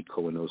like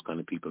Biko and those kind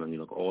of people, and, you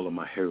know, all of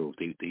my heroes,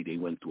 they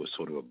went through a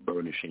sort of a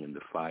burnishing in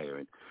the fire.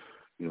 And,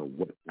 you know,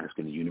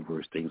 asking the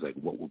universe things like,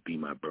 what would be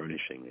my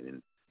burnishing? And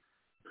then,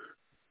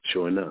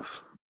 sure enough,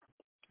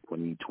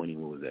 2020,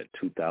 what was that,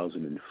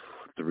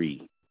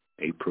 2003,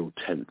 April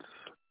 10th.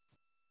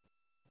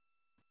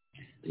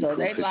 So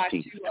they locked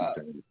you up.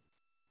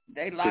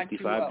 They locked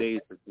you up.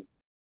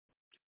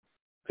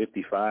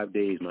 55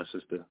 days, my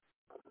sister.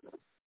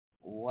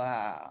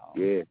 Wow.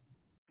 Yeah.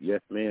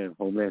 Yes, ma'am.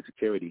 Homeland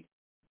Security.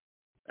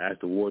 I asked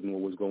the warden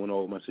what was going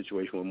on with my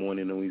situation one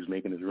morning, and when he was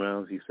making his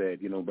rounds, he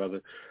said, you know,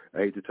 brother, I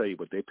hate to tell you,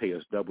 but they pay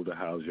us double to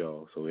house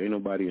y'all, so ain't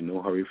nobody in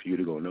no hurry for you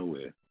to go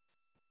nowhere.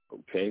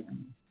 Okay?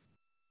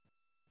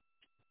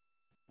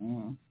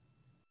 Mm.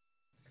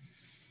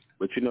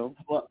 But, you know,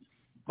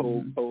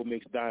 Cold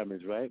makes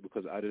diamonds, right?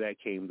 Because out of that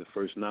came the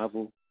first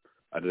novel.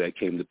 Out of that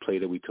came the play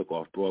that we took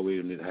off Broadway,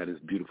 and it had this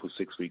beautiful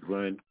 6-week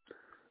run.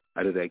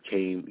 Out of that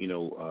came, you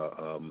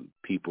know,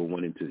 people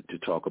wanting to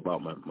talk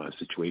about my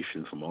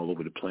situation from all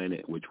over the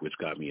planet, which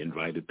got me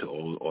invited to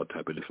all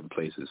type of different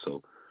places.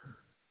 So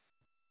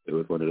it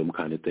was one of them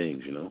kind of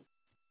things, you know.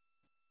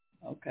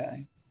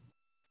 Okay.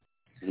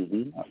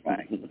 Mm-hmm. All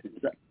right.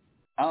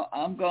 So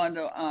I'm going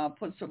to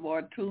put some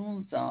more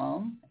tunes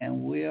on,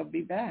 and we'll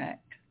be back.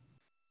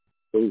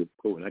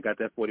 Cool. And I got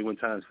that 41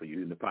 times for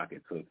you in the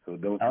pocket, so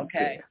don't.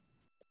 Okay.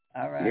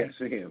 All right. Yes,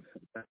 ma'am.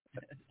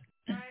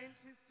 96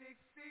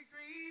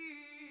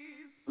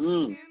 degrees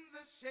Mm. in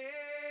the shade.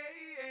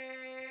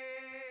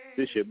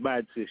 Sis, you're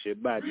bad.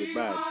 You're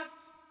bad.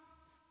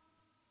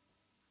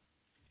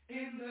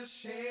 In the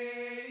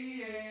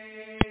shade.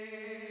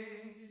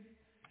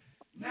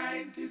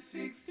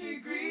 96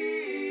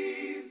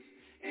 degrees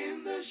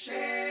in the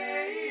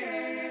shade.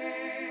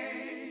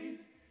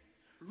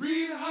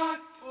 Real hot.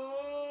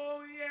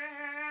 Oh,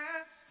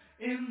 yes.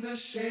 In the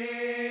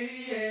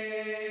shade.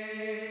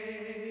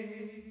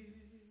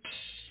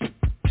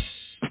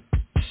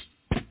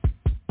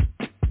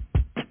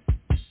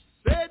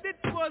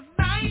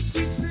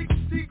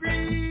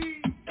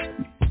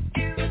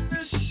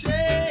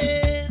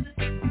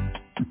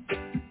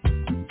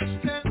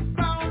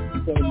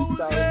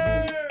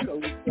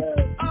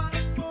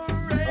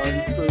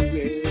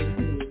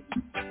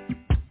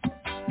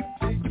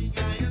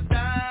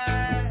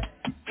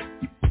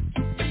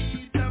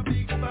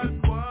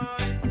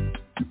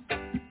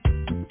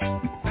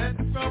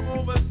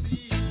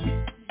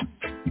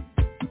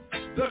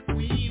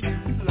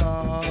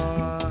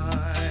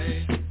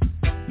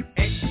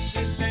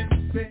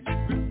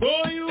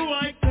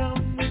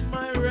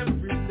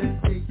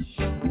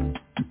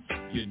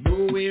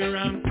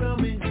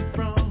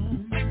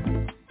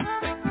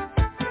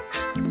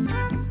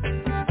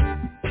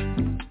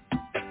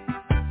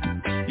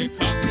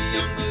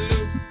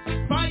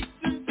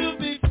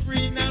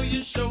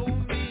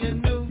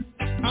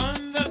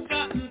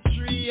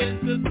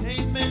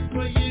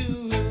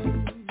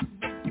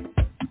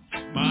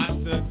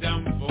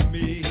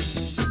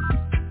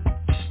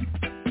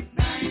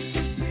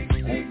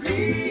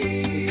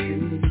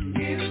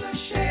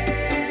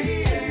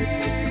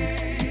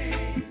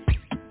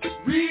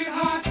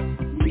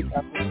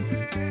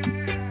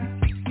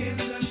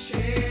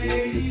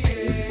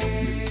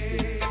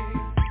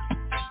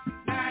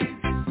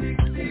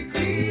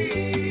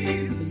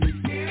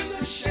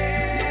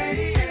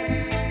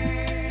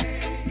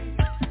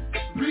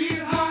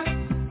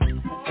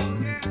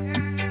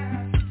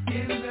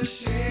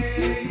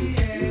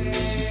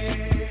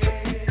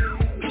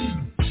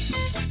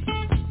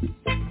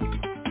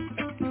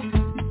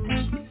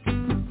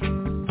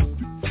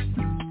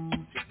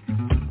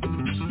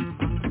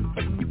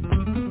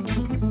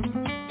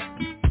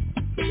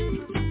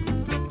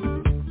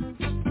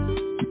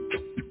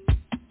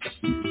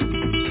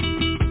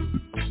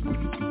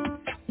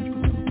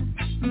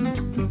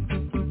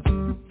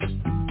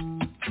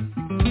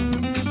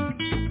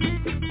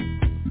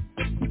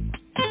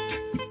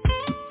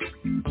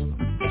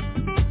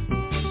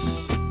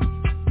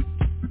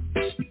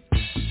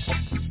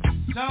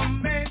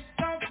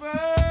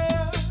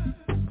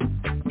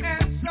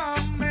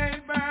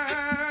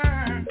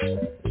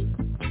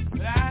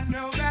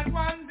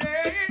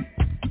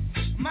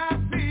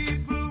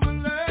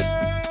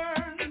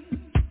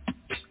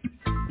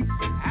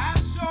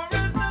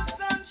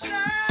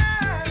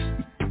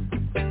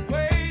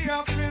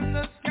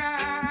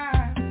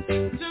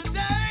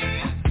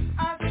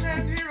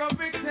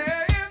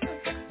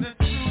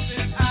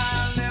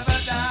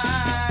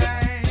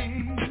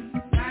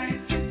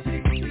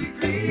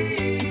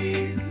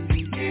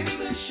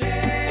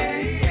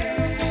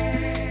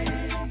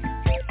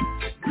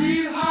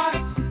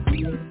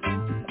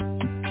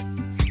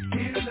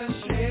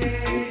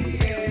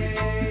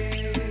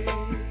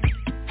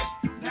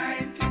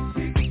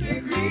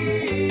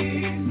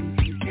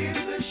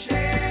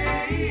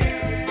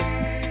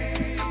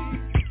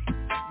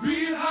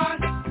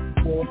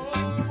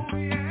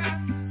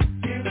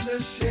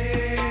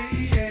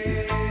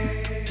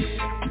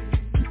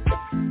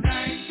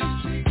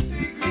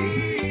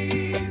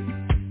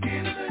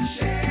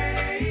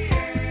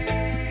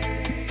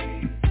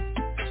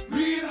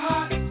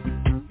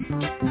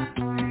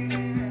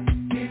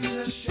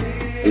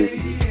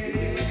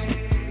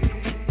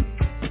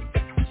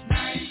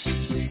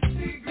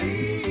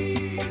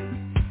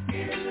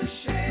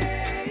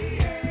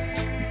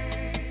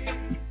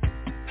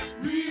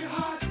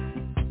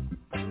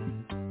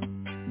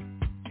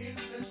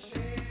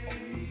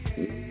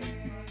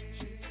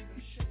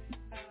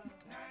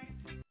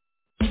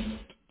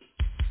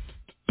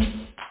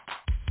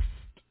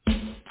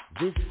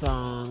 This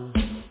song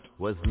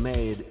was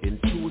made in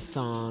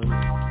Tucson,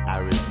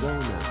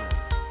 Arizona.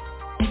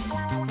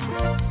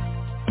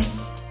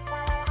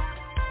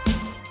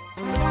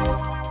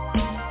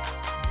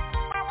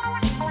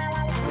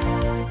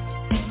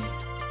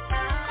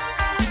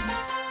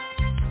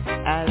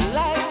 I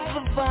like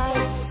the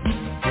vibe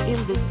in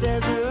the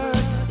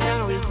desert,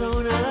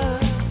 Arizona.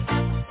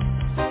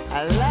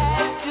 I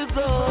like to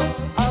go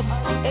up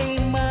a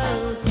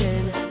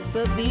mountain,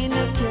 but being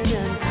a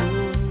tenant too.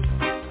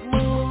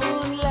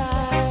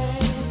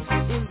 Moonlight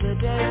in the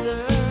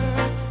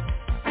desert,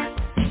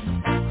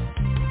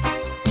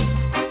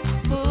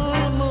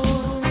 full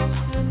moon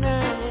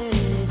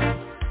tonight.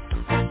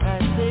 I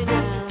say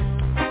now,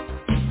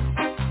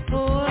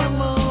 full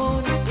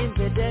moon in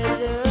the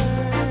desert.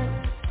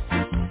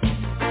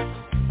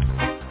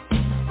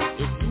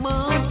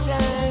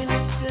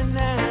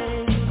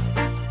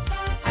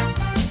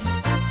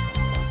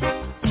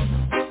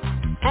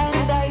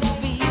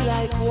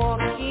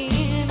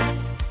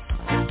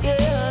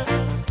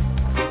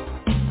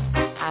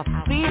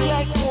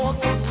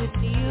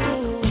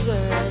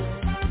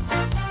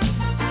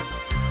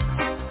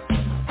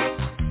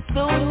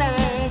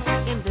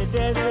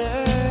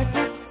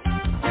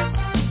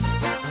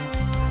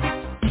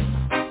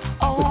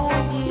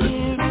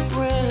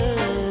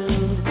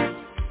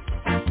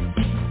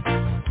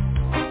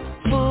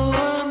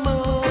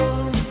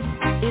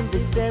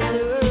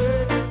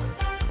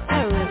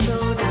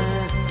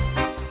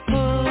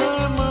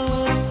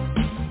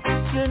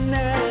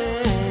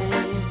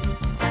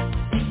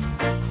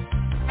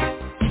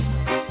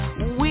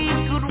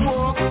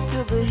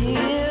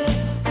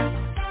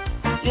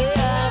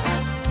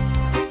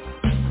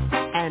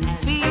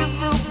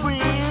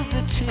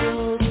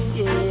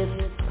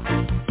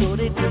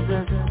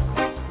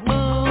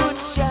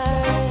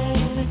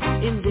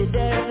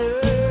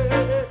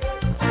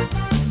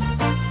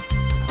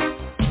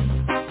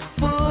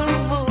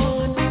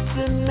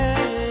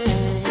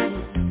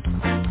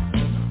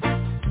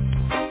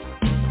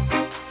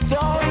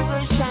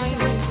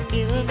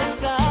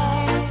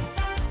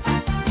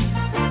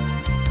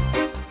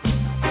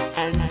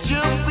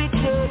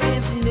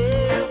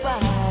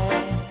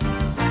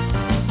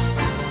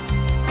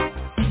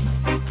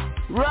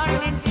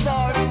 Running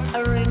stars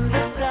are in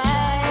the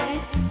sky.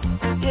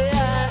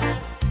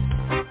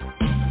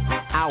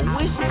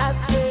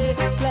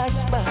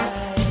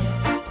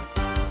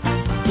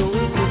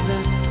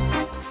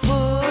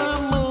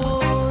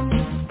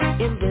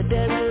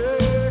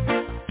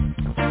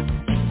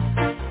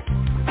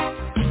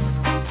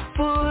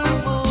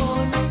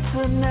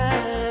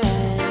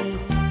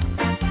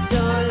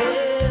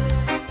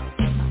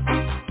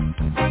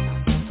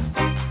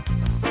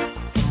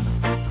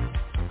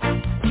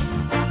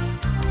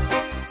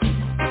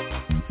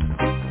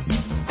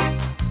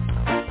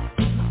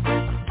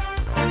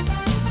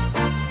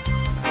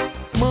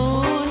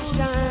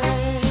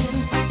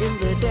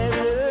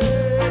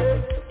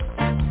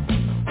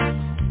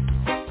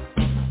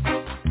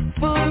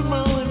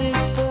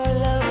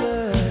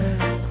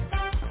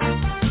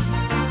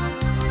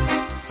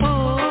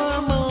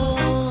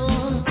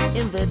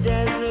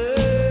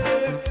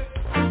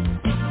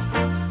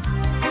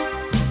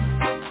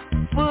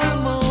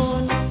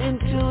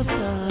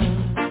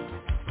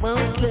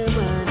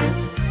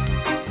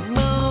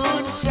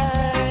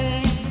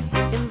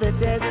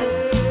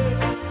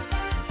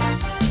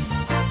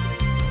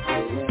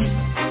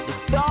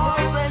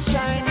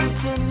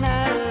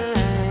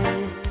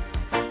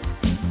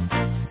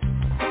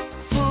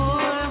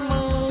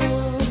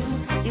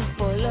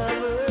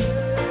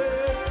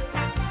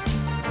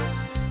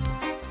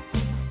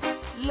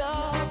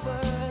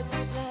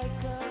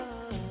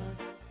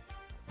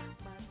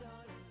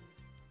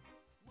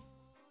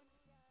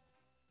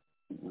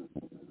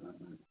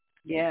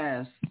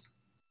 Yes,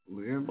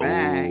 we're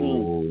back.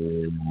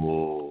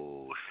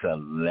 Oh,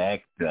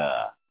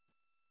 selector.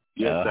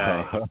 Yes,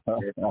 I.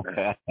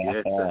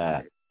 Yes,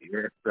 I.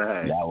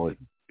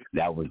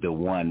 That was the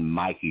one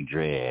Mikey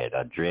Dread,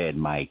 a Dread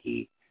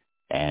Mikey,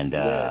 and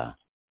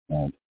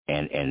Iyaba.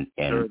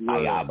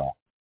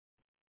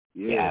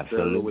 Yeah,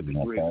 absolutely. With the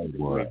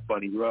great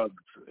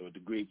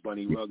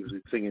Bunny Ruggs,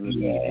 singing the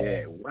lead.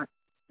 Yeah, what?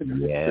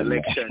 Yeah,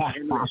 Selection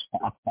endless.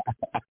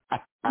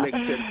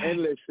 Selection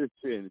endless,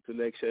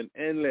 Selection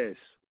endless.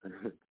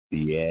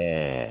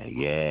 Yeah.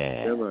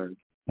 Yeah, man.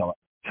 So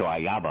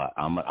Iyaba,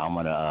 I'm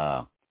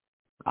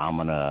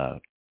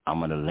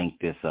gonna link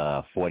this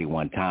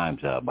 41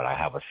 times, but I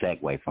have a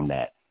segue from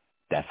that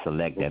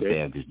select that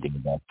Bev just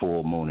did, that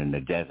full moon in the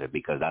desert,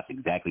 because that's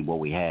exactly what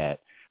we had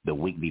the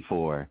week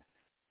before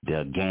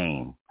the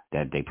game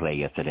that they played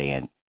yesterday,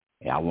 and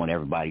I want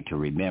everybody to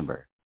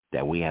remember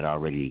that we had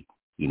already,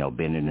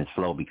 been in this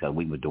flow because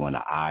we were doing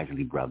the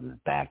Isley brothers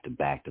back to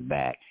back to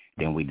back.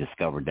 Then we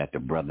discovered that the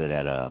brother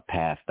that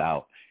passed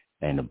out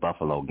in the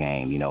Buffalo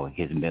game,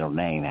 his middle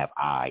name have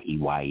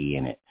I-E-Y-E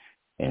in it,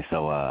 and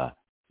so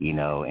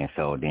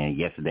then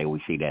yesterday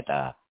we see that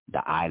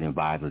the Island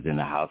Vibes was in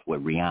the house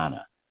with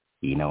Rihanna,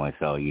 and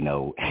so,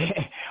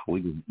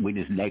 we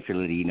just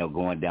naturally,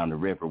 going down the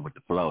river with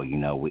the flow,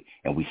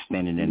 we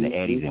spinning in the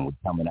eddies and we're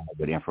coming out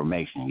with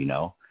information,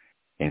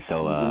 and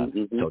so,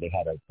 so they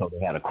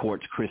had a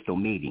quartz crystal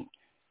meeting,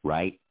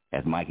 right?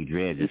 As Mikey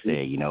Dread just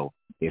said,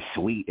 it's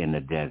sweet in the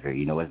desert,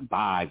 it's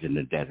vibes in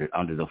the desert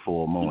under the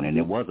full moon, and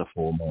it was a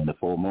full moon. The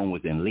full moon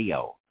was in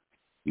Leo,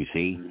 you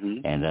see,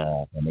 and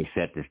they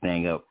set this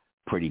thing up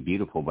pretty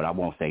beautiful. But I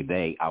won't say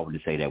they. I would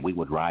just say that we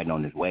was riding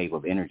on this wave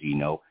of energy,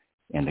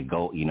 and the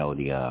gold,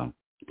 the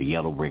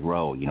yellow brick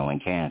road, in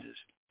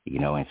Kansas,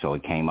 and so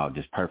it came out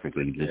just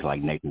perfectly, just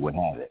like nature would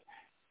have it.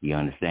 You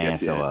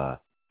understand? Yes,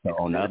 so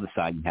on the other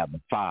side, you have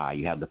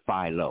the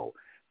Philo,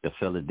 the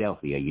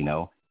Philadelphia,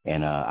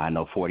 and I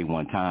know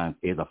 41 times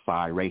is a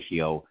phi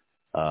ratio,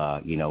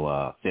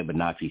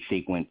 Fibonacci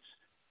sequence,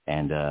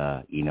 and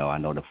I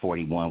know the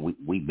 41.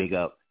 We big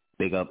up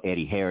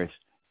Eddie Harris.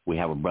 We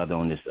have a brother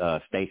on this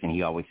station.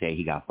 He always say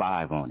he got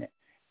 5 on it,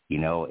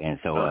 and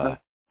so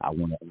I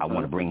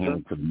want to bring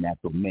him to the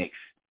natural mix,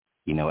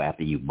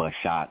 after you bust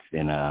shots,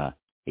 and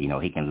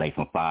he can lay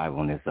some 5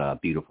 on this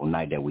beautiful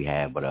night that we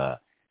have. But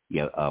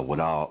with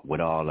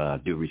all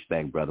due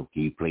respect, brother,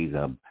 can you please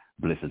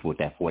bliss us with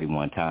that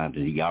 41 times?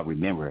 And y'all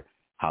remember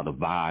how the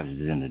vibes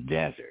is in the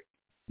desert.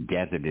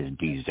 Desert is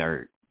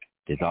desert.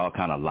 There's all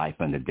kind of life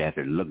in the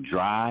desert. It look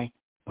dry,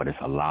 but it's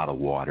a lot of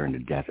water in the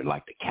desert,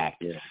 like the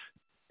cactus. Yeah.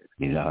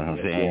 You know what I'm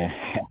saying?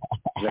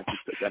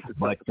 That's the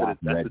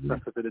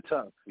toughest of the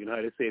tough. You know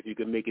how they say, if you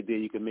can make it there,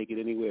 you can make it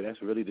anywhere.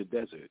 That's really the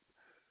desert.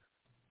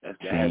 That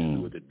has to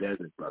do with the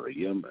desert, brother.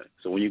 Yeah, man.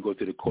 So when you go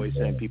to the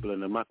Khoisan people in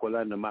the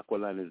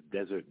Makwalan is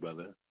desert,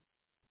 brother.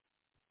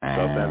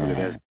 South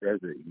Africa, that's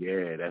desert.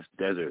 Yeah, that's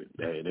desert.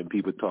 And then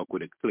people talk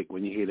with a click.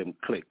 When you hear them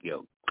click,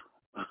 yo.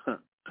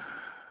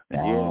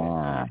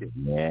 Yeah.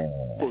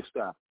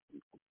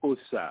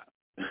 Posa.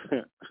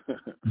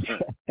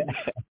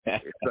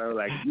 It sounds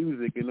like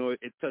music,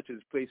 it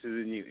touches places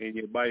in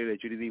your body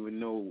that you didn't even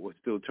know was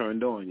still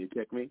turned on. You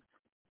check me?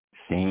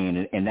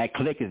 And that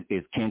click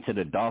is kin to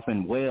the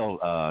dolphin whale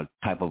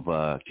type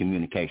of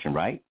communication,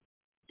 right?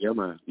 Yeah,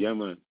 man. Yeah.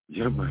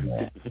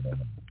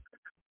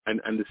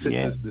 And the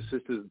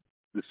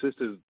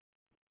sisters,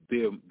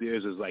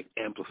 theirs is like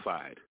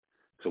amplified.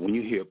 So when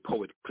you hear a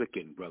poet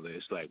clicking, brother,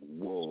 it's like,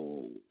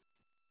 whoa.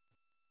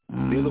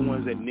 They're the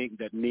ones that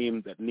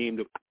named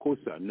the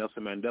Xhosa,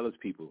 Nelson Mandela's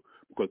people,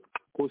 because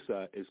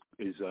Xhosa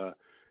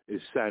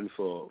is stand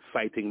for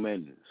fighting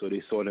men. So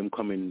they saw them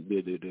coming.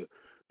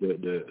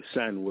 The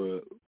San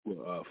were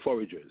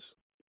foragers.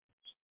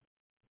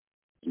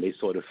 And they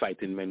saw the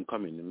fighting men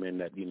coming, the men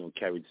that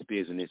carried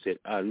spears, and they said,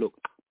 look,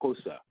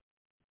 Xhosa.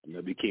 And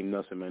they became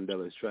Nelson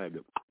Mandela's tribe,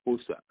 the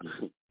Xhosa.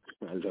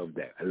 I love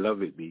that. I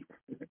love it, B.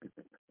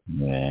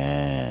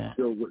 Yeah.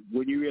 So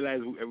when you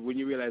realize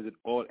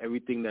that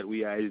everything that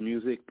we are is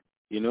music,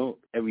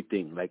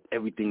 everything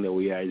that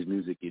we are is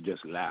music, you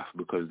just laugh,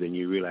 because then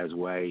you realize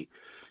why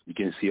you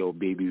can see our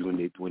babies when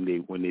they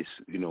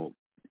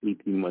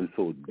 18 months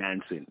old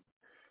dancing,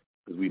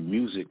 because we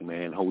music,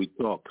 man, how we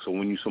talk. So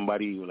when you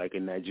somebody like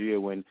in Nigeria,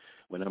 when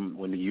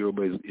the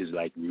Yoruba is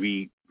like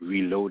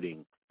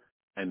reloading,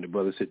 and the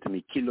brother said to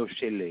me, Kilo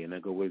Shele, and I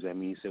go, what does that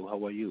mean? He said, well,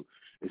 how are you?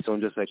 It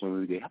sounds just like when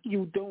we go, how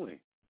you doing?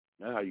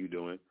 Not how you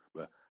doing,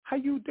 but how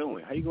you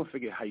doing? How you gonna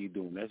figure how you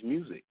doing? That's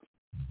music.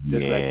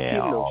 Just like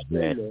Kilo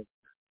Shele.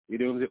 You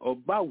know what I'm saying?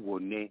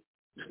 Obawone.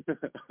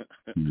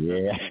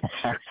 Yeah.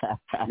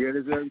 You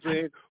understand what I'm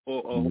saying?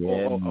 Or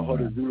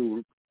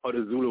how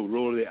the Zulu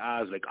roll their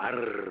eyes like,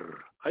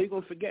 arr. How you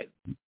gonna forget?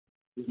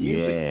 It's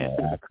music. Yeah,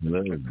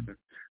 absolutely.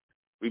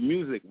 With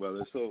music,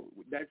 brother. So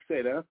with that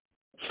said,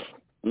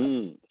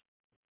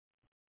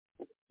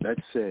 that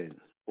said,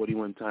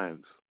 41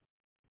 times.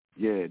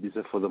 Yeah, these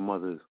are for the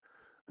mothers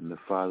and the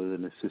fathers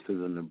and the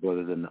sisters and the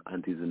brothers and the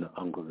aunties and the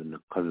uncles and the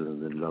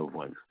cousins and loved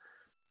ones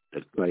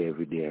that cry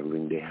every day and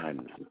wring their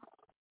hands.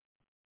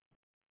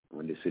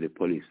 When they see the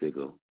police, they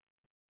go,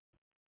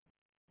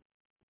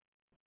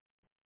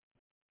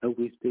 I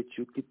wish that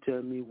you could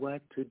tell me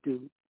what to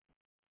do.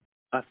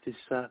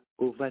 Officer,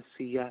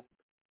 overseer,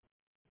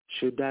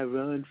 should I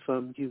run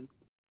from you?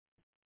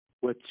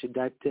 What should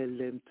I tell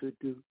them to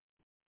do?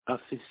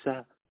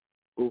 Officer,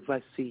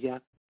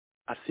 overseer,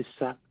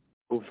 officer,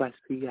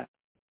 overseer,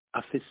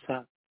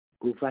 officer,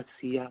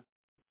 overseer,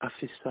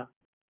 officer,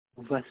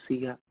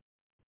 overseer.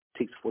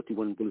 Takes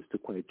 41 bullets to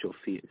quiet your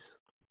fears.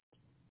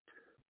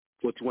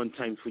 41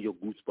 times for your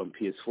goosebump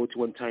ears.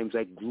 41 times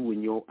I grew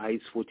in your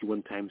eyes.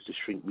 41 times to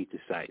shrink me to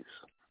size.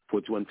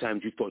 41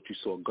 times you thought you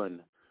saw a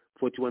gun.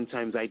 41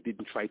 times I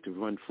didn't try to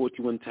run.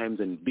 41 times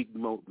and Big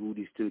Mouth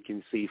Rudy still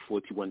can say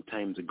 41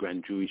 times a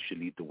grand jury should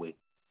lead the way.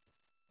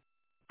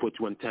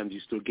 41 times you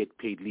still get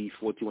paid leave.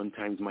 41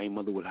 times my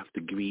mother will have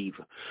to grieve.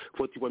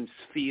 41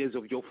 spheres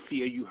of your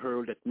fear you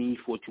hurled at me.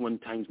 41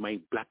 times my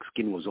black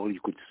skin was all you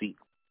could see.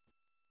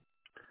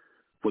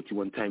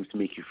 41 times to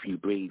make you feel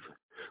brave.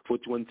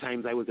 41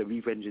 times I was a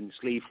revenging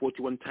slave.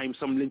 41 times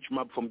some lynch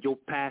mob from your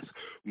past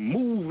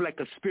moved like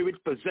a spirit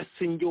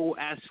possessing your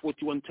ass.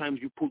 41 times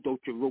you pulled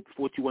out your rope.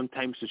 41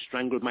 times to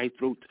strangle my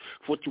throat.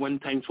 41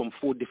 times from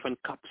 4 different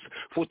cops.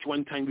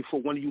 41 times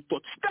before one of you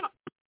thought, stop!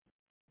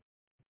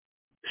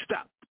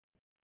 Stop!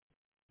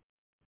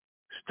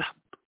 Stop!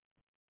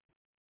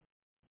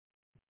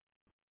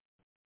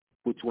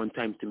 41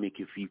 times to make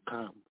you feel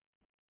calm.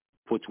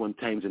 41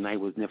 times and I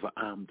was never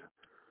armed.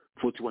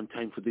 41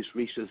 times for this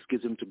racial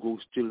schism to grow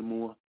still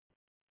more.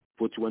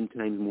 41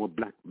 times more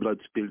black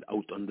blood spilled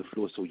out on the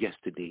floor. So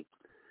yesterday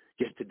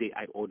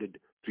I ordered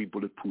 3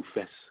 bulletproof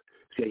vests.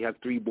 See, I have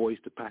 3 boys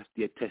to pass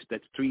their test.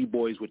 That's 3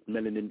 boys with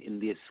melanin in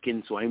their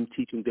skin. So I'm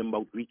teaching them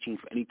about reaching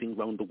for anything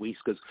around the waist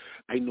because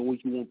I know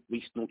you won't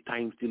waste no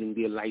time stealing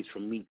their lives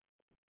from me.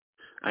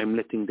 I'm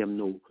letting them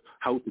know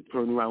how to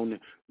turn around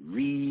and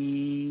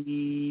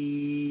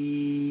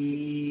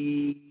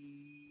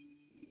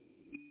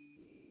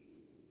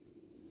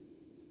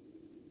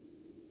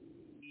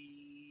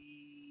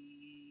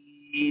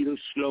little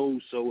slow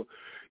so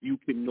you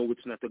can know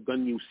it's not a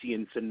gun you see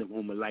and send them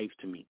home alive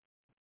to me.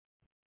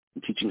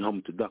 I'm teaching how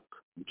to duck.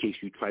 In case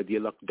you try their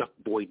luck, duck,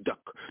 boy,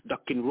 duck.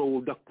 Duck and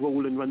roll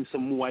and run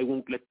some more. I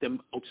won't let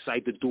them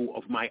outside the door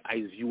of my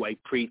eyes view. I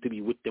pray to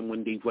be with them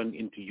when they run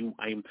into you.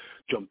 I'm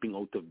jumping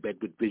out of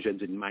bed with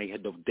visions in my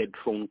head of dead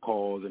phone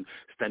calls and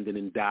standing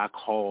in dark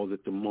halls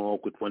at the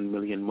morgue with 1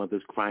 million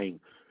mothers crying,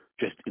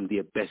 dressed in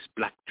their best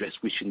black dress,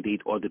 wishing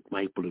they'd ordered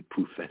my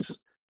bulletproof vest.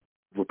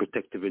 We're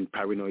protective and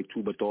paranoid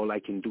too, but all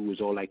I can do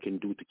is all I can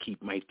do to keep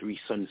my 3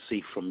 sons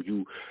safe from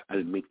you.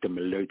 I'll make them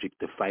allergic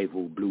to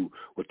 5-0 blue.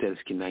 What else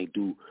can I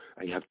do?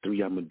 I have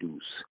 3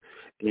 Amadeus.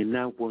 And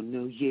I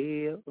wanna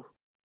yell,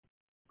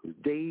 'cause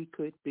they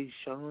could be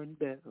Sean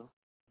Bell.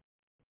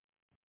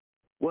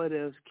 What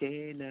else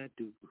can I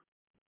do?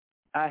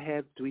 I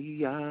have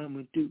 3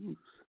 Amadeus.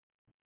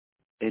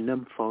 And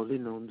I'm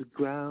falling on the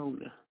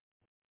ground.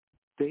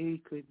 They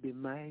could be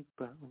Mike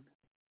Brown.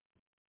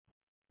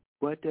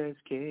 What else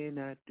can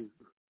I do?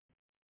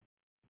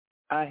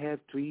 I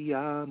have 3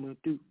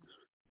 Amadeus.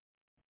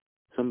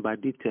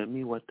 Somebody tell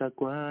me what I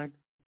want.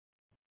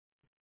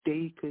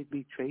 They could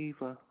be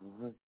Trayvon.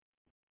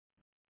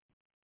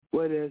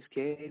 What else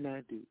can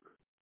I do?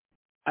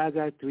 I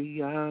got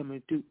 3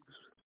 Amadeus.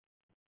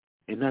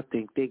 And I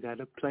think they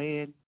got a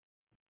plan.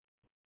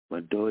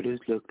 My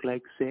daughters look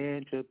like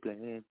Sandra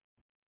Bland.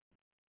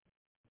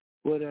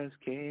 What else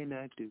can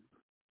I do?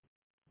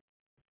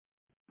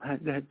 I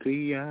got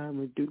 3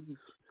 Amadeus.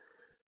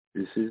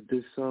 This is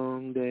the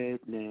song that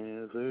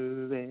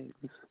never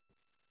ends.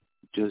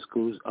 Just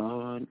goes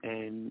on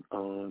and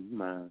on,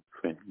 my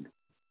friend.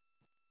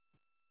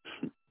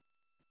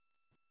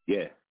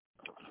 Yeah.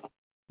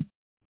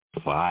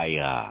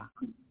 Fire.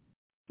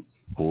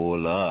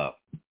 Pull up.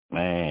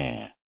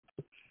 Man.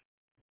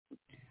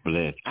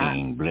 Bless,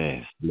 King.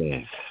 Bless.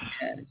 Yes.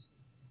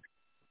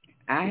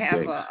 I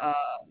have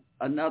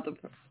another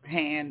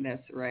hand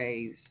that's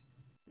raised.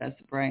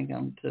 Let's bring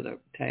them to the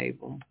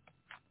table.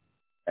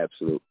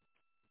 Absolutely.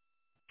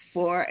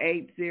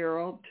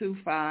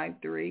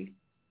 480-253.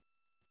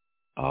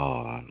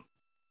 Oh.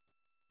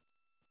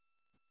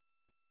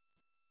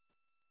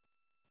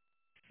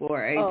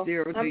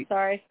 480. I'm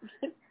sorry.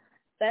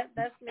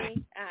 That's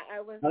me.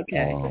 I was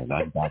okay. Oh,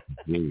 that's Dr.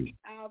 G.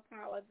 I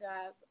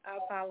apologize.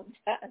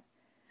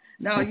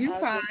 No, you I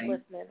fine. Was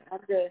listening. I'm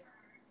good.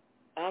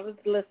 I was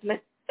listening.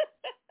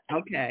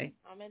 Okay.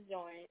 I'm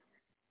enjoying.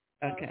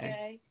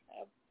 Okay.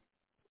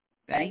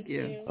 Thank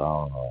you.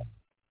 Oh,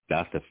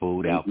 That's the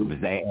food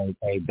alchemist.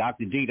 Hey,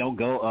 Dr. G, don't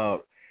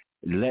go.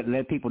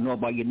 Let people know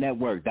about your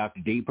network,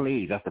 Dr. G,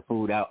 please. That's the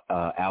Food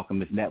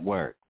Alchemist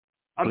Network.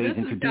 Please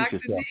introduce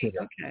yourself.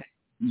 Okay.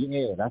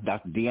 Yeah, that's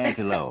Dr.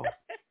 D'Angelo.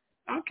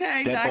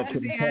 Okay, Step Dr. up to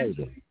the D'Angelo.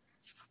 table.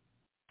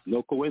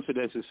 No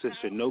coincidences,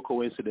 sister. No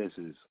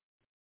coincidences.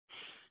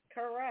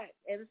 Correct.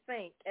 In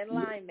sync.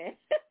 Alignment.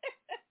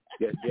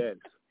 Yes.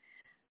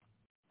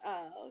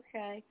 Oh,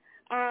 okay.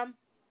 I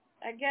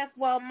guess,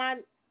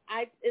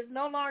 it's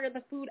no longer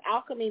the Food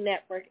Alchemy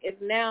Network. It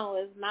now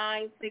is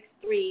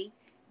 963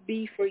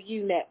 B for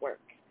You Network,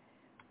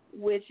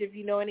 which, if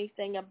you know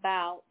anything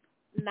about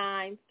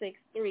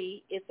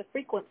 963, it's a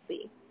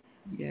frequency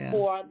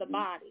for the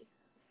body.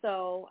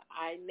 So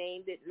I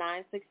named it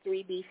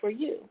 963 B for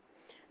You,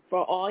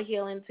 for all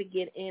healing to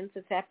get in,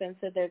 to tap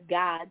into their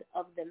God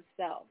of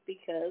themselves,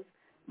 because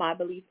my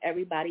belief,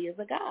 everybody is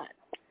a God.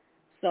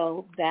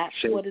 So that's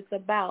what it's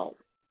about.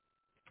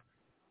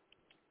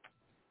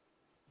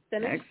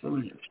 Finish?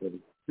 Excellent.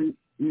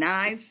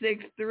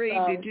 963.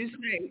 Did you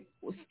say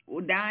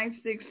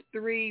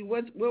 963?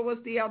 What was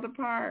the other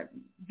part?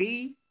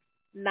 B?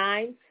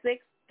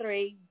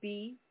 963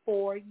 B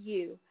for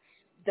You.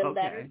 The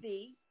letter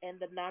B and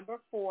the number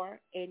 4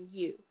 and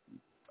U.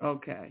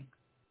 Okay.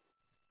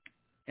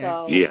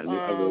 So,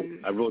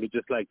 I wrote it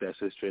just like that,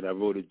 sister, and I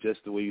wrote it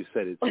just the way you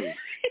said it too.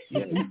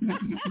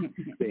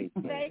 Think.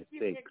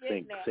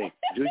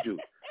 Juju.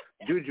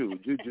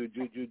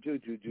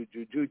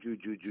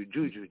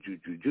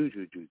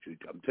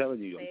 I'm telling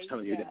you,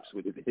 that's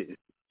what it is.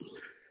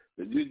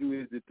 The juju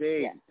is the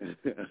thing.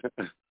 Yeah.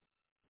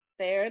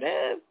 There it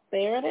is.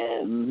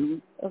 Mm-hmm.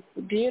 That's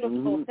beautiful.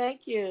 Mm-hmm.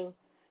 Thank you.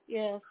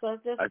 Yeah, so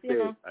just,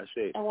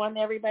 I want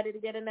everybody to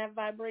get in that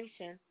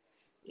vibration.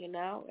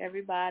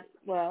 Everybody,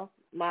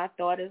 my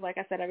thought is, like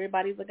I said,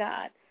 everybody's a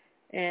God.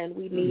 And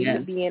we need to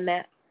be in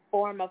that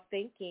form of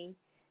thinking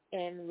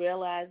and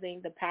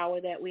realizing the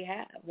power that we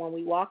have. When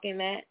we walk in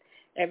that,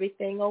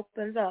 everything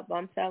opens up,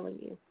 I'm telling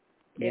you.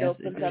 It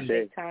opens up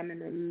big time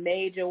in a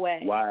major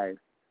way. Wide.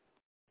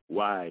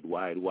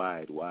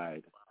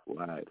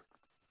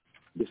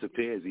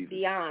 Disappears even.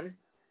 Beyond.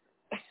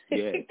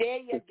 Yeah. There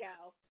you go.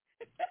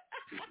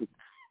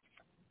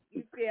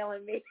 You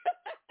feeling me?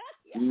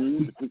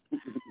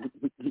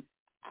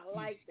 I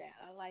like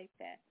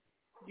that.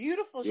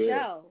 Beautiful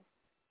show.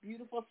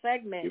 Beautiful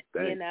segment.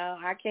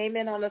 I came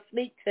in on a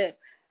sneak tip.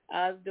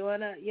 I was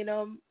doing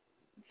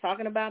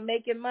talking about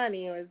making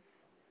money.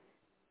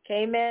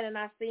 Came in and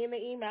I seen the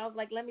email. I was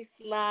like, let me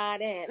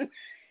slide in.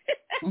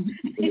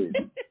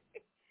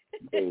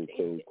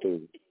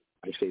 Cool.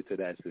 I say to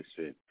that,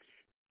 sister.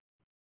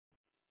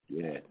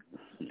 Yeah.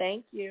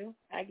 Thank you.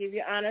 I give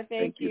you honor.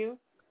 Thank you.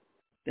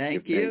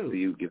 Thank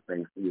you. Give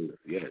thanks to you.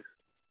 Yes.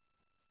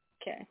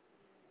 Okay.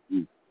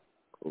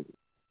 Cool.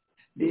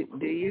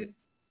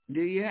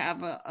 Do you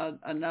have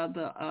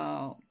another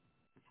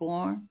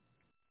form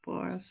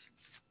for us?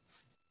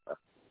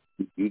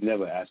 You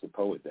never ask a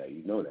poet that.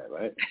 You know that,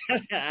 right?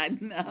 I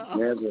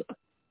know.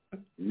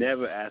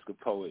 Never ask a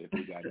poet if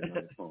you got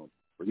another poem.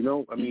 But in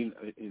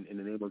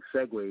the name of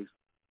segues,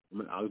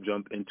 I'll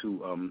jump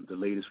into the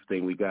latest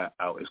thing we got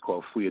out. It's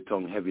called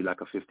Fouilleton, Heavy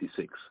Like a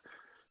 56.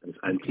 It's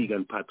Antigua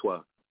and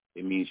Patois.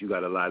 It means you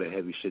got a lot of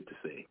heavy shit to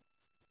say.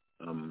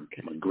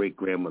 My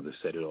great-grandmother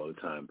said it all the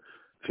time.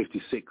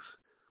 56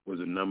 was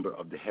a number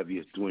of the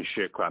heaviest doing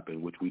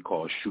sharecropping, which we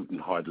call shooting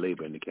hard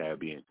labor in the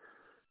Caribbean.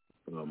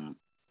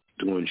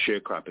 During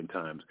sharecropping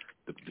times,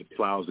 the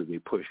plows that they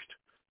pushed,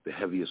 the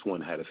heaviest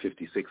one had a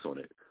 56 on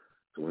it.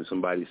 So when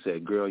somebody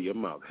said, girl, your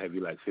mouth heavy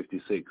like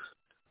 56,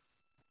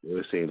 they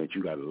were saying that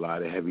you got a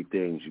lot of heavy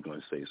things you're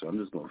going to say. So I'm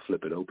just going to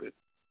flip it open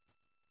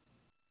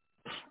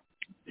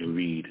and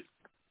read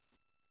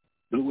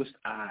Bluest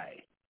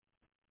Eye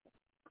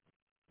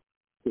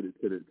to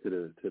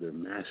the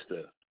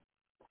master,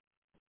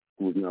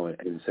 who is now an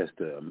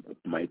ancestor,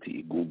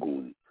 mighty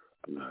Gugun,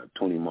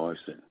 Toni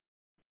Morrison.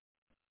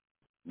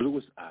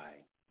 Bluest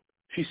Eye.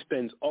 She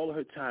spends all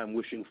her time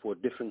wishing for a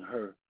different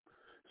her,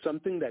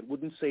 something that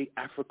wouldn't say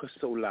Africa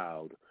so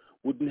loud,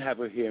 wouldn't have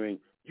her hearing,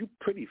 you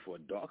pretty for a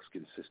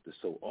dark-skinned sister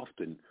so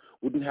often,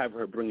 wouldn't have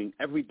her bringing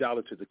every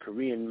dollar to the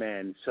Korean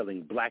man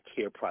selling black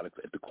hair products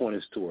at the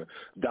corner store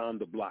down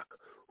the block,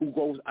 who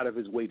goes out of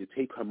his way to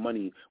take her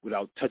money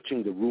without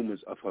touching the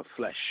rumors of her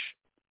flesh.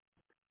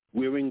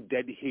 Wearing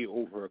dead hair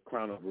over a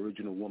crown of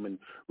original woman,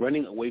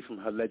 running away from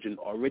her legend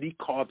already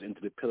carved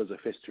into the pillars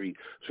of history,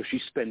 so she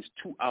spends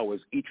 2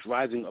 hours each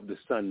rising of the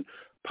sun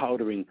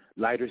powdering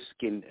lighter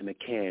skin in a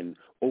can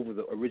over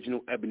the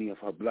original ebony of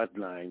her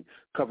bloodline,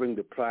 covering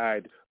the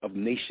pride of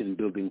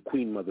nation-building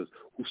queen mothers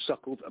who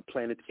suckled a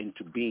planet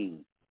into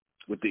being.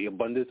 With the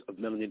abundance of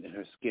melanin in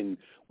her skin,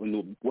 when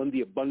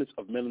the abundance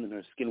of melanin in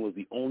her skin was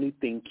the only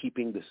thing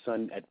keeping the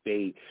sun at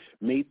bay,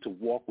 made to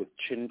walk with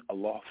chin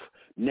aloft,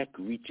 neck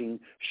reaching,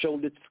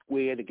 shoulders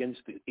squared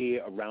against the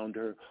air around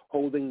her,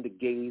 holding the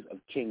gaze of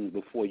kings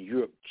before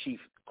Europe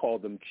chief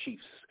called them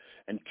chiefs,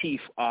 and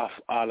teeth off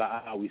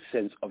Allah our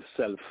sense of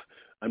self,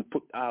 and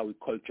put our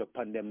culture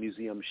upon their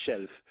museum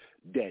shelf,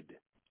 dead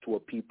to a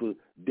people,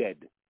 dead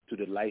to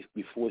the life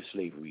before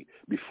slavery,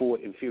 before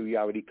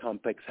inferiority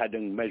complex had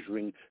them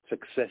measuring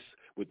success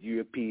with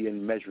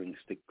European measuring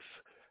sticks,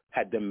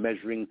 had them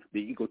measuring the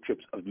ego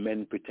trips of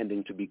men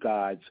pretending to be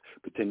gods,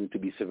 pretending to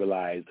be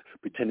civilized,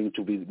 pretending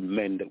to be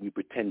men that we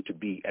pretend to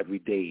be every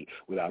day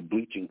with our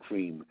bleaching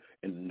cream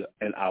and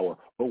our,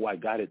 oh, I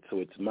got it, so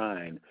it's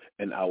mine,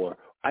 and our,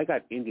 I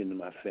got Indian in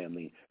my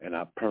family, and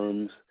our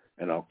perms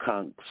and our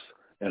conks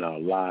and our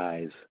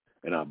lies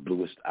and our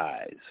bluest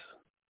eyes.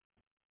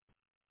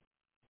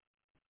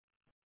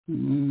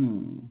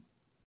 Mm.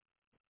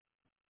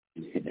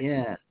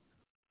 Yeah.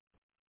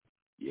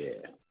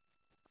 Yeah.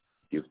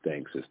 Give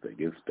thanks, sister.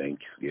 Give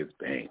thanks. Give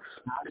thanks.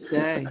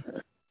 Okay.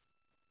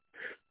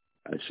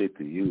 I say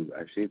to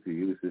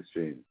you,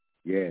 sister.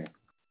 Yeah.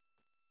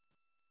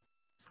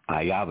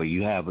 Iyaba,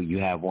 you have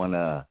one.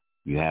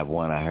 You have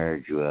one. I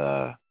heard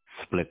you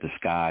split the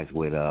skies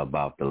with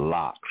about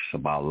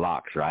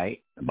locks,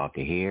 right? About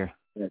the hair.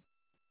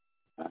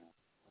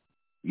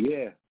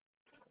 Yeah.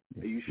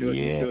 You sure?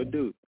 Yeah. You sure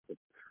do.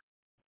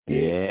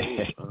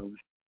 Yeah.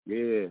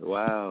 Yeah.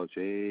 Wow.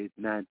 Jade,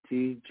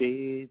 natty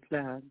jade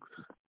locks.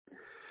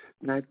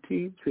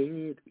 Natty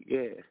jade.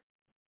 Yeah.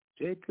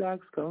 Jade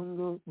locks,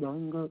 Congo,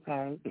 bongo,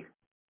 I.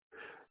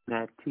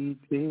 Natty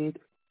jade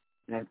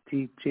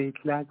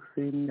locks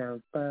in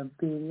the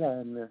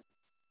Babylon.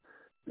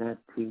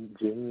 Natty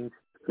jade.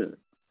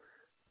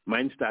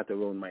 Mine start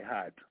around my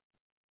heart.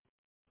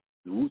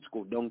 The roots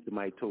go down to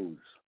my toes.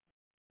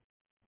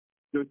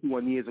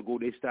 31 years ago,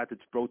 they started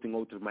sprouting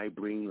out of my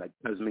brain like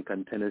cosmic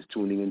antennas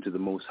tuning into the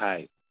Most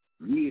High.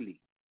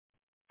 Really.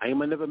 I am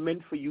never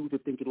meant for you to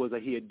think it was a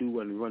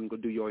hairdo and run go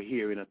do your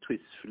hair in a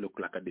twist look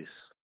like a this.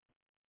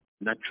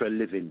 Natural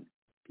living,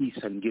 peace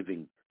and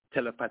giving,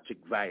 telepathic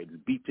vibes,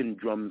 beating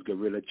drums,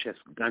 gorilla chest,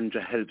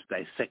 ganja helps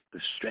dissect the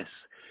stress.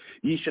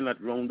 Ye shall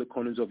not round the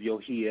corners of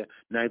your hair,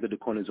 neither the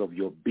corners of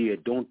your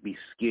beard. Don't be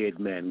scared,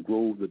 man.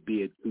 Grow the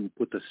beard too.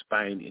 Put a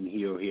spine in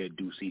here,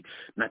 do see.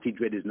 Natty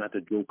dread is not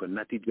a joker.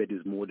 Natty dread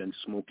is more than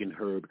smoking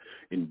herb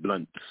in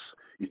blunts.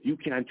 If you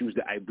can't use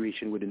the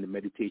vibration within the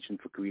meditation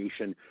for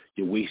creation,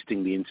 you're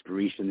wasting the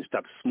inspiration.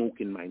 Stop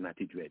smoking my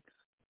natty dreads.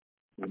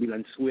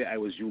 Babylon swear I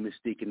was you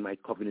mistaken my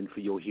covenant for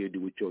your hairdo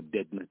with your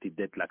dead natty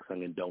deadlocks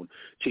hanging down.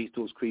 Chase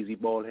those crazy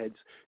bald heads.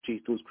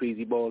 Chase those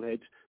crazy bald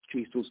heads.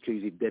 Chase those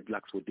crazy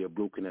deadlocks with their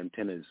broken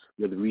antennas.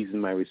 You're the reason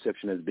my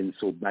reception has been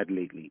so bad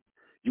lately.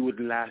 You would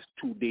last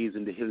 2 days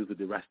in the hills with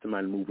the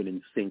Rastaman moving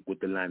in sync with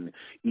the land,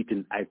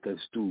 eating Aika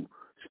stew,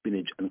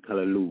 spinach and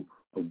kalaloo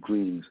of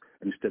greens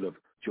instead of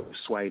your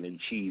swine and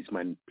cheese,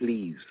 man,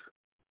 please.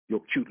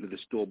 Your cute little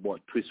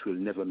store-bought twist will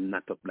never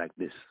nut up like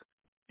this.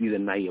 These are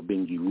Naya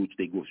Bengi roots.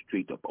 They go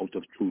straight up out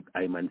of truth.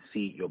 I man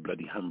see your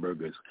bloody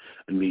hamburgers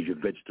and raise your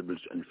vegetables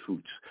and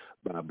fruits.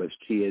 Barber's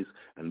cheers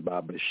and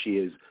barber's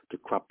shears to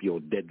crop your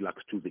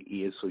deadlocks to the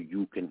ears so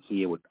you can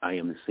hear what I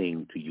am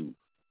saying to you.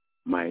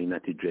 My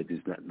natty dread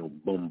is not no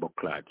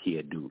bumbo-clad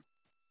hairdo.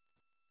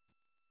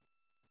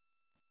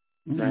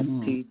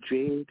 Natty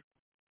dread.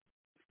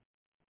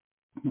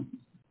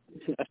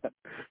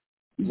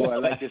 Boy, I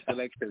like your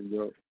selection,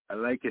 bro. I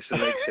like your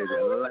selection.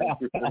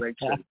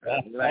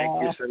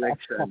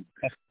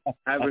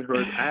 I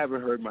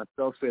haven't heard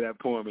myself say that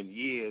poem in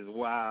years.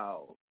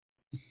 Wow.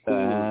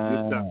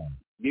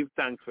 Give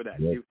thanks for that.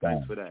 Give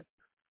thanks for that.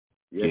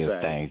 Yes, give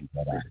thanks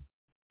for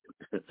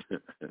that.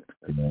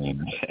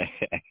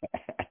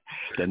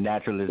 The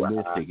natural is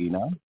mystic, you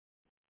know?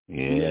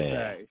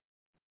 Yeah.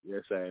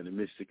 Yes, I am. The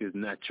mystic is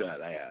natural.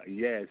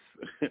 Yes.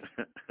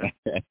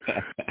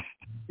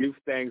 Give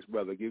thanks,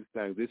 brother. Give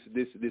thanks.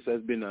 This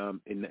has been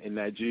in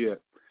Nigeria.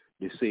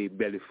 They say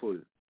belly full,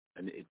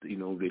 and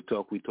we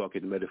talk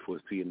in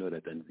metaphors too. You know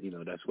that, and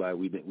that's why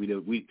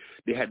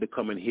they had to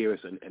come and hear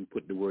us and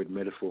put the word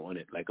metaphor on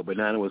it. Like a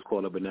banana was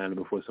called a banana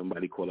before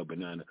somebody called a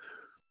banana.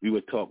 We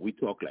talk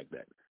like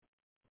that.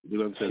 You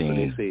know what I'm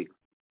saying? So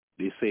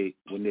they say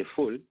when they're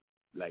full,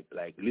 like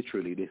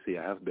literally, they say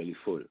I have belly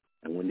full.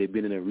 And when they've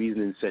been in a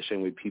reasoning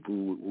session with people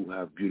who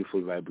have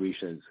beautiful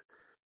vibrations,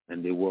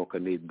 and they walk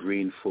and they're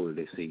brain full,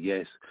 they say,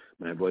 yes,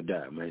 my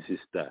brother, my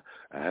sister,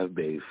 I have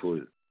belly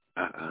full.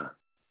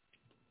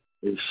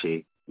 They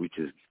say, which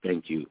is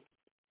thank you.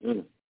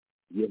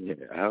 Yeah,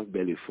 I have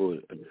belly full.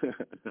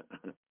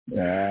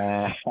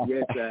 Yes,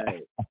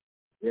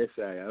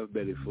 I have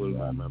belly full.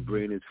 My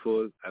brain is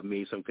full. I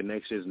made some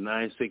connections.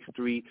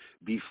 963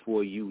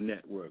 Before You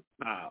Network.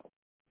 Wow.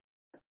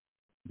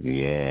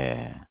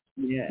 Yeah.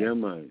 Yeah,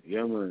 man.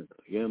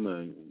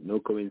 No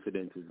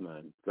coincidences,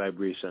 man.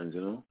 Vibrations,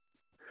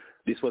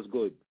 This was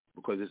good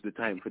because it's the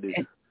time for this.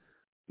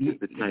 It's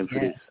the time for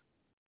this.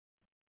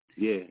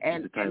 Yeah,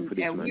 it's the time for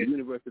this, man. The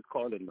universe is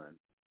calling, man.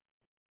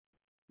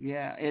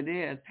 Yeah, it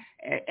is.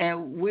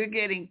 And we're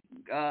getting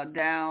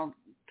down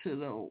to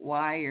the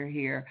wire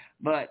here,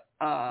 but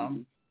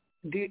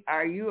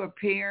are you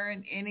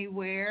appearing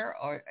anywhere,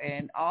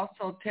 and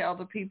also tell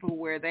the people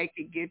where they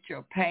could get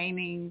your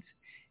paintings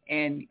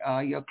and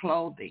your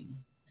clothing?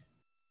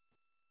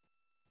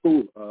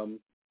 Cool.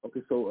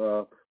 Okay,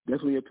 so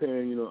definitely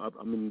appearing.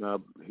 I'm in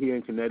here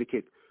in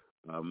Connecticut.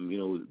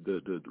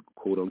 The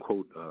quote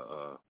unquote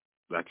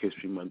Black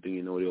History Month,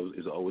 and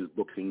there's always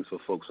bookings for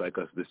folks like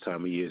us this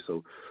time of year.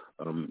 So,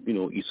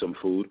 eat some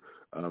food.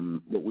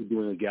 But we're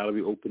doing a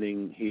gallery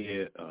opening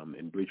here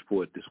in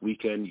Bridgeport this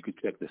weekend. You can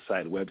check the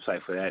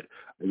website for that,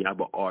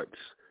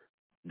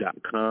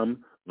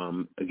 iyabarts.com.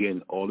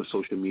 Again, all the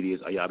social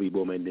medias, Iyaba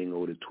Ibo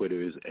Mandingo, the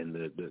Twitters and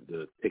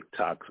the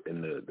TikToks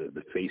and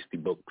the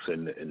Facebooks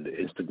and the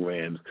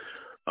Instagrams.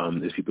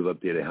 There's people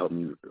up there that help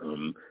me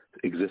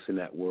exist in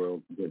that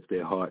world against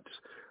their hearts.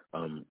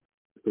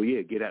 So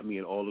get at me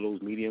in all of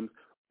those mediums.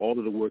 All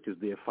of the work is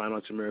there. Fine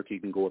Arts America, you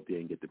can go up there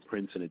and get the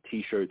prints and the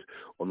T-shirts.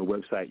 On the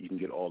website, you can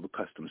get all the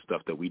custom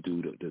stuff that we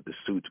do, the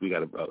suits. We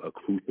got a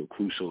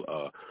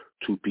crucial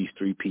 2-piece,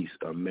 3-piece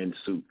men's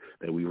suit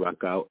that we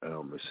rock out.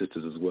 The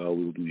sisters as well.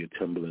 We'll do your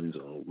Timberlands.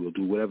 We'll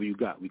do whatever you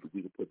got. We can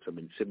put some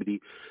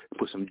insipidity and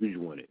put some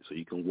juju on it, so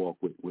you can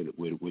walk with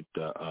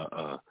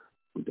the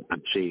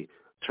shade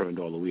turned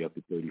all the way up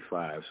to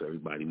 35, so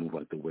everybody move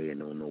out the way and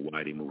don't know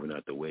why they're moving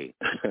out the way.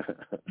 That's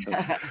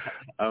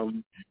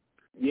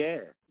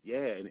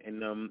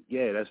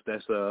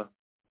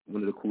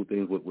one of the cool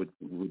things with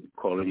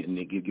calling it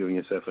and giving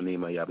yourself a name,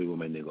 Iyaba Ibo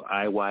Mandingo.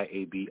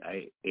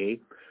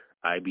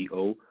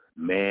 IYABIAIBO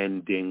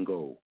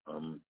Mandingo.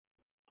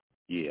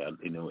 In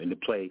the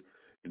play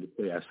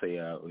I say,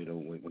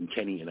 when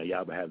Kenny and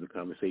Iyaba have the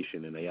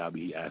conversation, and Iyaba,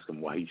 he asked him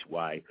why he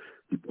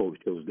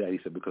chose that. He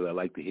said, because I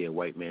like to hear a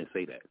white man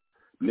say that.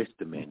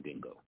 Mr.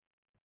 Mandingo.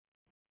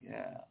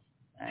 Yeah.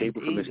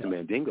 Table for Mr.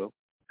 Mandingo.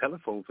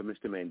 Telephone for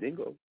Mr.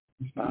 Mandingo.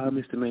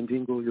 Mr.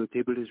 Mandingo, your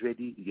table is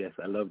ready. Yes,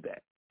 I love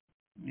that.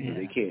 Yeah.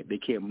 They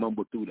can't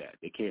mumble through that.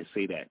 They can't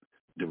say that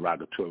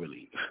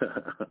derogatorily.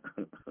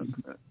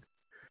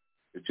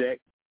 Check.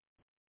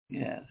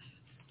 Yes.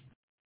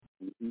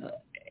 Mm-hmm.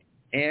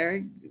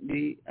 Airik,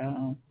 do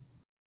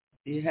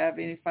you have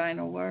any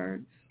final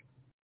words?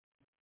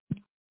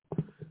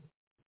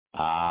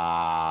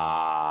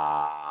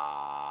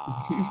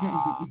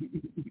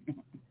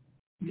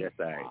 Yes,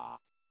 I.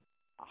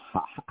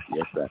 I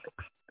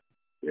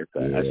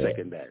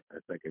second that.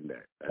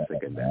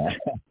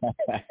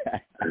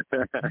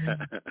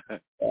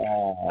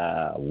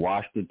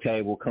 Wash the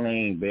table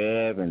clean,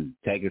 Bev, and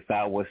take us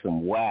out with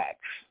some wax.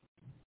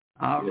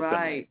 All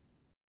right.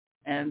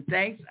 And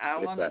thanks. I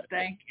want to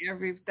thank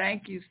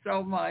you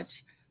so much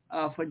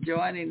for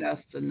joining us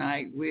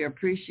tonight. We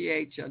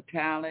appreciate your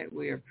talent.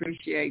 We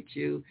appreciate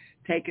you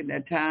taking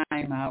the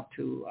time out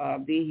to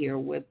be here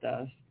with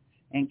us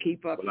and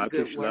keep up the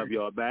good work. I love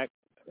y'all back.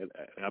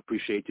 I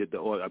appreciate it.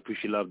 I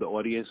appreciate the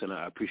audience, and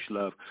I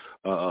appreciate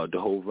the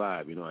whole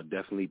vibe. I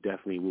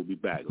definitely will be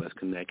back. Let's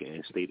connect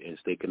and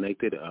stay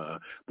connected.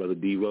 Brother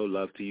D-Ro,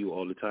 love to you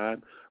all the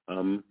time.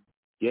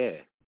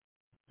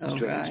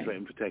 Strength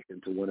and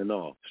protection to one and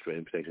all.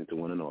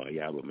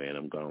 Iyaba, man,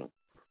 I'm gone.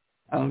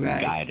 All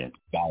right. Guidance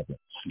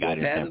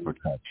and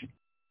protection.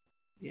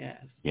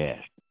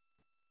 Yes.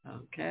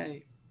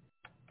 Okay.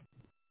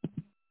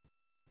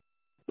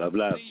 Love.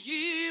 The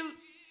yield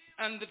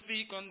and the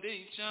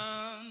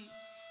fecundation.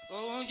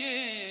 Oh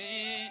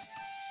yeah.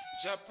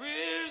 Your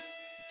prayers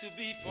to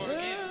be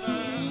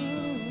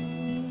forgiven.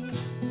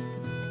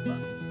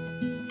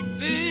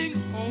 Sing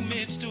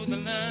homage to the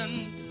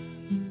land.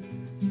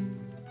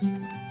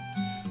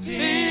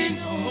 Sing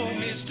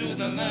homage to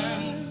the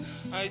land.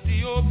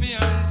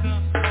 Ethiopians.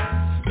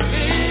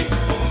 Sing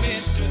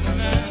homage to the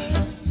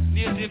land.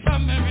 Native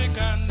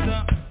Americans.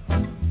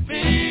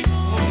 Sing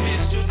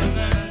homage to the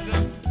land.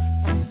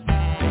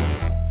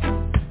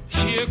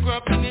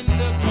 Sharecropping in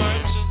the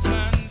gorgeous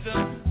land.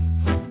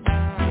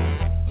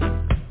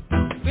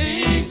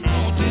 Sing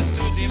notice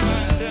to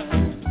demand.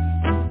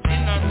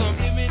 In a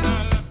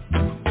subliminal,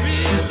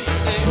 really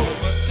they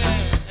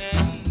overstand.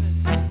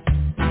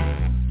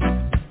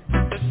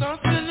 The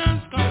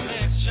sustenance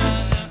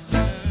connection,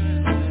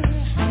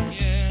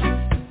 yeah.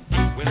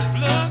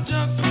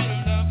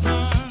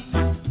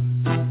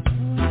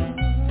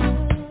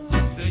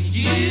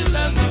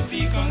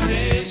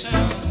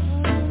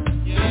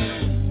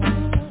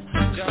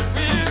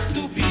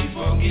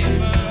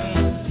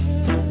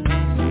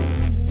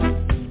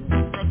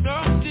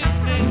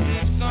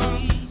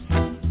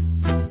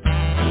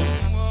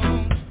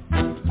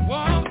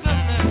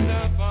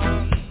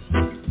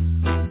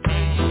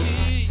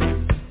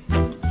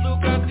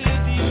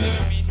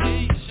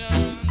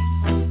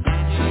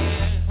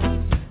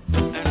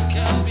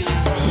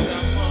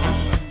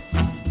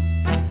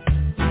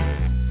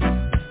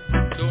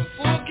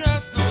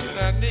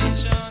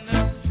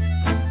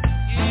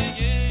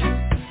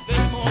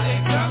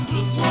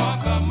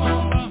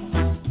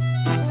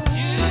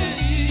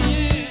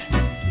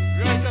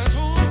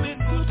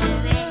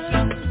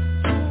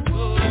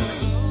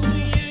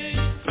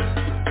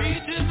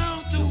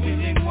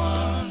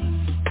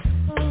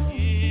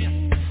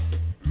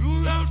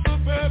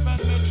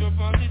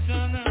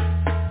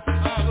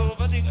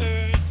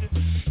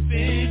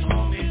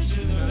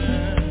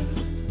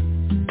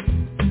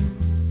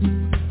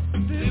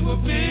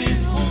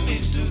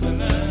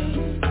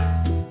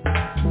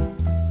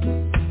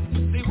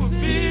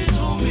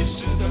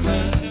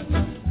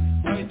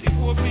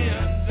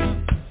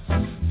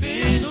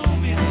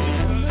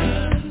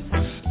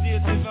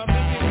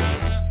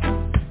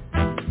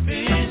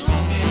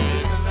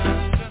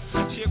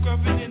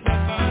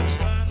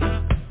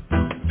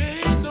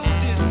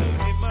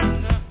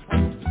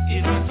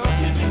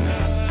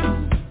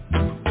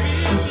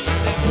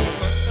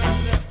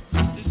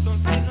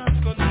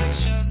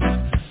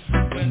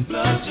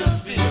 blood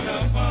just build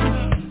up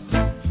on.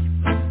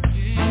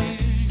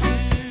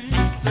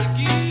 The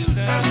guild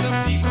as the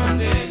people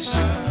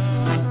nation.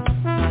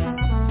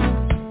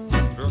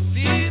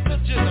 Proceed the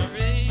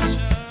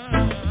generation.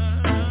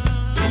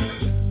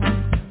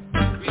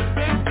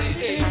 Respect the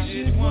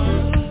aged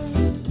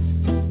ones.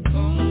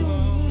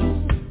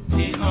 Oh,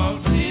 in all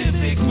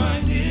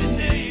civic-minded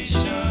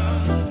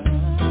nations.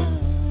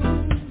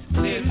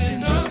 There's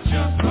enough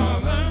just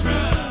all around.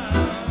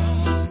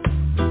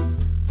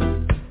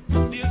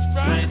 There's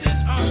pride in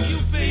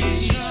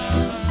occupation,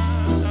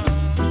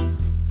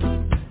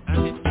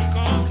 and it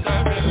becomes a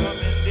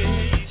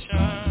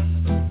recommendation.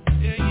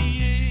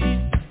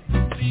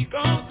 Seek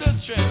out the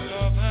strength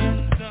of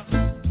hands.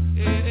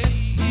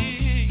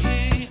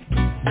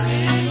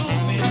 Lay your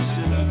mid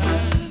to the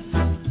hand.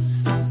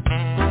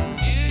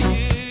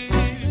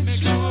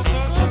 Make sure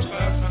thoughts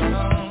pass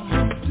along.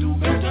 Do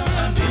better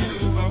and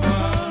improve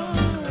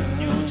upon the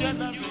new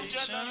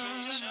generation.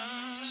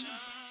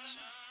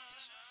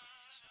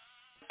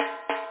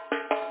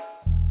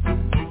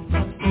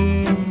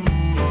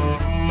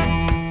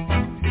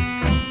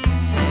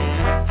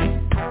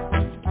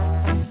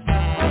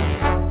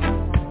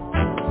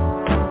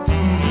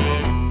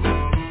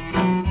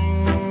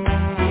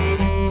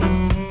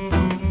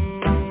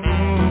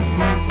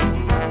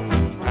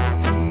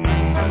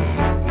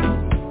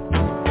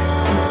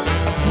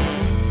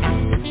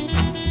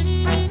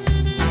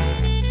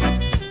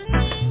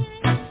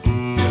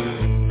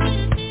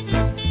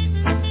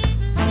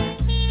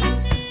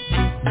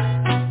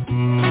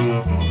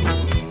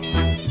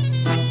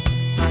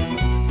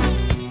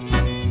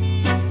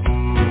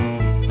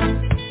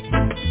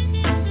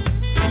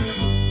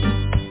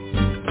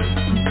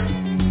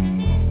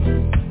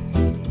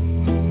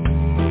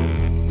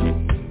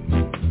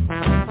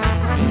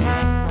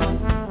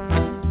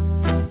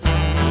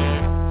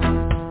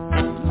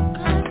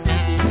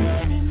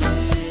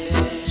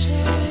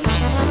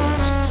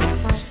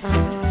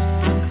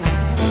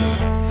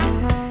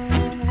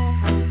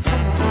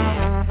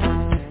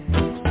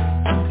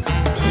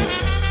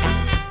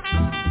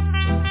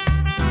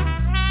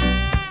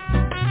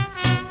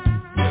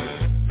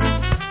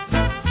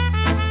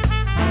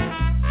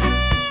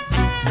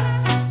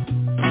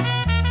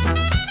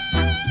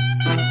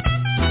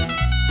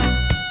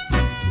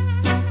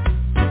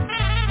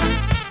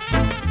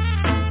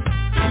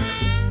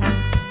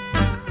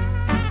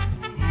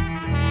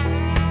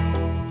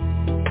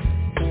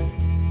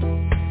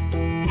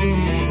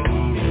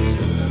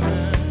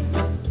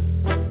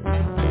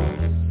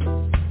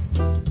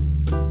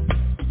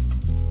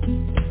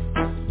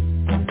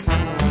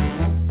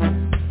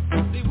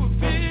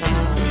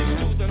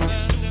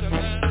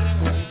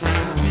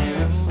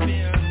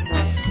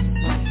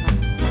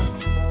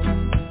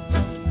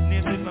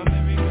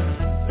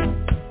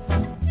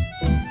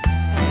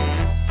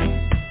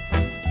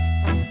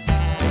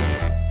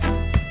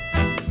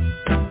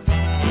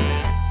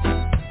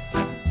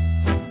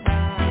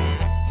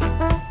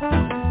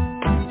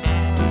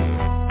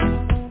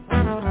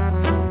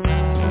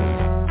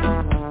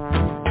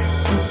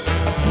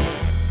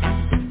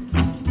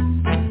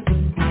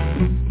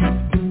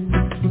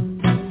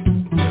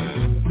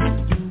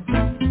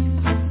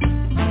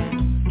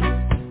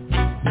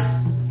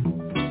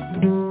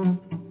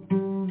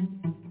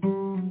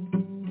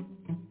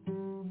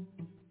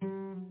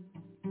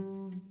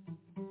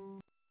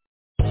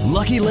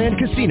 Lucky Land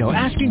Casino,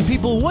 asking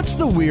people, what's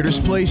the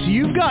weirdest place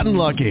you've gotten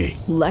lucky?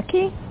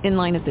 Lucky? In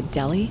line at the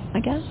deli, I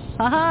guess?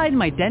 Aha, in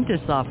my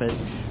dentist's office.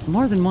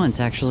 More than once,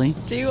 actually.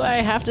 Do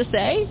I have to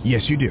say?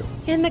 Yes, you do.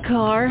 In the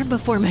car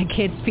before my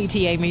kids'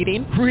 PTA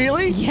meeting.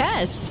 Really?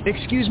 Yes.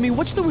 Excuse me,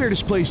 what's the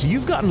weirdest place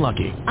you've gotten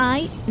lucky?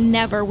 I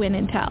never win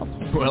and tell.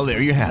 Well,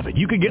 there you have it.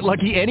 You can get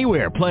lucky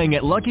anywhere, playing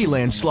at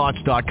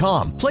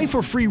LuckyLandSlots.com. Play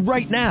for free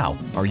right now.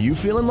 Are you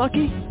feeling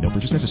lucky? No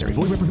purchase necessary.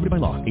 Void where prohibited by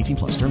law.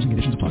 18+. Terms and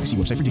conditions apply. See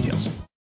website for details.